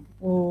discussão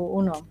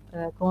o nome,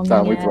 com a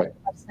minha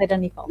parceira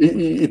Nicole.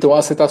 E estão a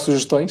aceitar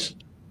sugestões?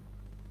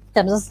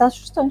 Estamos a aceitar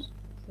sugestões.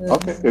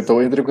 Ok,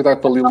 então entre em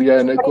contato com a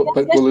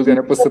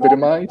Liliana para saber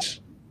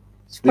mais.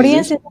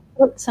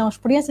 São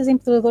experiências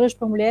empoderadoras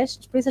para mulheres,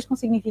 experiências com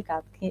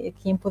significado,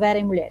 que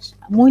empoderem mulheres.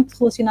 Muito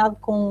relacionado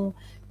com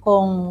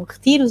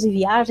retiros e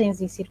viagens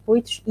e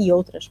circuitos e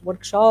outras,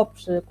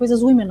 workshops,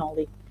 coisas women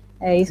only.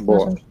 É isso que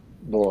nós vamos...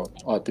 Boa,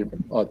 ótimo.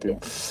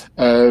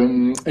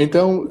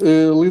 Então,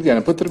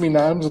 Liliana, para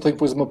terminarmos, eu tenho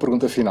depois uma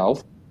pergunta final.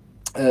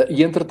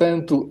 E,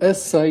 entretanto,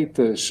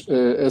 aceitas,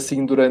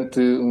 assim, durante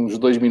uns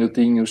 2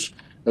 minutinhos,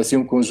 assim,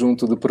 um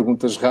conjunto de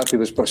perguntas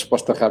rápidas para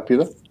resposta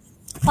rápida?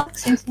 Claro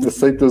que sim.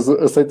 Aceitas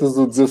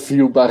o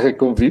desafio /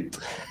 convite?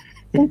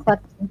 Sim,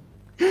 claro que sim.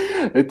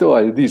 Então,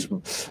 olha,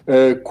 diz-me,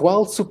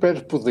 qual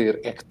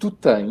superpoder é que tu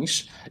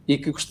tens e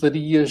que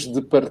gostarias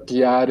de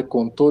partilhar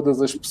com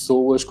todas as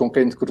pessoas com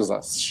quem te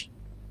cruzasses?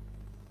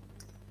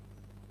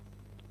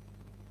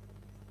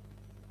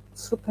 O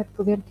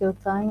superpoder que eu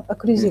tenho, a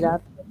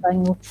curiosidade que eu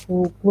tenho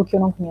pelo que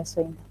eu não conheço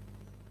ainda.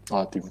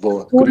 Ótimo,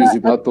 boa.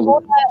 Curiosidade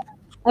pelo...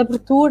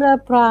 Abertura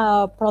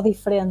para o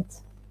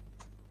diferente.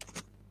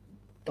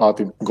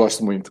 Ótimo,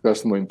 gosto muito.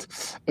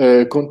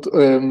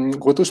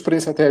 Com a tua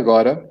experiência até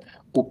agora,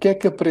 o que é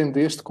que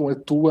aprendeste com a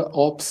tua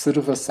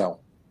observação?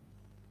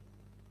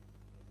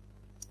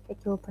 O que é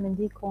que eu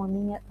aprendi com a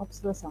minha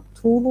observação?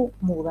 Tudo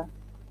muda.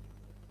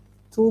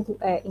 Tudo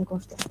é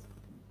inconstante.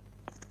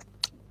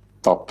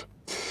 Top.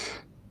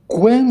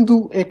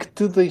 Quando é que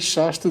te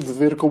deixaste de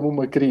ver como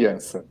uma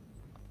criança?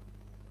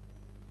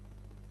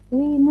 E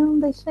não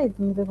deixei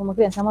de me ver como uma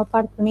criança. É uma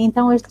parte de mim.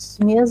 Então,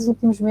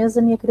 últimos meses,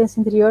 a minha criança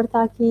interior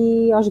está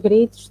aqui aos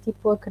gritos,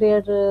 tipo, a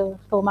querer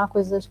reclamar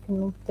coisas que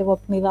não teve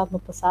oportunidade no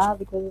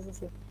passado e coisas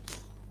assim.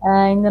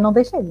 Ainda não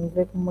deixei de me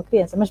ver como uma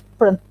criança. Mas,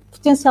 pronto,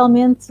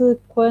 potencialmente,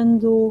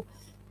 quando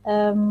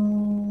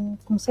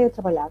comecei a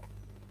trabalhar,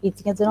 e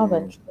tinha 19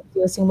 anos,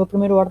 tive assim o meu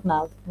primeiro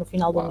ordenado no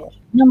final do mês.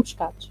 Não me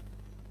pescados.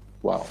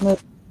 Uau.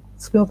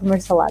 Recebi o meu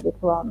primeiro salário,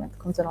 provavelmente,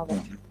 com 19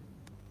 anos.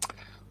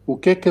 O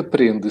que é que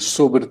aprendes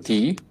sobre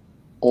ti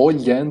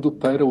olhando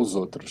para os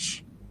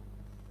outros?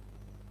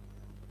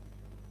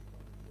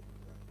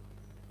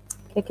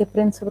 O que é que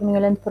aprendo sobre mim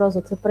olhando para os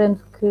outros? Aprendo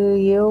que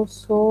eu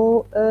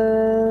sou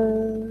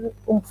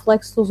um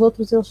reflexo dos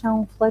outros, eles são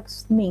um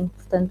reflexo de mim.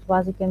 Portanto,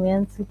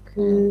 basicamente,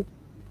 que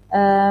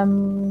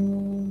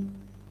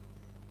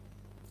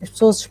as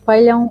pessoas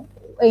espelham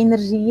a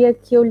energia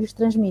que eu lhes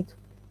transmito.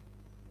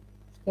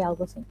 Acho que é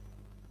algo assim.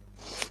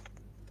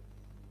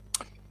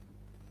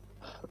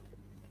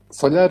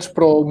 Se olhares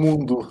para o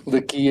mundo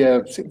daqui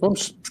a...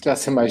 Vamos, se calhar,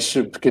 ser mais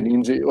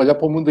pequeninos. Olhar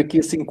para o mundo daqui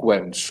a 5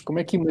 anos. Como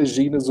é que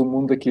imaginas o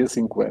mundo daqui a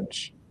 5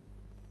 anos?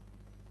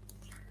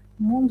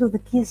 O mundo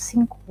daqui a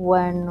 5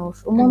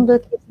 anos... O mundo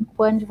daqui a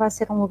 5 anos vai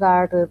ser um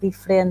lugar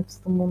diferente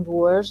do mundo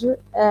hoje.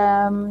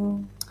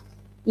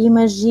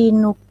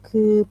 Imagino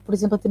que, por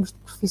exemplo, em termos de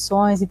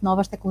profissões e de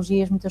novas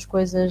tecnologias, muitas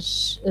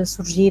coisas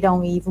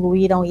surgiram e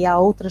evoluíram e há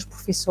outras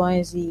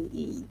profissões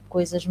e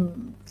coisas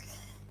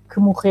que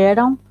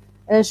morreram.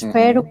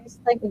 Espero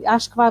que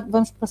acho que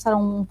vamos passar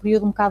um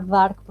período um bocado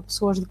dark para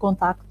pessoas de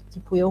contacto,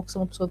 tipo eu, que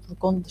sou uma pessoa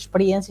de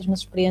experiências, mas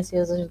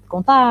experiências de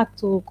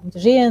contacto, com muita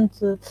gente.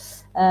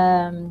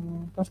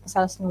 Vamos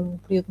passar assim um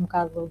período um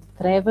bocado de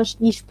trevas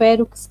e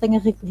espero que se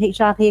tenha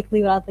já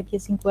reequilibrado daqui a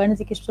 5 anos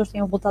e que as pessoas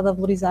tenham voltado a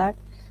valorizar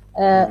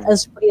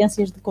as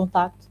experiências de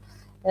contacto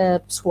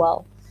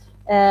pessoal.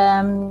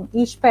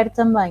 E espero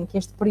também que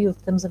este período que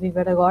estamos a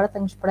viver agora,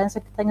 tenho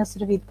esperança que tenha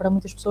servido para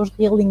muitas pessoas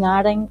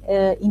realinharem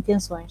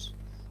intenções.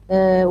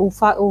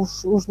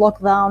 Os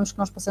lockdowns que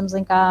nós passamos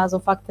em casa, o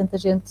facto de tanta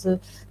gente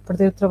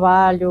perder o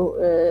trabalho,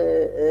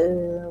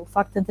 o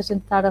facto de tanta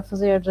gente estar a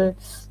fazer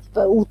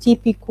o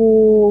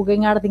típico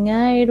ganhar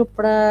dinheiro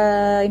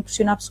para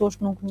impressionar pessoas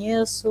que não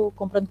conheço,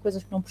 comprando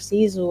coisas que não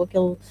preciso,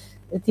 aquele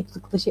tipo de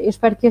clichê. Eu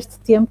espero que este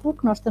tempo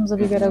que nós estamos a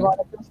viver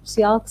agora, tão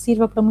especial, que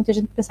sirva para muita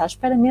gente pensar,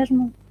 espera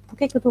mesmo,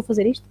 porquê é que eu estou a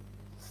fazer isto?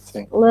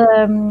 Sim.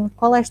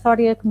 Qual é a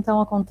história que me estão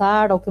a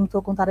contar, ou que eu me estou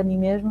a contar a mim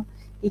mesmo,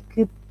 e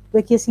que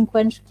daqui a 5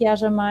 anos que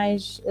haja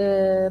mais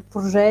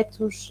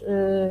projetos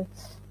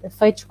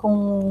feitos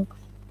com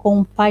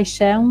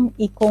paixão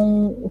e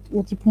com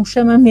tipo um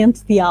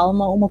chamamento de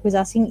alma, uma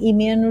coisa assim, e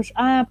menos,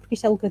 porque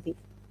isto é lucrativo.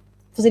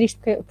 Fazer isto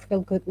porque é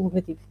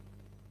lucrativo.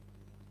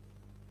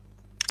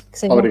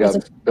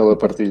 Obrigado pela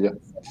partilha.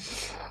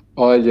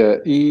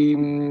 Olha, e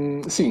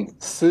sim,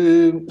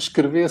 se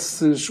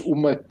escrevesses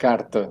uma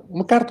carta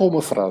ou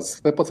uma frase,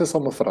 pode ser só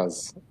uma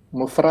frase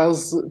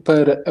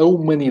para a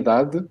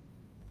humanidade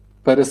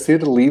para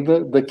ser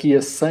lida daqui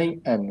a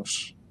 100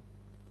 anos.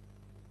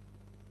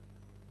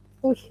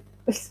 Ui,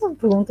 são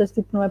perguntas,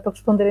 tipo, não é para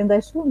responder em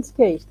 10 segundos, o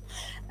que é isto?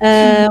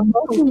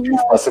 O que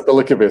passa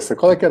pela cabeça?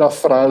 Qual é que era a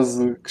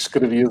frase que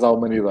escrevias à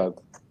humanidade?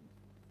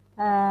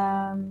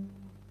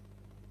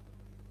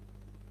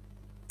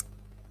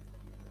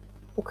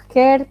 O que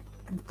quer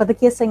para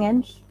daqui a 100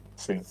 anos?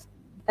 Sim.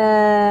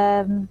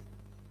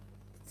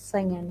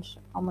 100 anos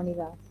à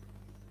humanidade.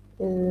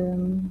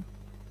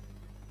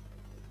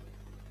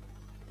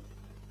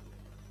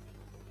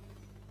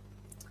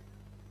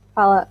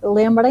 Fala,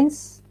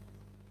 lembrem-se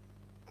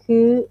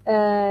que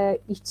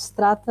isto se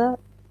trata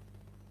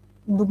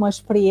de uma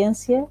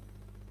experiência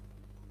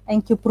em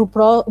que o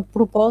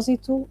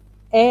propósito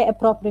é a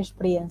própria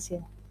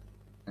experiência.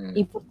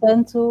 E,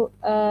 portanto,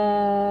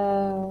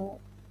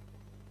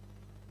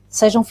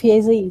 sejam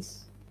fiéis a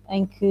isso,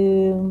 em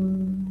que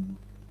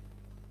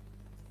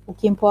o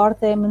que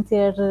importa é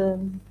manter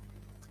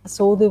a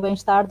saúde e o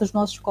bem-estar dos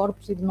nossos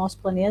corpos e do nosso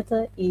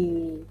planeta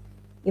e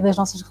das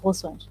nossas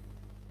relações.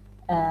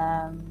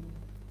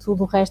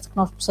 Tudo o resto que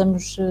nós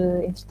possamos,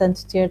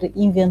 entretanto, ter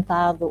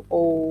inventado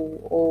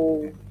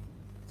ou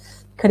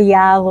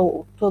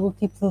criado, todo o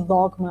tipo de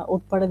dogma ou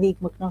de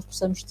paradigma que nós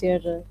possamos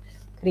ter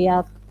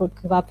criado,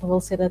 que vai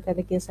prevalecer até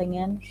daqui a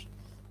 100 anos,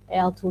 é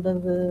a altura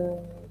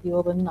de o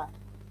abandonar.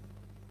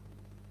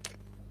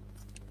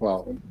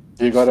 Uau!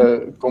 E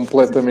agora,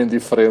 completamente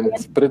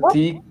diferente, para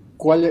ti,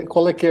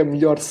 qual é que é a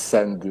melhor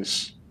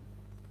sandes?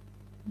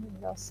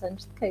 Melhor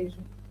sandes de queijo.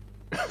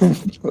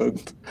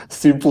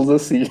 Simples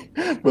assim,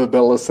 uma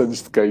bela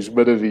sandes de queijo,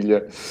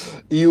 maravilha.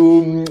 E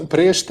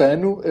para este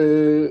ano,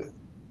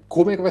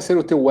 como é que vai ser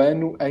o teu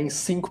ano em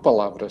 5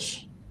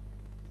 palavras?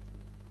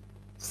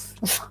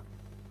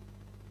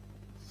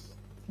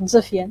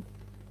 Desafiante.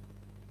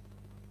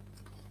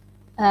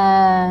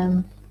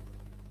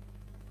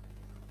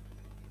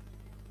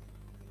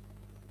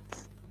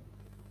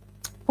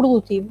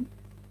 Produtivo.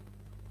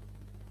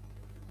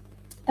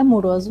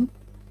 Amoroso.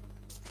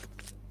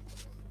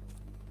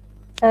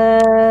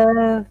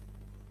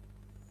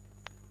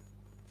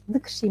 De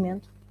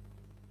crescimento.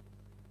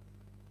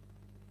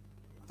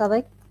 Está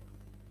bem?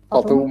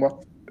 Falta uma.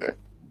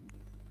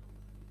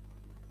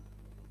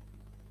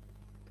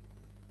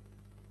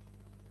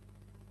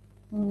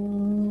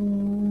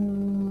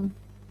 O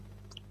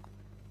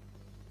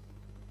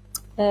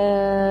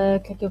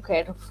que é que eu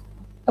quero?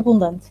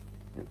 Abundante.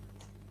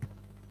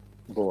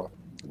 Boa.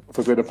 Vou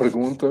fazer a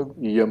pergunta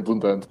e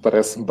abundante,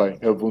 parece-me bem,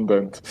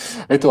 abundante.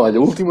 Então, olha,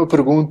 última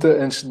pergunta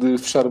antes de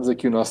fecharmos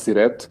aqui o nosso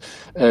direto.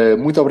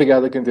 Muito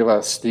obrigado a quem esteve a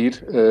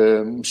assistir.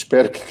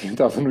 Espero que quem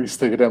estava no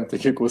Instagram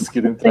tenha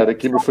conseguido entrar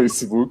aqui no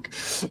Facebook.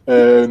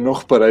 Não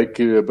reparei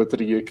que a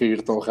bateria ia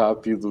cair tão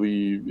rápido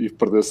e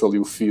perdeu-se ali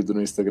o feed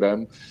no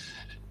Instagram.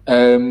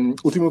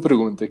 Última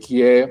pergunta,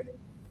 que é,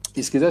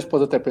 e se quiseres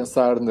pode até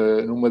pensar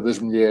numa das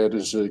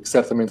mulheres que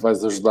certamente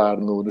vais ajudar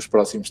nos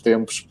próximos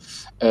tempos,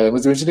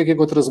 mas imagina que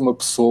encontras uma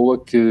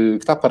pessoa que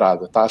está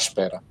parada, está à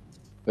espera,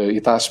 e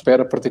está à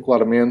espera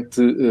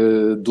particularmente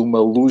de uma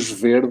luz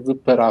verde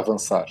para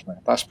avançar, não é?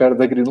 Está à espera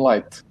da green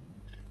light.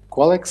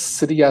 Qual é que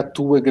seria a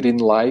tua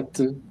green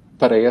light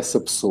para essa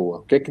pessoa?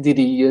 O que é que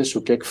dirias,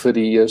 o que é que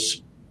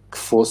farias que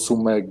fosse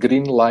uma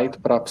green light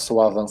para a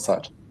pessoa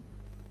avançar?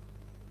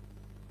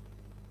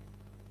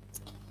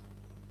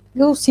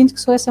 Eu sinto que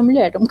sou essa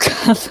mulher, um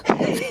bocado.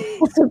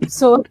 outra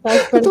pessoa que está à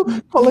espera.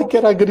 Então, qual é que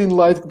era a green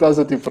light que dás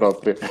a ti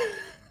própria?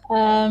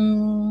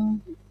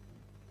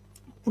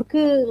 Porque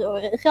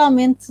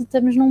realmente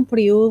estamos num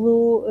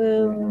período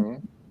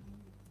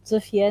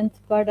desafiante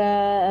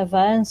para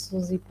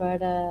avanços e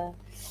para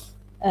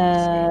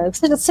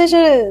seja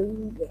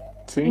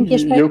sim,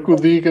 e eu que o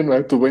diga, não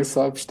é? Tu bem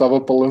sabes,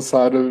 estava para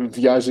lançar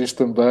viagens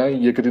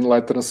também e a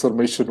Greenlight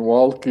Transformation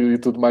Walk e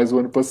tudo mais o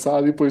ano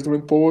passado e depois de um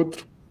momento para o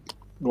outro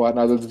não há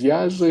nada de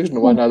viagens,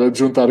 não há nada de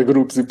juntar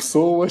grupos e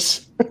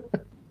pessoas.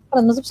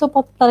 Mas a pessoa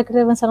pode estar a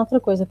querer avançar noutra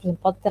coisa, por exemplo,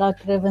 pode estar a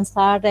querer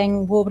avançar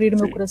em vou abrir o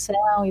meu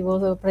coração e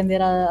vou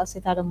aprender a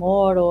aceitar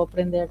amor ou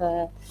aprender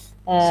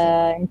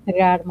a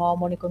entregar-me ao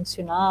amor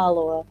incondicional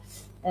ou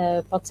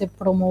pode ser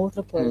para uma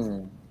outra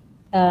coisa.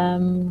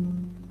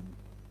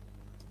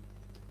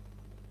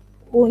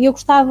 Eu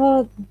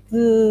gostava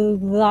de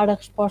dar a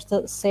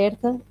resposta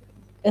certa.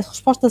 A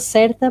resposta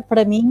certa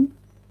para mim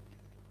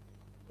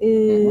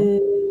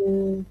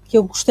que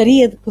eu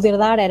gostaria de poder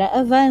dar era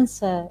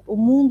avança, o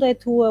mundo é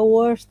tua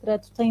ostra,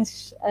 tu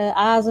tens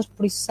asas,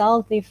 por isso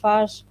salta e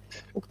faz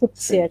o que te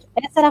apetecer.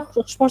 Essa era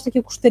a resposta que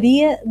eu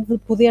gostaria de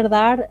poder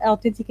dar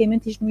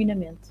autenticamente e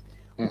genuinamente.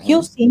 O que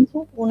eu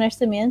sinto,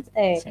 honestamente,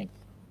 é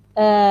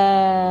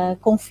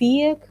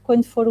confia que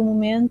quando for o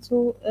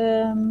momento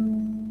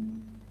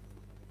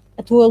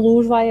a tua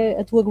luz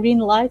a tua green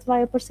light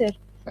vai aparecer.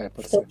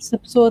 Portanto, se a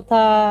pessoa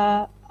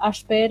está à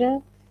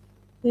espera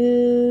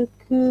que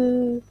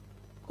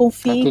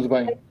confie. Está tudo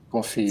bem,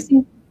 confie.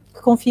 Sim,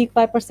 que confie que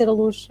vai aparecer a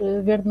luz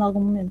verde em algum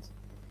momento.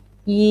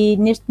 E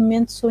neste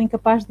momento sou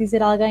incapaz de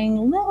dizer a alguém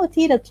não,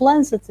 atira-te,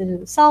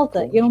 lança-te,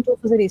 salta. Eu não estou a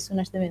fazer isso,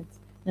 honestamente,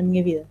 na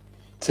minha vida.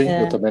 Sim,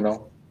 eu também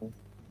não.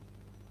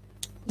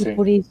 E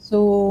por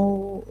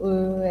isso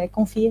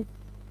confia.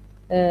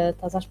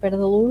 Estás à espera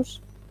da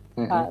luz.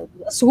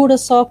 Assegura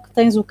só que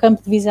tens o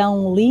campo de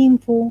visão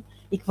limpo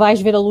e que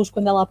vais ver a luz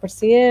quando ela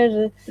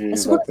aparecer.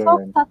 Assegura só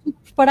que está tudo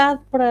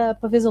preparado para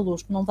ver a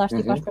luz, que não estás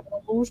tipo à espera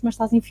da luz, mas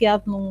estás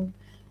enfiado num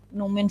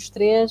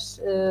 -3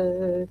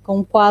 com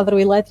um quadro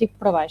elétrico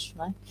para baixo,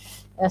 não é?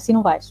 Assim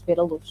não vais ver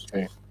a luz.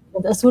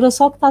 Assegura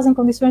só que estás em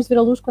condições de ver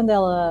a luz quando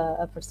ela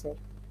aparecer.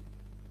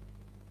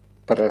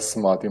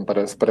 Parece-me ótimo,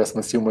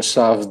 parece-me assim uma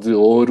chave de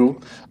ouro,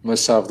 uma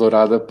chave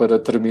dourada para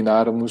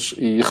terminarmos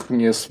e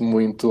reconheço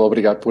muito,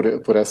 obrigado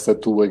por essa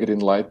tua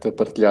green light, a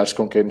partilhares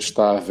com quem nos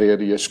está a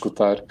ver e a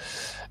escutar.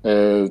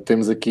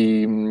 Temos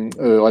aqui,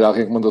 olha,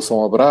 alguém que mandou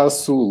só um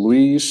abraço, o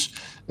Luís,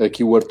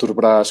 aqui o Arthur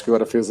Brás, que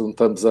agora fez um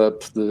thumbs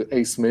up de é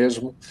isso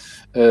mesmo.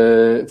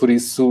 Por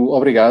isso,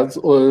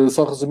 obrigado.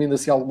 Só resumindo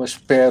assim algumas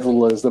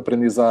pérolas de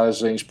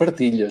aprendizagens,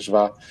 partilhas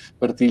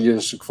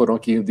que foram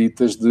aqui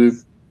ditas de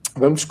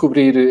vamos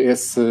descobrir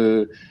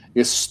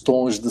esses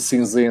tons de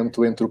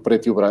cinzento entre o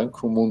preto e o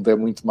branco. O mundo é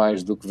muito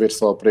mais do que ver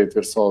só o preto,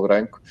 ver só o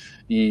branco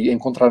e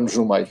encontrar-nos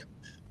no meio.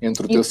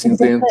 Entre o teu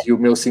cinzento e o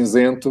meu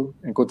cinzento,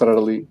 encontrar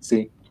ali,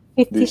 sim.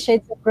 50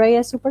 Shades of Grey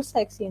é super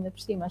sexy, ainda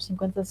por cima, as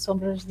 50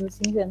 sombras de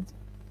cinzento.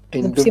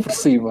 Ainda por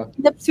cima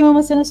é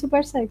uma cena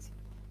super sexy.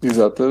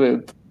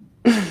 Exatamente.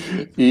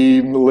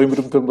 E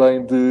lembro-me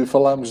também de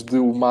falarmos de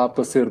o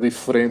mapa ser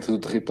diferente do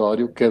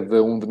território.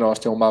 Cada um de nós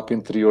tem um mapa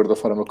interior da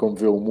forma como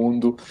vê o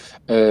mundo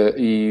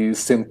e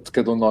sendo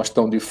cada um de nós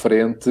tão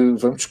diferente,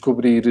 vamos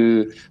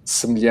descobrir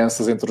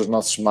semelhanças entre os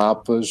nossos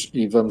mapas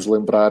e vamos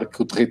lembrar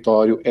que o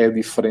território é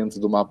diferente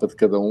do mapa de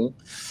cada um.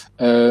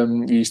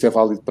 E isto é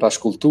válido para as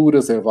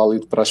culturas, é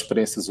válido para as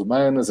experiências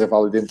humanas, é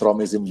válido entre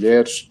homens e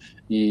mulheres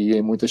e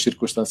em muitas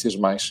circunstâncias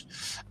mais.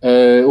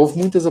 Houve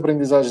muitas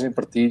aprendizagens em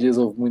partilhas,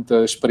 houve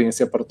muita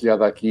experiência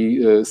partilhada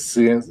aqui.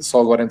 Se só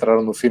agora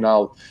entraram no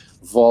final,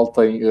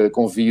 voltem,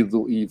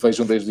 convido e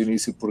vejam desde o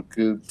início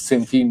porque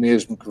senti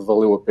mesmo que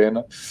valeu a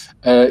pena.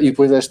 E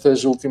depois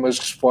estas últimas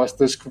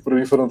respostas que para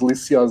mim foram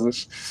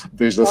deliciosas,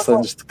 desde a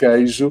sandes de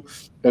queijo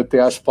até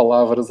às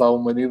palavras à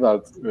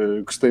humanidade.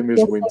 Gostei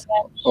mesmo muito.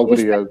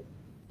 Obrigado.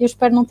 Eu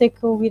espero não ter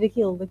que ouvir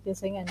aquilo daqui a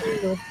 100 anos.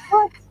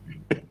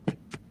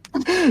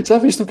 Já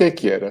viste o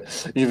que era?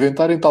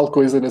 Inventarem tal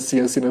coisa na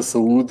ciência e na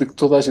saúde que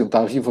toda a gente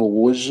está viva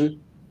hoje,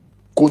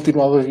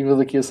 continuava viva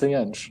daqui a 100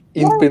 anos,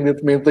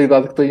 independentemente da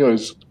idade que tem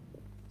hoje.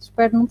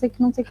 Espero não ter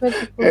que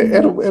ver.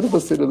 Era uma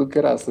cena do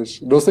caraças.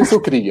 Não sei se eu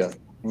queria.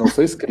 Não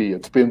sei se queria.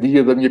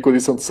 Dependia da minha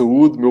condição de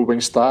saúde, do meu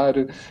bem-estar,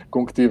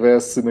 com que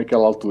tivesse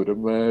naquela altura.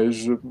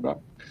 Mas, não.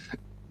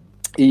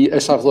 E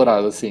a chave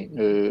dourada, sim.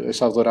 A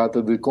chave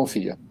dourada de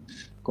confia.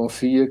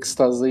 Confia que se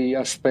estás aí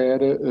à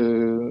espera,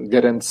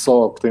 garante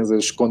só que tens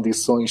as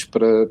condições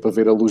para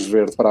ver a luz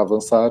verde para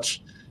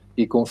avançares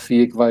e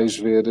confia que vais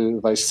ver,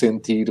 vais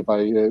sentir,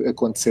 vai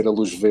acontecer a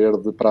luz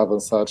verde para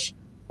avançares,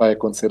 vai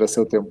acontecer a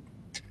seu tempo.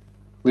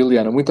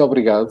 Liliana, muito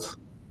obrigado.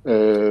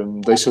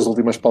 Deixo as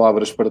últimas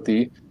palavras para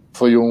ti.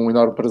 Foi um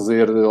enorme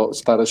prazer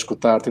estar a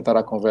escutar-te e estar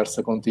à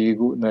conversa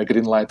contigo na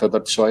Greenlight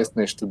Other Choice,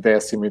 neste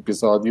 10º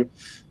episódio,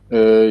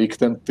 e que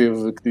tanto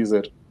teve que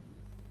dizer.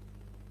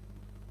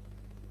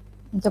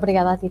 Muito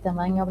obrigada a ti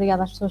também,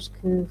 obrigada às pessoas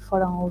que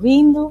foram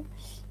ouvindo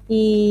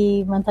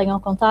e mantenham o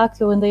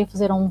contacto. Eu andei a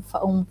fazer um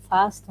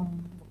fast,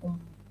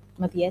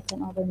 uma dieta,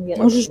 não é uma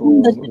dieta, um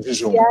jejum das redes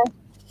sociais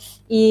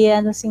e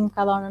ando assim um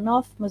bocado on and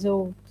off, mas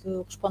eu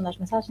respondo às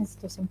mensagens,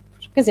 estou sempre,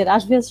 quer dizer,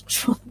 às vezes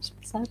respondo às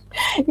mensagens,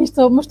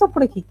 mas estou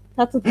por aqui,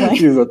 está tudo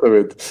bem.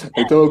 Exatamente.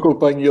 Então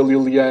acompanhe a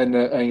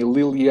Liliana em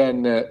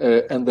Liliana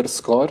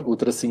 _ o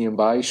tracinho em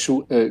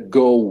baixo,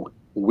 go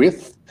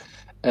with.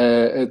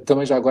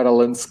 Também já agora a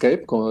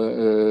Landscape, com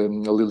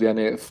a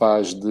Liliana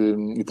faz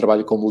e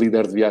trabalha como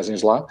líder de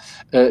viagens lá.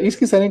 E se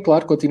quiserem,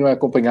 claro, continuem a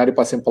acompanhar e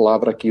passem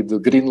palavra aqui de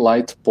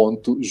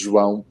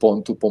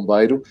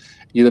greenlight.joão.pombeiro.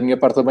 E da minha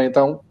parte também,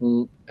 então,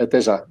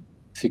 até já.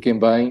 Fiquem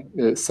bem,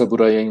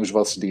 saboreiem os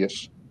vossos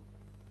dias.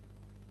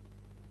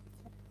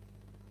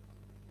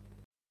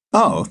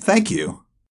 Oh, thank you.